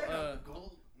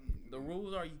 Gold. the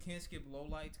rules are you can't skip Low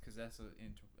Lights because that's like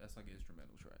an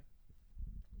instrumental track.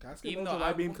 Can I skip Even over though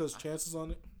Light Beam because Chances on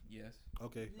it? Yes.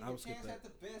 Okay, I will skip Chance that. had the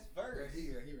best Yeah, verse.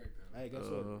 he right there. Hey, guess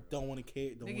what? Don't want to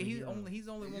care. Don't Nigga, he's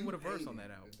the only one with a verse on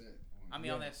that album. I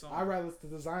mean, on that song. I'd rather listen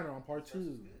to Designer on part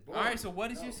 2. All right, so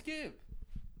what is your skip?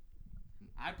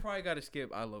 I probably got to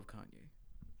skip I Love Kanye.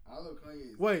 I love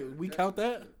Kanye. Wait, we count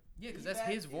that? Yeah, because that's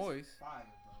his voice. Fire,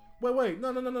 bro. Wait,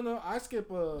 no. I skip.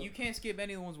 You can't skip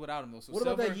any of the ones without him though. So What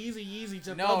about that Silver- Yeezy?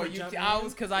 Jump No, over, you. jump I in?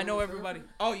 was because I know everybody.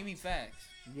 Oh, you mean Facts?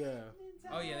 Yeah.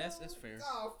 Oh yeah, that's fair.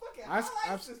 Oh, fucking I-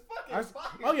 highlights is fucking I, fire.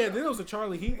 oh yeah, then it was a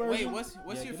Charlie Heat version. Wait, what's Yeah,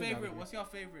 your get it out of favorite? here. What's your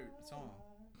favorite song?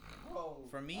 Bro.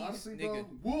 For me, Honestly, nigga.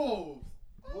 bro, Wolves.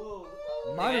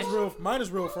 Whoa. Mine is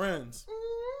real friends.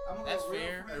 I'm gonna That's go real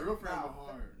fair. Hey, real friends are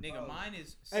hard. Nigga, mine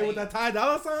is. Hey, with that Ty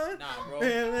Dolla sign. Nah, bro. With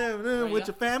y'all- your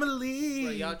family.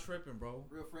 Bro, y'all tripping, bro.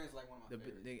 Real friends like one of my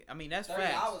favorites. I mean, that's 30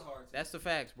 facts. hours hard. That's the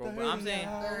facts, bro. But I'm saying,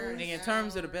 30 nigga, in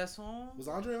terms of the best song, Was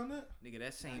Andre on that? nigga,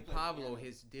 that Saint Pablo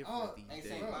hits different these Ain't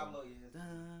days. Saint Pablo, yeah.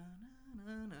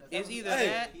 It's either Hey,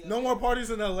 that. no more parties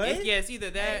in LA. It's either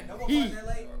that No more Heat. parties in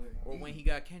LA. or when he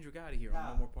got Kendrick out of here on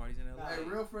No More Parties in LA. Hey,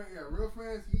 real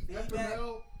friends. He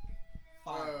FML.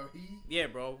 Fire. He. Yeah,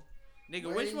 bro. Nigga,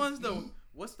 Wait, which one's the he-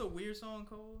 what's the weird song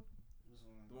called?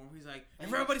 The one where he's like,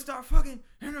 everybody start fucking.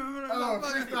 Oh, freestyle.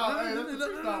 Hey, that's the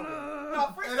freestyle. No,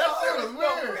 Hey, freestyle that shit hard. was No,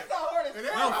 weird. freestyle hard as And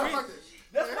fuck. No, everybody free- fucking-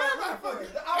 That's everybody fucking.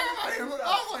 fucking-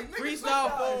 I was like, nigga, Freestyle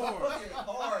Freestyle 4. fucking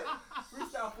hard.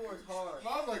 Freestyle 4 is hard.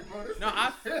 I was like, bro, this No,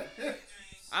 nigga-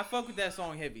 I fuck with that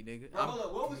song heavy, nigga. Bro, hold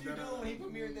up. What was you doing when he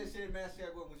premiered that shit in Master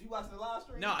Chef? Was you watching the live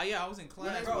stream? No, yeah, I was in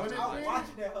class. Bro, I watching was it.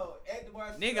 watching that hoe at the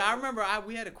bar. Nigga, I remember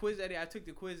we had a quiz that day. I took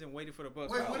the quiz and waited for the bus.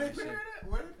 Wait, to when come they and shit. premiered it?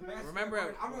 Where they premiered it? Remember-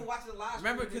 I remember watching the live stream.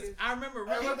 Remember, because I remember.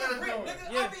 Hey, what that is Nigga, going?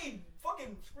 Yeah. I mean,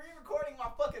 fucking screen recording my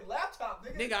fucking laptop,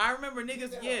 nigga. Nigga, I remember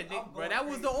niggas. Yeah, nigga, bro, that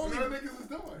was the only. What niggas is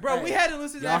doing? Bro, we had to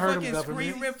listen to Y'all that heard him, fucking Duffin,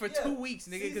 screen man. rip for 2 weeks,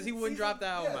 nigga, because he wouldn't drop the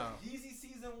album out. Yeezy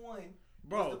season 1.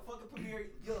 Bro. Was the fucking premiere.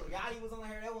 Yo, Yachty was on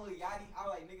here. That one with Yachty. I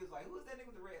was like, niggas like, who is that nigga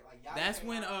with the red? Like, Yachty. That's came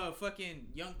when out. fucking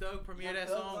Young Thug premiered Young that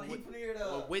Thug was song on- he with,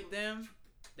 premiered, with them.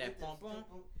 That with the- bum bum.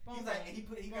 He's like, and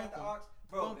he got the bum, aux.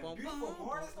 Bro, bum, when bum, Beautiful bum,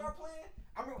 Morning bum. started playing,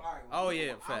 I remember, alright. Oh,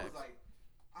 yeah, I was facts. like,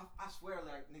 I swear,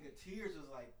 like, nigga, tears was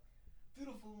like,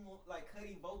 beautiful, like,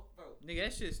 Cuddy vocal, bro. Nigga,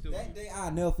 that shit's stupid. That day,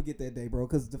 I'll never forget that day, bro.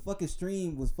 Cause the fucking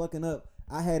stream was fucking up.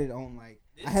 I had it on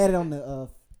I had it on the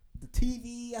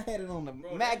TV. I had it on the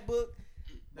Bro, MacBook.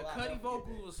 The Cudi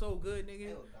vocals was so good,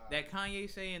 nigga. That Kanye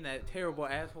saying that terrible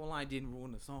asshole line didn't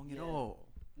ruin the song at all.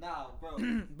 Nah, bro.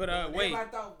 But wait. Everybody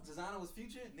thought Designer was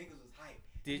Future. Niggas was hype.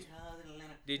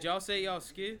 Did y'all say y'all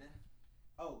skip?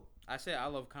 Oh. I said I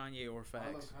love Kanye or Facts.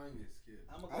 I love Kanye skip.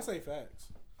 I say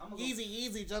Facts.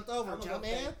 Easy, jumped over,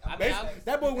 Jumpman.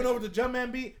 That boy went over the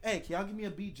Jumpman beat. Hey, can y'all give me a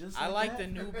beat just like I like that? the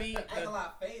new beat. I ain't gonna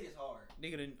lie, Fade is hard.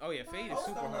 Nigga, Fade is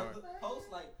super hard.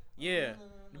 Post like. Yeah.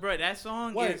 Bro, that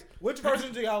song is... Which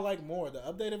version do y'all like more? The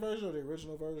updated version or the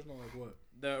original version? Or like what?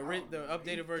 The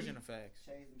updated version of Facts.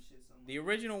 The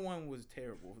original one was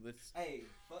terrible.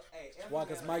 Why?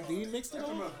 Because Mike D mixed it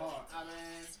on?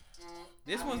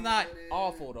 This one's not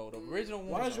awful, though. The original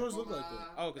one... Why does yours look like that?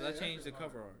 Oh, because I changed the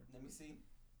cover art. Let me see.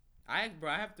 I have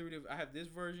I have this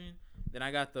version. Then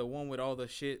I got the one with all the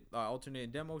shit, alternate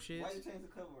and demo shit. Why you change the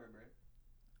cover art, bro?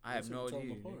 I have no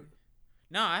idea.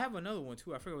 No, I have another one,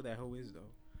 too. I forget what that hoe is, though.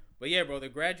 But yeah, bro, the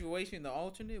Graduation, the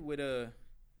alternate with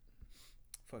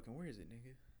fucking, where is it,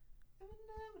 nigga?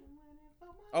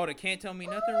 Oh, the Can't Tell Me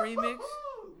Nothing remix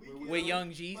with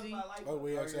Young Jeezy. Oh,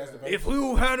 we actually asked the verse. If we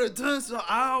had a dance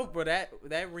out, bro, that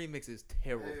remix is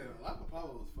terrible. Yeah, Life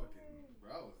Apollo was fucking,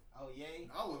 bro. Oh, yay.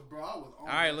 I was on. All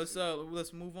right,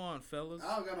 let's move on, fellas.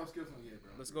 I don't got no skips on yet,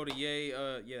 bro. Let's go to Yay.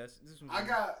 This one. I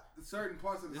got certain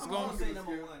parts of this song.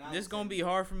 This gonna be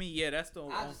hard for me. Yeah, that's the.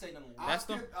 I'll just say number one. That's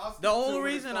the only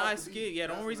reason I skip. Yeah,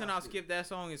 the only reason I'll skip that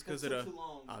song is because of the.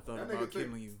 I thought about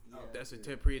killing you. That's a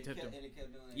pre-attempt.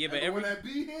 Yeah, but every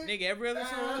nigga, every other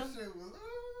song.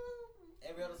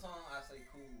 Every other song, I say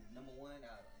cool. Number one,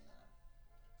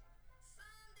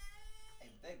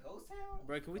 that Ghost Town?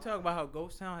 Bro, can we talk about how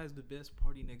Ghost Town has the best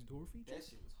Party Next Door feature? That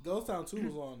shit was Ghost Town 2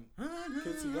 was on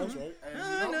Kids See Ghost, right?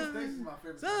 Hey, Mistakes is my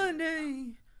favorite song.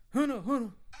 Sunday. Hunter.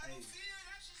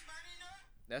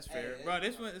 That's fair. Bro,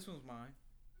 this one's mine.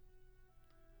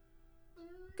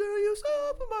 Girl, you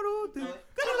saw my old thing.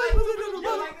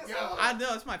 I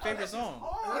know, it's my favorite song.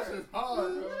 That shit's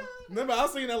hard, bro. Remember, I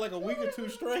seen that like a week or two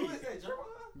straight. Who is that, Jeremiah?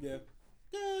 Yeah.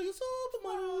 Girl, you saw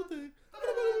my old thing.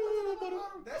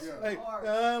 That shit Hey, hard. I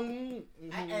ain't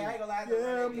gonna lie.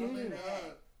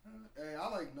 Hey, I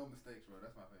like No Mistakes, bro.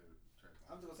 That's my favorite track.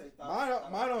 I'm just gonna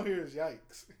say Mine on here is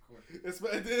Yikes. It's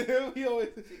he always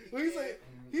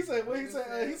he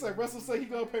said Russell said he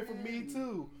gonna pray for me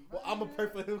too. Well, I'm gonna pray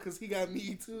for him because he got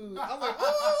me too. I'm like,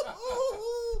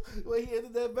 ooh. When he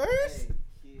ended that verse. Hey,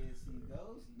 Kids See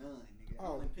Ghost? None,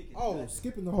 nigga. Oh,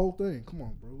 skipping the whole thing. Come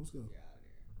on, bro. Let's go. Get out of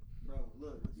there. Bro,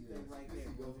 look, you think right there,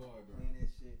 bro. Man, that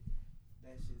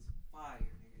shit's fire,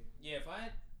 nigga. Yeah, if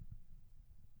I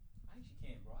actually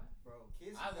can't, bro.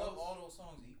 Kids I See love Ghost. all those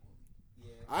songs equally.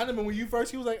 Yeah. I remember when you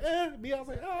first, he was like, me. I was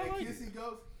like, oh, I like Kids See it.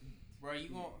 Ghost. Bro,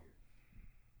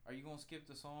 are you gonna skip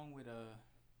the song with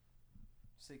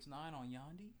 6ix9ine on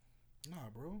Yandi? Nah,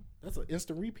 bro. That's an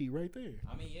instant repeat right there.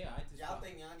 I mean, yeah, Y'all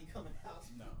think Yanni coming out?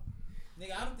 No.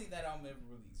 Nigga, I don't think that album ever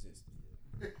really existed.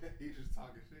 He's just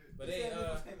talking shit. But hey, now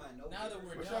that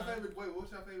we're What's done.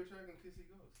 what's your favorite track on Kids See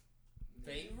Ghost?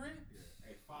 Favorite? Yeah.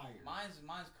 Hey, fire.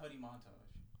 Mine's Cudi Montage.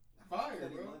 Fire,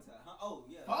 bro. Oh,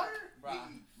 yeah. Fire?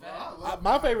 Bro,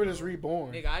 My favorite is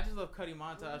Reborn. nigga, I just love Cudi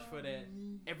Montage for that.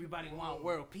 Everybody want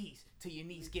world peace till your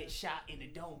niece get shot in the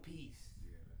dome piece.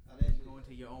 Go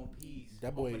into your own peace.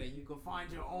 That boy. So that you can find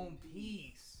your own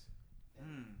peace.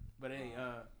 But hey,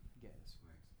 yes.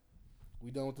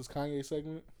 We done with this Kanye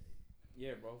segment?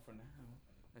 Yeah, bro. For now,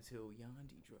 until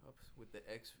Yandi drops with the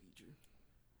X feature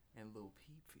and Lil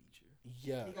Peep feature.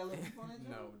 Yeah. He got Lil Peep on that joint?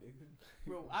 No, nigga.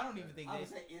 Bro, I don't even think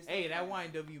hey, that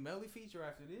YNW Melly feature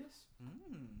after this.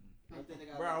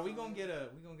 Bro, are we gonna get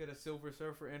a Silver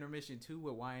Surfer intermission too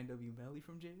with YNW Melly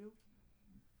from jail?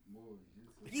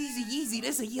 Easy,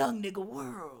 this a young nigga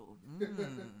world.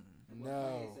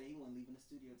 No. Say he wasn't leaving the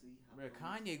studio till he Bro,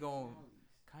 Kanye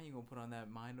gonna put on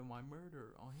that Mind of My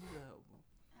Murder on his album.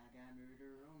 I got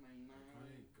murder on my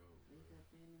mind.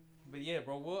 But yeah,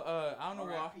 bro, we'll I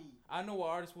don't know what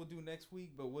artist we'll do next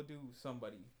week, but we'll do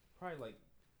somebody probably like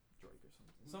Drake or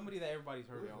something. Somebody that everybody's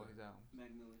heard on his album.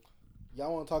 Mac Miller.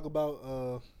 Y'all want to talk about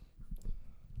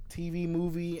TV,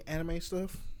 movie, anime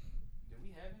stuff? Do we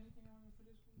have anything on for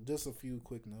this week? Just a few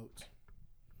quick notes.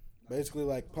 Basically,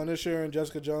 like Punisher and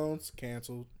Jessica Jones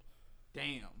canceled.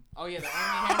 Damn. Oh yeah, the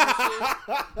Army Hammer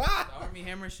shit. The Army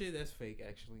Hammer shit. That's fake,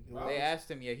 actually. They asked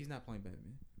him. Yeah, he's not playing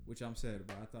Batman, which I'm sad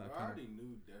about. I already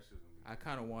knew that shit was gonna be. I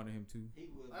kind of wanted him to.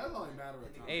 That's only a matter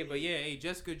of time. Hey, but yeah,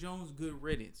 Jessica Jones, good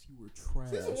riddance. You were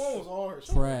trash. Season 1 was hard.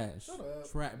 Trash. Shut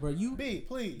up. Trash, bro. You. B,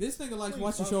 please. This nigga likes Please,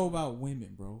 watching a fuck show you. about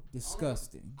women, bro.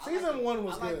 Disgusting. Season 1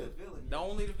 was I like good. the villain. The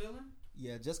only the villain?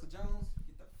 Yeah, Jessica Jones.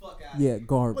 Get the fuck out. Yeah,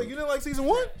 garbage. Wait, you didn't like season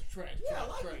 1? Yeah,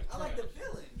 I like the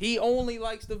villain. He only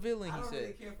likes the villain. I He don't said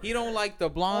really care for he don't her. like the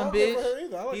blonde I don't care for her bitch.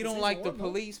 either. I like He the don't season like the 1, though.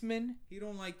 policeman. He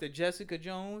don't like the Jessica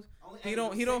Jones. Only He eight don't.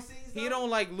 was He don't. six scenes, He though? don't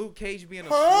like Luke Cage being a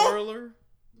Huh? spoiler.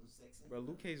 Bro,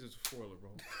 Luke Cage is a spoiler,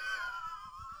 bro.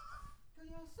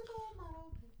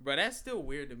 But that's still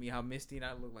weird to me how Misty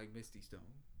not look like Misty Stone.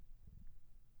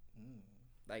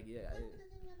 Like yeah.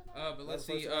 But let's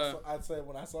see. I'd say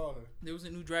when I saw her. There was a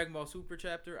new Dragon Ball Super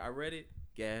chapter. I read it.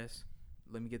 Gas.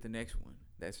 Let me get the next one.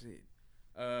 That's it.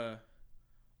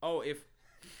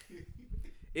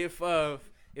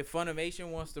 If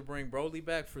Funimation wants to bring Broly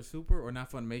back for Super, or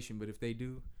not Funimation, but if they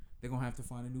do, They're gonna have to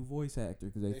find a new voice actor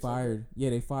because They they fired. Yeah,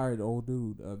 they fired the old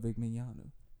dude, Vic Mignogna.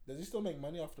 Does he still make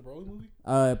money off the Broly movie?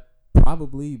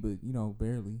 Probably, but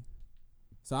barely.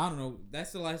 So I don't know.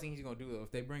 that's the last thing he's gonna do though.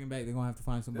 If they bring him back, they're gonna have to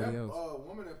find somebody else.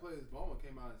 Woman that plays Bulma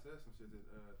came out and said some shit that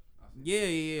I seen.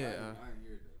 Yeah. I ain't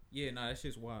hear that. Yeah, nah, that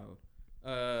shit's wild.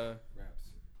 Raps.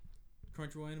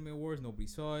 Crunchyroll Anime Awards, nobody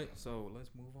saw it, so let's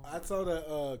move on. I saw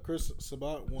that Chris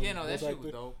Sabat won. Yeah, no, that Best shit was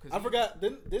Actor. dope. 'Cause I he- forgot.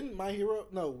 Didn't My Hero?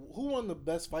 No, who won the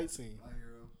best fight scene? My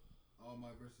Hero. All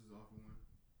My versus All for One.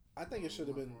 I think it should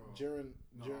have been Jiren.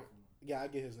 No, Jiren. All for One. Yeah, I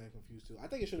get his name confused too. I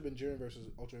think it should have been Jiren versus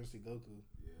Ultra Instinct Goku.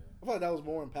 Yeah. I feel like that was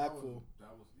more impactful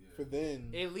That was yeah. for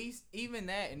then. At least even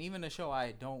that, and even the show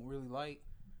I don't really like,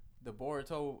 the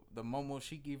Boruto, the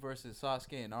Momoshiki versus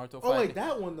Sasuke and Naruto fight. Oh wait,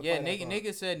 that one. Yeah,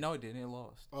 nigga said no, it didn't. It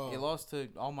lost. Oh. It lost to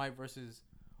All Might versus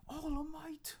All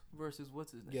Might versus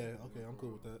what's his name? Yeah, okay, I'm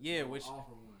cool with that. Yeah, which All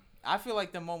for One. I feel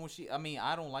like the Momoshiki. I mean,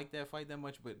 I don't like that fight that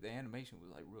much, but the animation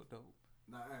was like real dope.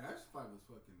 Nah, that fight was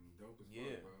fucking dope as Yeah.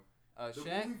 fuck, bro. The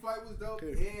Shaq. movie fight was dope,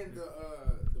 Okay. and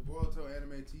the Boruto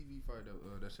anime TV fight,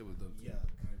 that shit was dope too. Yeah.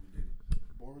 Whenever we did it.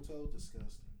 Boruto,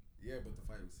 disgusting. Yeah, but the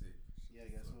fight was sick. Yeah,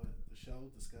 guess what? The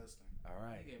show, disgusting. All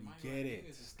right, Nigga, you My get Hero it.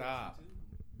 is Stop. disgusting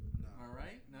too. No. All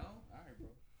right, no, all right, bro.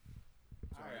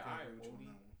 Sorry, I All can't right, agree with you on Woody.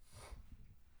 that one.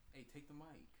 Hey, take the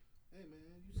mic. Hey man,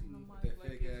 you Take see the me. mic That like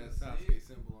fake it's ass a Sasuke sick-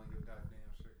 symbol on your goddamn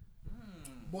shirt.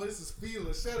 Boy, this is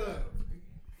Fila. Shut up.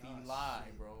 He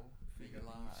lied, bro. He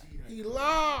lied. He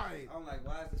lied. I'm like,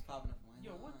 why is this popping up on my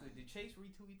Yo, what line? did Chase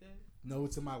retweet that? No,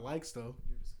 it's in my likes though.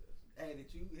 You're disgusting. Hey,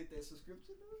 did you hit that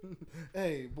subscription though?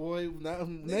 Hey, boy,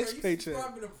 next paycheck.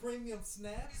 to Premium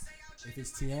Snap? If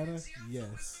it's Tiana,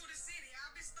 yes.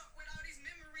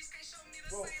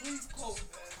 Bro, please quote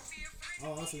that.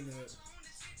 Oh, I seen that.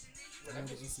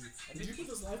 Did you put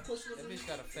this live question That on bitch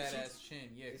got a fat ass chin.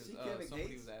 Yeah, Is because she Kevin somebody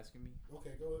Gates? was asking me.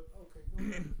 Okay, go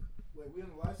ahead. Wait, we in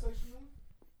the live section now?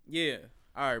 Yeah.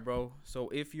 All right, bro. So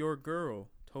if your girl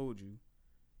told you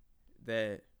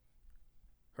that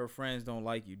her friends don't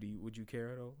like you, would you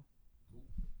care at all?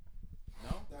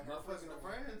 No. That My fucking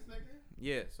friends, nigga.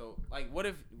 Yeah. So like, what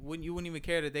if you wouldn't even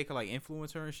care that they could like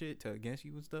influence her and shit to against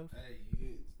you and stuff? Hey,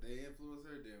 they influence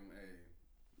her, then hey,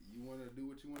 you want to do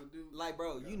what you want to do. Like,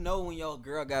 bro, you know when your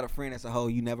girl got a friend that's a hoe,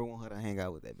 you never want her to hang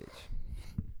out with that bitch.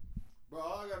 Bro,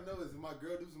 all I gotta know is if my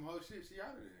girl do some hoe shit, she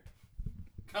out of there.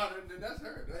 Then that's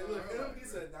her. That's Hey, look, her. him, he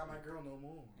said, "Not my girl no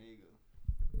more." There you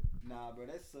go. Nah, bro,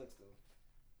 that sucks though.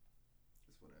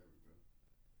 It's whatever,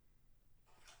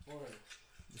 bro. Alright,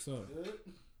 What's up? good.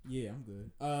 Yeah, I'm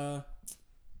good.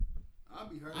 I'll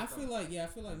be hurt. I feel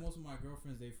like most of my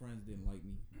girlfriends, they friends didn't like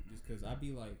me just because I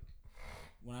be like,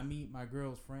 when I meet my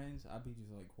girl's friends, I be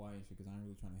just like quiet and shit because I ain't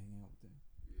really trying to hang out with them.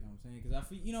 You know what I'm saying? Because I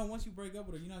feel, once you break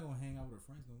up with her, you're not gonna hang out with her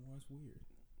friends no more. It's weird.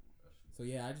 So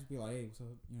yeah, I just be like, hey, what's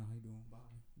up? How you doing? Bye.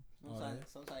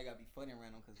 Sometimes you gotta be funny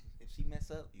around them because if she mess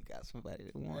up, you got somebody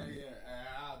that won.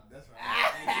 that's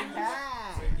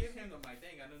right. So give him the mic.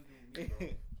 They ain't got nothing to do with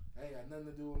me, bro. Ain't got nothing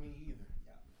to do with me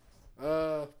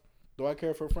either. Do I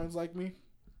care for friends like me?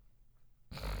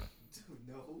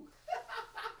 No.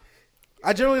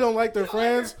 I generally don't like their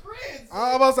friends.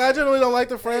 I'm about to say I generally don't like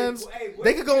their friends.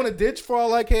 They could go in a ditch for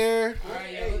all I care. All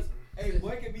right, Hey,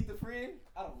 boy can beat the friend.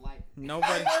 I don't like it.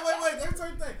 Nobody. Wait. That's the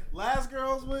same thing. Last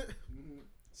girl I was with,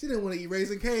 she didn't want to eat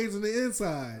Raising Cane's on the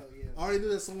inside. I already knew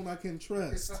that's someone I can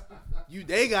trust.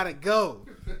 They gotta go.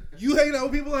 You hang out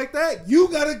with people like that, you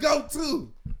gotta go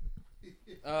too.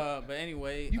 But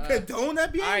anyway, You condone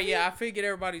that behavior? all right, yeah, I figured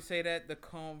everybody say that. The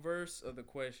converse of the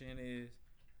question is,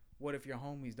 what if your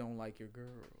homies don't like your girl?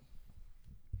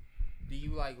 Do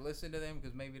you like listen to them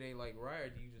because maybe they like right, or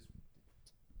do you just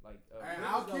like? And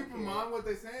I'll keep in mind what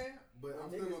they saying, but I'm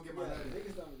still gonna get my nut in.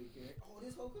 Niggas don't really care. Oh,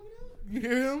 this hoe coming out? You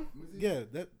hear him? Yeah,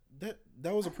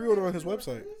 that was a pre-order on his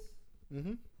website.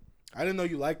 Mm-hmm. I didn't know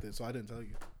you liked it, so I didn't tell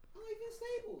you. I like this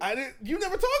stable. I didn't. You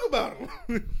never talk about him.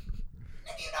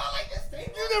 You know I like this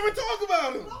stable. You never talk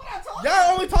about him. Why would I talk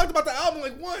Y'all only talked about the album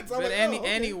like once. I'm But like, oh, okay.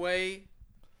 anyway,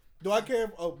 Do I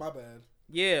care? Oh, my bad.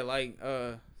 Yeah, like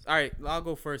all right, I'll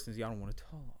go first since y'all don't want to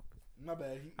talk. My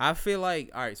bad. I feel like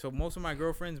all right. So most of my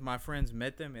girlfriends, my friends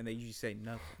met them and they usually say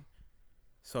nothing.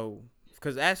 So,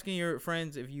 because asking your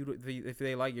friends if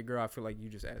they like your girl, I feel like you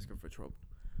just asking for trouble.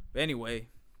 But anyway,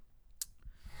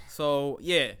 so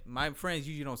yeah, my friends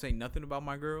usually don't say nothing about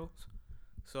my girls.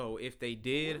 So if they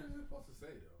did, What is it supposed to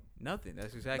say though? nothing.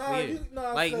 That's exactly it.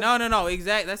 No, Like no.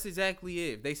 Exact. That's exactly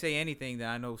it. If they say anything, then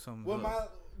I know something.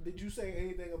 Did you say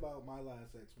anything about my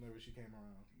last ex whenever she came around?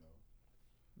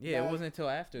 Yeah, it wasn't until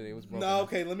after it was broken. No,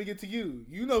 okay, let me get to you.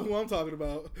 You know who I'm talking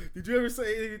about. Did you ever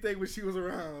say anything when she was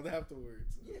around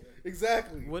afterwards? Yeah.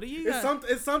 Exactly. What do you It's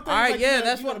something. All right, like yeah,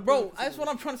 that's what, bro. That's what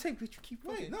I'm trying to say. But you keep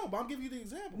Wait, no, but I'm giving you the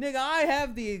example. Nigga, I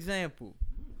have the example.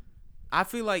 I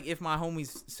feel like if my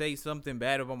homies say something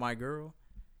bad about my girl,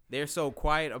 they're so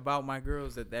quiet about my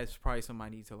girls that's probably something I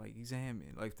need to like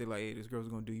examine. Like if they're like, hey, this girl's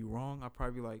gonna do you wrong, I'll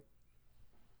probably be like,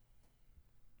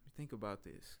 think about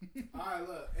this. Alright,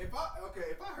 look. If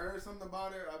I heard something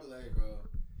about her, I'd be like, hey, bro.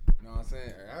 You know what I'm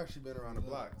saying? I actually been around the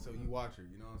block, so you watch her.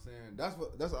 You know what I'm saying?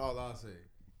 That's all I'll say.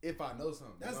 If I know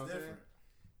something, That's you know different.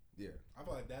 Yeah. I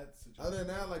feel like that's. Other than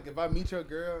that, like if I meet your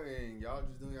girl and y'all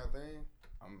just doing your thing,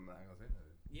 I'm not gonna say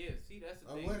nothing. Yeah, see, that's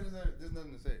the thing. What is there? There's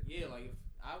nothing to say. Yeah, like if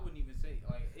I wouldn't even say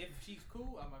like if she's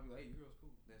cool, I might be like, hey, your girl's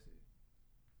cool. That's it.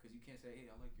 Cause you can't say, hey,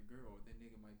 I like your girl. Then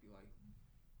nigga might be like,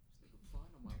 this nigga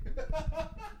flying on my girl.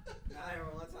 I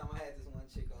remember one time I had this one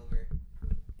chick over,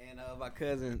 and my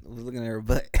cousin was looking at her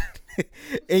butt,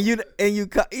 and you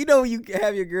know when you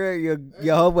have your girl your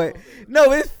homeboy.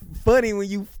 No, it's funny when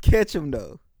you catch them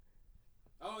though.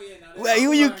 Oh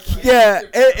yeah,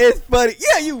 it's funny.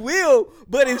 Yeah, you will,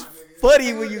 but it's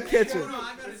funny when you catch them.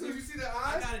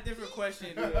 I got a different question.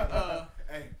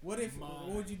 Hey, what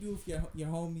would you do if your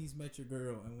homies met your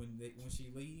girl and when she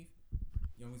leave,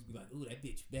 you always be like, ooh, that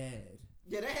bitch bad.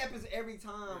 Yeah, that happens every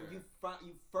time you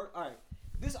first. All right,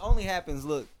 this only happens.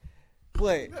 Look,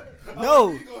 what?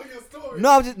 No,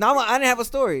 I didn't have a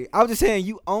story. I was just saying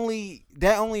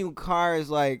that only requires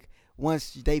like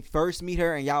once they first meet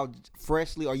her and y'all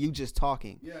freshly, or you just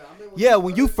talking. Yeah,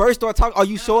 when you first start talking, or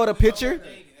you show her the picture.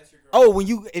 Oh,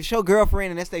 if your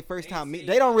girlfriend and that's their first time meet,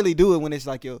 they don't really do it when it's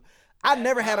like yo. I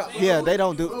never had a they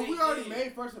don't do. But we already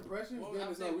made first impressions. What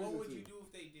would you do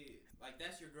if they did? Like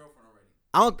that's your girlfriend already.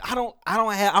 I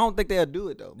don't think they'll do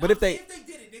it though. But if they did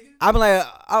it, nigga. I'm like,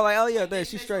 oh yeah, then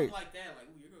she's straight. Like that, like,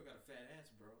 ooh, your girl got a fat ass,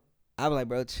 bro. I'm like,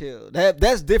 bro, chill.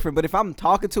 That's different. But if I'm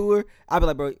talking to her, I'll be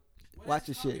like, bro, watch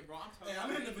your shit.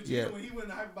 I'm in the Virginia when he went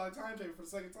to hyperbolic timetable for the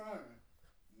second time.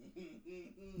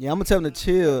 Yeah, I'm gonna tell him to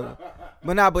chill.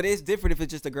 But it's different if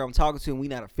it's just a girl I'm talking to and we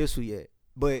not official yet.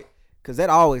 But cause that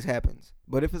always happens.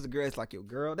 But if it's a girl, it's like your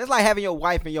girl. That's like having your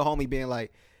wife and your homie being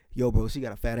like, yo, bro, she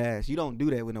got a fat ass. You don't do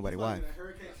that with nobody's wife.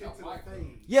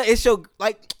 Yeah, it's your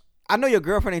like. I know your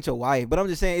girlfriend ain't your wife, but I'm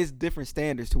just saying it's different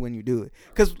standards to when you do it.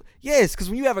 Cause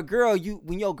when you have a girl,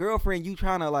 when your girlfriend, you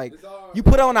trying to like, you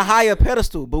put her on a higher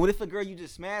pedestal. But when it's a girl you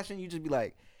just smashing, you just be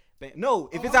like, no.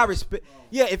 If it's out respect,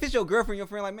 yeah. If it's your girlfriend, your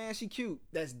friend, like, man, she cute.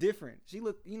 That's different. She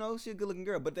look, she a good looking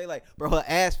girl. But they like, bro, her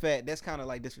ass fat. That's kind of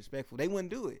like disrespectful. They wouldn't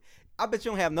do it. I bet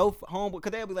you don't have no home,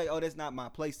 because they'll be like, oh, that's not my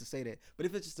place to say that. But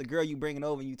if it's just a girl you bringing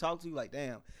over and you talk to, like,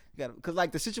 damn, you gotta, because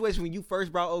like the situation when you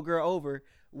first brought old girl over,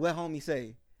 what homie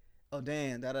say? Oh,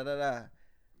 damn, da da da da.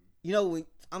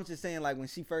 I'm just saying, like, when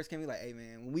she first came, we like, hey,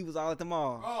 man, when we was all at the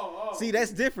mall. See,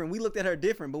 that's different. We looked at her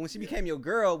different. But when she became your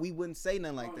girl, we wouldn't say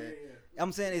nothing like that. Yeah.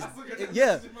 I'm saying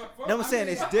I'm saying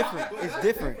it's different. It's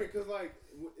different. Because, like,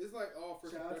 it's like all for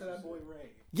shout out to that boy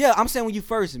Ray. Yeah, I'm saying when you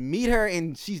first meet her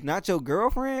and she's not your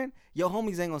girlfriend, your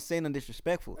homies ain't gonna say nothing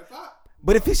disrespectful.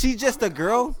 But if she's just a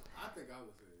girl, I think I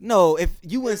would say. No, if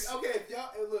you was okay,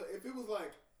 if it was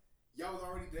like y'all was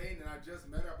already dating and I just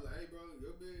met her, I'd be like, hey, bro,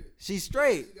 you're big. She's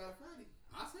straight. She got a fatty.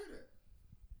 I say that.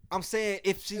 I'm saying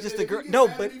if she's just a girl, no,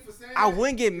 but I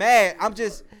wouldn't get mad. I'm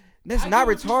just. That's not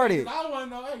retarded. I don't want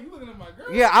to know. Hey, you looking at my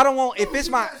girl? Yeah, I don't want. If it's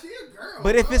my, she a girl.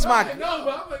 But if it's my,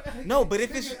 no, but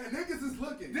if it's niggas is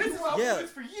looking. This is what I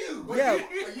for you. Yeah,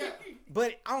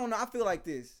 but I don't know. I feel like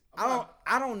this. I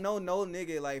don't know no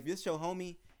nigga like if it's your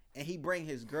homie and he bring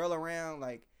his girl around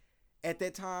like at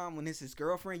that time when it's his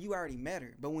girlfriend, you already met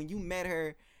her. But when you met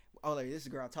her, oh, like this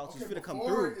girl I talked to, she's gonna come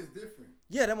through. Is different.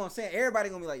 Yeah, that's what I'm saying. Everybody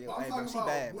gonna be like, yo, hey, bro, she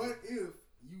bad. What if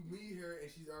you meet her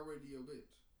and she's already your bitch?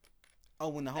 Oh,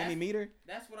 when the homie meet her?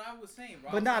 That's what I was saying, bro.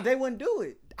 But nah, they wouldn't do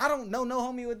it. I don't know no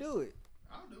homie would do it.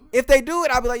 I'll do it. If they do it,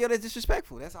 I'll be like, yo, that's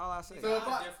disrespectful. That's all I say.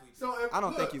 I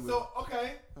don't think you would. So,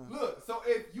 okay, look. So,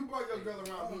 if you brought your girl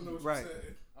around, you know what right. you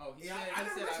said. Oh, I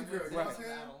never met your girl. You know what I'm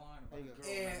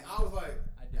saying? And I was like,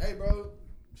 hey, bro,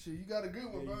 Shit, you got a good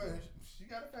one, bro. She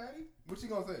got a fatty. What she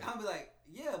gonna say? I'll be like,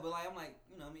 yeah, but like I'm like,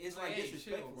 you know, what I mean, it's like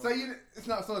disrespectful. So it's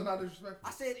not disrespectful.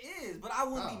 I said it is, but I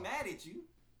wouldn't be mad at you.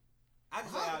 I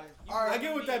just all right, I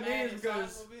get what that means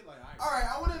because. All right,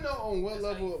 I want to know on what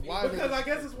level. Why? Because I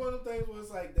guess it's one of the things where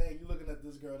it's like, dang, you looking at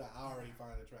this girl that I already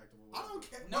find attractive. I don't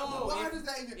care. No, why does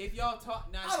that even? If y'all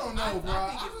talk, I don't know, bro.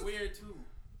 I think it's weird too.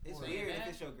 It's weird if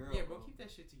it's your girl. Yeah, bro, keep that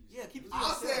shit to yourself. Yeah, keep it to I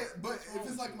yourself. said, but if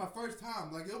it's like my first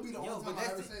time, like it'll be the only time I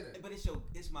ever say that. But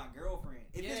it's my girlfriend.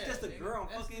 If it's just a girl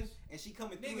I'm fucking and she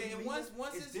coming through, nigga, and once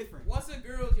it's different. Once a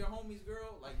girl's your homie's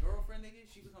girl, like girlfriend,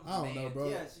 nigga, she becomes. I don't know, bro.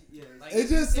 Yeah, like, it's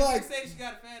just if like you say she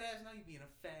got a fat ass, now you being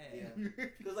a fat. Yeah.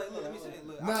 Because like, look, let me say it.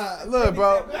 Look, nah, look,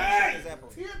 bro.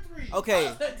 Tier 3.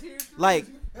 Okay, like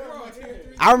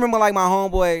I remember like my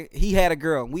homeboy, he had a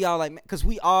girl. We all like, cause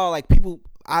we all like people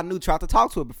I knew tried to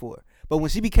talk to her before. But when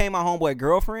she became my homeboy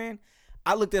girlfriend,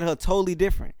 I looked at her totally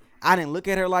different. I didn't look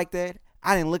at her like that.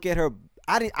 I didn't look at her.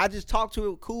 I just talked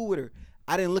to her, cool with her.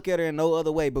 I didn't look at her in no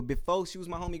other way. But before she was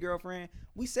my homie girlfriend,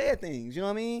 we said things. You know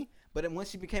what I mean? But then once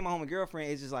she became my homie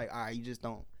girlfriend, it's just like, all right, you just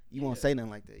don't. You won't say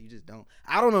nothing like that. You just don't.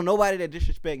 I don't know nobody that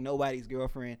disrespect nobody's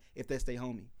girlfriend if that's their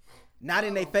homie. Not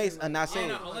in their face or not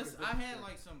saying it. Unless I had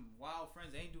like some wild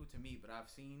friends, they ain't do it to me, but I've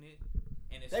seen it.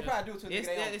 And it's they probably do it to it's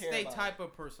they don't it's care their about type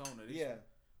of persona. Yeah.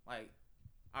 Like,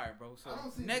 all right, bro. So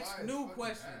next new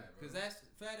question, because that's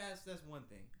fat ass. That's one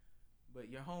thing, but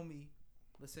your homie,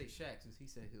 let's say Shaq, since he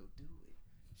said he'll do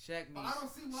it.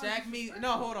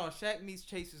 No, hold on. Shaq meets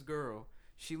Chase's girl.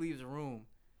 She leaves the room,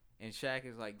 and Shaq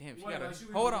is like, damn, she got a.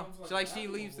 Hold on. She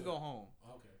leaves to go home.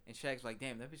 And Shaq's like,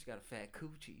 damn, that bitch got a fat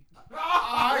coochie.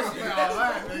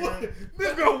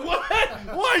 Nigga, what?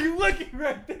 Why are you looking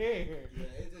right there? Yeah,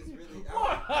 it's just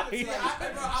really.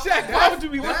 Shaq, why would you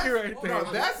be looking right there?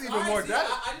 No, that's even more.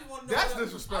 That's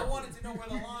disrespectful. I wanted to know where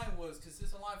the line was, because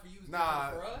it's a line for you.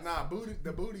 Nah, booty.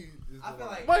 The booty is. I feel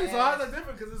like. Wait, so how's that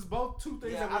different? Because it's both two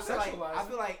things that were sexualized. I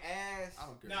feel like ass. I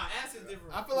don't care. Nah, ass is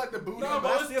different. I feel like the booty. No,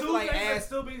 but it's two like things ass. that's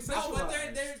still being sexualized. No,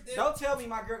 but there's Don't tell me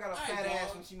my girl got a Alright, fat dog.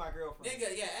 ass when she my girlfriend.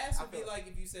 Nigga, yeah, ass would be like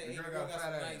if you say, hey, your girl got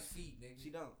some nice feet, nigga. She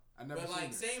don't. I never But seen like,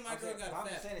 it. say my girl got I'm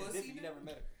fat just saying it's pussy, different. You never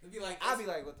met her. it'd be like, I'd be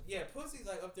like, what the yeah, pussy's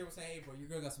like up there with saying, hey, bro, your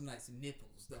girl got some nice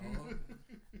nipples, dog.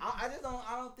 I just don't.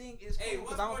 I don't think it's. Hey, cool,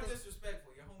 what's I don't more think,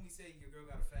 disrespectful? Your homie say your girl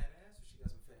got a fat ass, or she got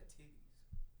some fat titties?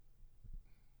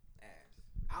 Ass.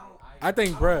 I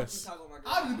think breasts.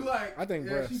 I'll just be like, I think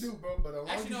yeah, breasts. she do, bro. But as long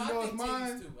as Actually, you no, know I it's think mine,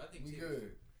 titties too. I think we titties.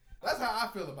 good. That's how I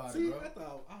feel about See, it,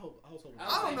 bro. I was hoping.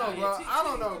 I don't know, bro. I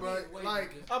don't know, bro. Like,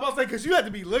 I'm about to say, because you had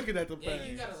to be looking at the Yeah,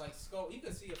 thing. you gotta like scope. You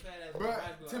could see a fat ass. bro,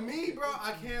 like, to me, bro,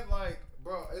 I can't like,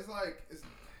 bro. It's like,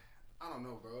 I don't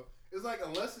know, bro. It's like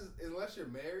unless you're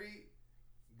married,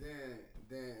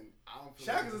 then I don't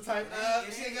feel. Shaq like is the type.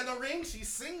 She ain't got no ring. She's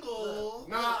single.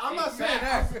 Nah, I'm not saying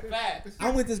that. Facts.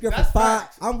 I'm with this girl for That's 5.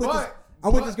 facts. I'm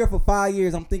with this girl for 5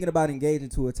 years. I'm thinking about engaging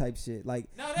to her type shit. Like,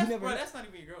 No, you that's never. bro. That's not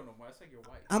even your girl no more. That's like your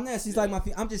wife. I'm not. She's like my.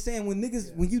 I'm just saying when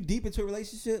niggas when you deep into a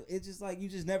relationship, it's just like you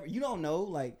just never. You don't know.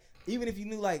 Like even if you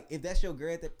knew like if that's your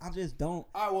girl, I just don't.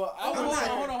 All right, well,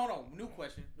 Hold on. New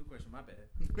question. My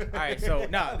bad. All right, so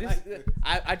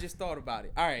I just thought about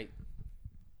it. All right,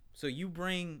 so you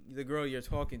bring the girl you're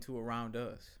talking to around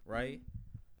us, right?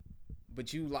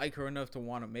 But you like her enough to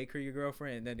want to make her your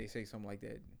girlfriend, and then they say something like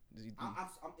that. It's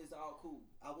all cool.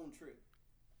 I won't trip.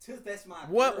 That's my.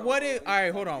 What girl, if? bro. All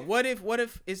right, hold on. What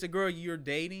if it's a girl you're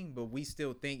dating, but we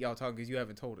still think y'all talking because you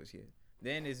haven't told us yet?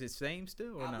 Then is it same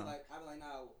still or I'll no? be like,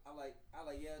 no. I'm like,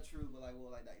 yeah, true, but like,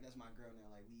 well, like that's my girl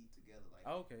now. Like we together.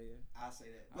 Like, Okay, yeah. I say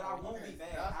that, but I won't be bad.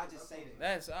 I just say that.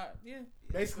 That's yeah.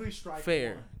 Basically, strike.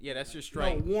 Fair. One. Yeah, that's your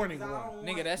strike. No, warning I one. don't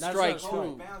Nigga, want- that's That's strike not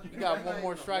two. strike. You got one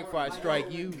more strike before I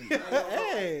strike you.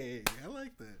 Hey, I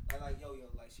like that. Like yo,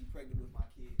 like she pregnant with my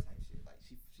kid type shit. Like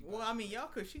she Well, I mean,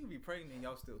 she could be pregnant and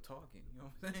y'all still talking. You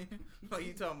know what I'm saying? Like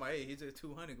you talking about, hey, here's a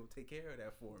 200, go take care of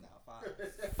that for me. Nah,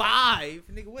 5. 5,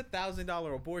 nigga, what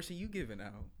 $1,000 abortion you giving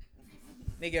out?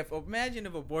 Nigga, imagine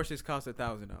if abortions cost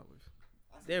 $1,000.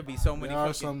 There'd be so many There are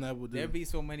fucking. some that would do. There'd be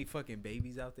so many fucking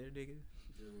babies out there, nigga.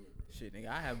 Shit, nigga,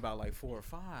 I have about like 4 or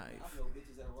 5. I know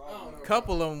bitches that are wrong.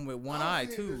 Couple of them with one eye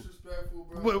too. Disrespectful,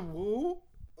 bro. But woo?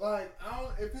 Like I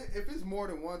don't. If it's more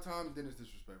than one time, then it's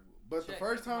disrespectful. But the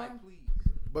first time, please.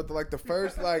 but the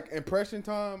first like impression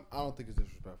time, I don't think it's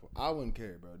disrespectful. I wouldn't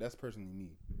care, bro. That's personally me.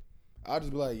 I'll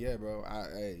just be like, yeah, bro.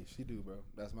 Hey, she do, bro.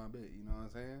 That's my bit. You know what I'm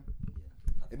saying?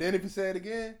 Yeah. And then if you say it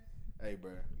again, hey,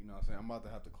 bro. You know what I'm saying? I'm about to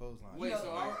have to clothesline. Wait, you. so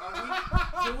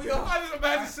are we all? I just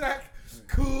imagine Shaq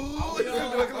cool. Are we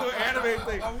all- Like a little anime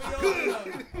thing.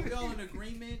 Are we all in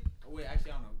agreement? Oh, wait,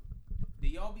 actually, I don't know. Do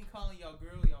y'all be calling y'all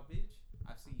girl y'all bitch?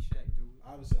 I've seen Shaq do it.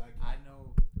 Obviously, I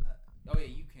know. Oh yeah,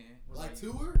 you can. can. Like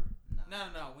to her? No.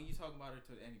 When you talk about her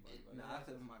to anybody, like, I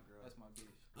said my girl. That's my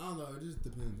bitch. I don't know. It just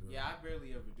depends, bro. Yeah, I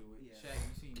barely ever do it. Yeah. Shaq,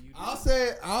 you seen you? Do I'll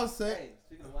it? say. Hey,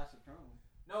 speaking of watch the throne.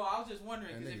 No, I was just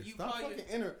wondering because if you Stop call your,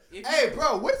 fucking Hey,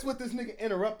 bro, what's with this nigga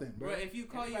interrupting, bro? bro, if you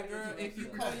call your girl, Everybody if you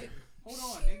gets call your, hold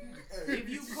on, nigga. If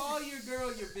you call your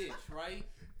girl your bitch, right?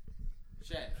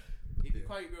 Shaq, if you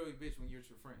call your girl your bitch when you're with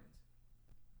your friends,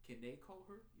 can they call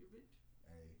her your bitch?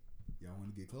 Hey, y'all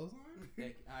want to get close on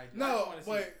her? No,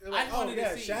 but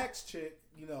Shaq's chick.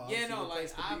 You know. Yeah, no, like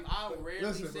I rarely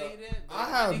Listen, say bro, that. But I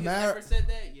have niggas mad- never said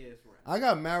that. Yeah, it's right. I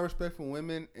got mad respect for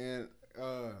women, and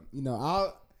You know,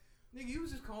 I'll. Nigga, you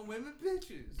was just calling women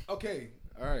bitches. okay,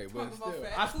 all right, but Talking about still,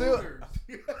 fat I still. cougars.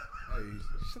 Hey,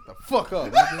 shut the fuck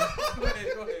up, nigga. Go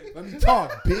ahead. Let me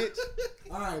talk, bitch.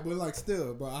 All right, but like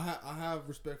still, bro, I have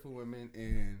respect for women,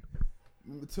 and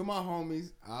to my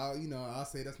homies, I'll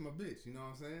say that's my bitch. You know what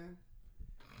I'm saying?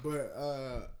 But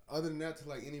other than that, to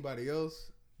like anybody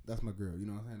else, that's my girl. You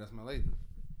know what I'm saying? That's my lady.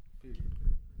 Period.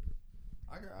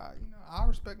 I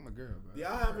respect my girl, bro. Do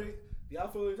y'all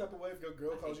feel any type of way if your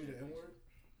girl calls you the N word?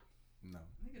 No,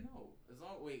 Nigga, no. As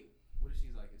long wait, what if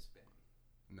she's like Hispanic?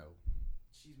 no.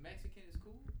 She's Mexican is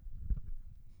cool.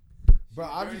 Bro,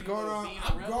 I've just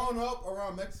grown up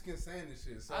around Mexicans saying this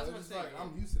shit, so I was it's gonna just say, like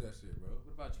I'm used to that shit, bro.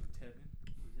 What about you, Tevin?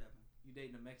 You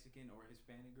dating a Mexican or a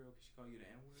Hispanic girl? Could she call you the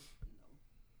N word?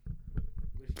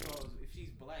 No. But if she's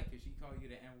black, could she call you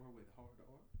the N word with hard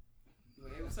R?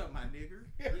 Like, hey, what's up, my nigger?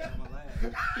 Yeah, my lad.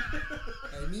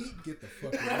 Hey, me, get the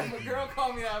fuck If out. a girl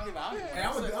call me out, I'll be like, Hey,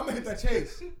 I'm gonna hit that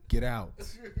chase. Get out.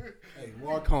 Hey,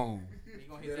 walk home. You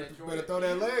gonna hit that Better throw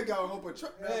that leg out. Hope a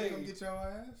truck come get your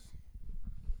ass.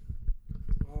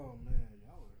 Oh man,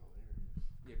 y'all are hilarious.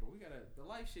 Yeah, but we gotta. The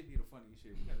life should be the funniest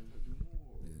shit. We gotta do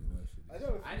more. Yeah,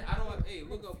 I don't. Hey,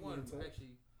 look up one.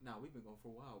 Actually, nah, we've been going for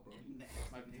a while, bro.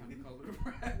 Might be time to color the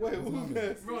brand. Wait, who's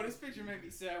that? Bro, this picture made me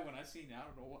sad when I seen it. I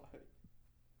don't know why.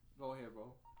 Go ahead,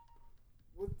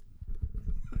 bro.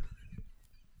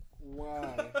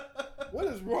 Why? What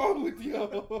is wrong with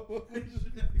y'all?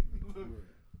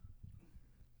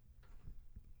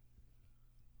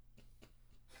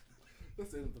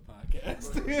 Let's end the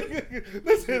podcast.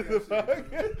 Let's end the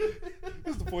podcast.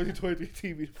 This is the 4020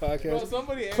 TV podcast. Bro,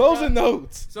 somebody Closing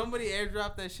notes. Somebody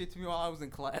airdropped that shit to me while I was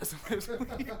in class.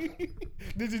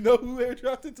 Did you know who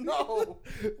airdropped it to? No.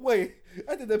 Wait,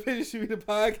 I did that picture shoot the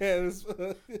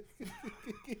podcast.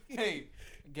 Hey,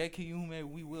 get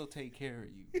Kiyume, we will take care of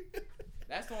you.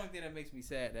 That's the only thing that makes me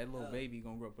sad. That little baby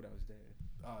gonna grow up without his dad.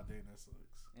 Oh, dang, that sucks.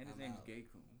 And his name's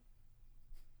Gekun.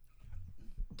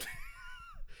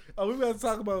 Oh, we about to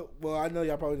talk about. Well, I know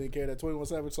y'all probably didn't care that 21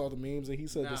 Savage saw the memes and he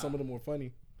said that some of them were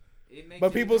funny.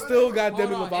 But people still got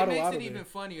Demi Lovato out of it. It makes it even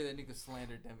funnier that niggas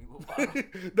slandered Demi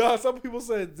Lovato. No, some people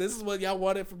said this is what y'all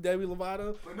wanted from Demi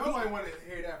Lovato. But nobody wanted to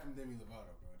hear that from Demi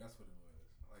Lovato, bro. That's what it was.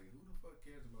 Like, who the fuck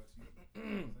cares about you? You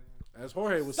know what I'm saying? As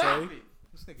Jorge would Stop say. it.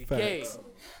 This nigga gay.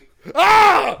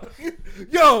 Ah!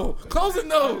 Yo, closing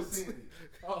notes.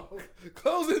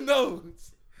 Closing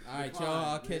notes. All right, y'all.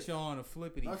 I'll catch y'all on a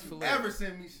flippity Don't you flip. ever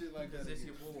send me shit like that. This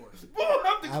your boy. Boy,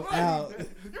 I'm out.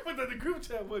 declining. You put that in the group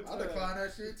chat one I time. decline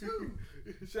that shit too.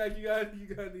 Shaq, you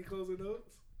got any closing notes?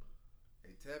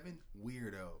 Hey, Tevin,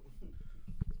 weirdo.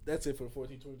 That's it for the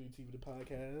 1420 TV the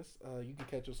podcast. You can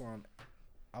catch us on,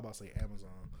 I'm about to say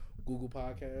Amazon, Google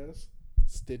Podcasts,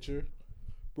 Stitcher,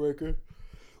 Breaker,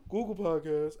 Google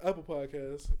Podcasts, Apple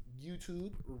Podcasts,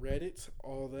 YouTube, Reddit,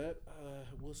 all that.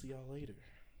 We'll see y'all later.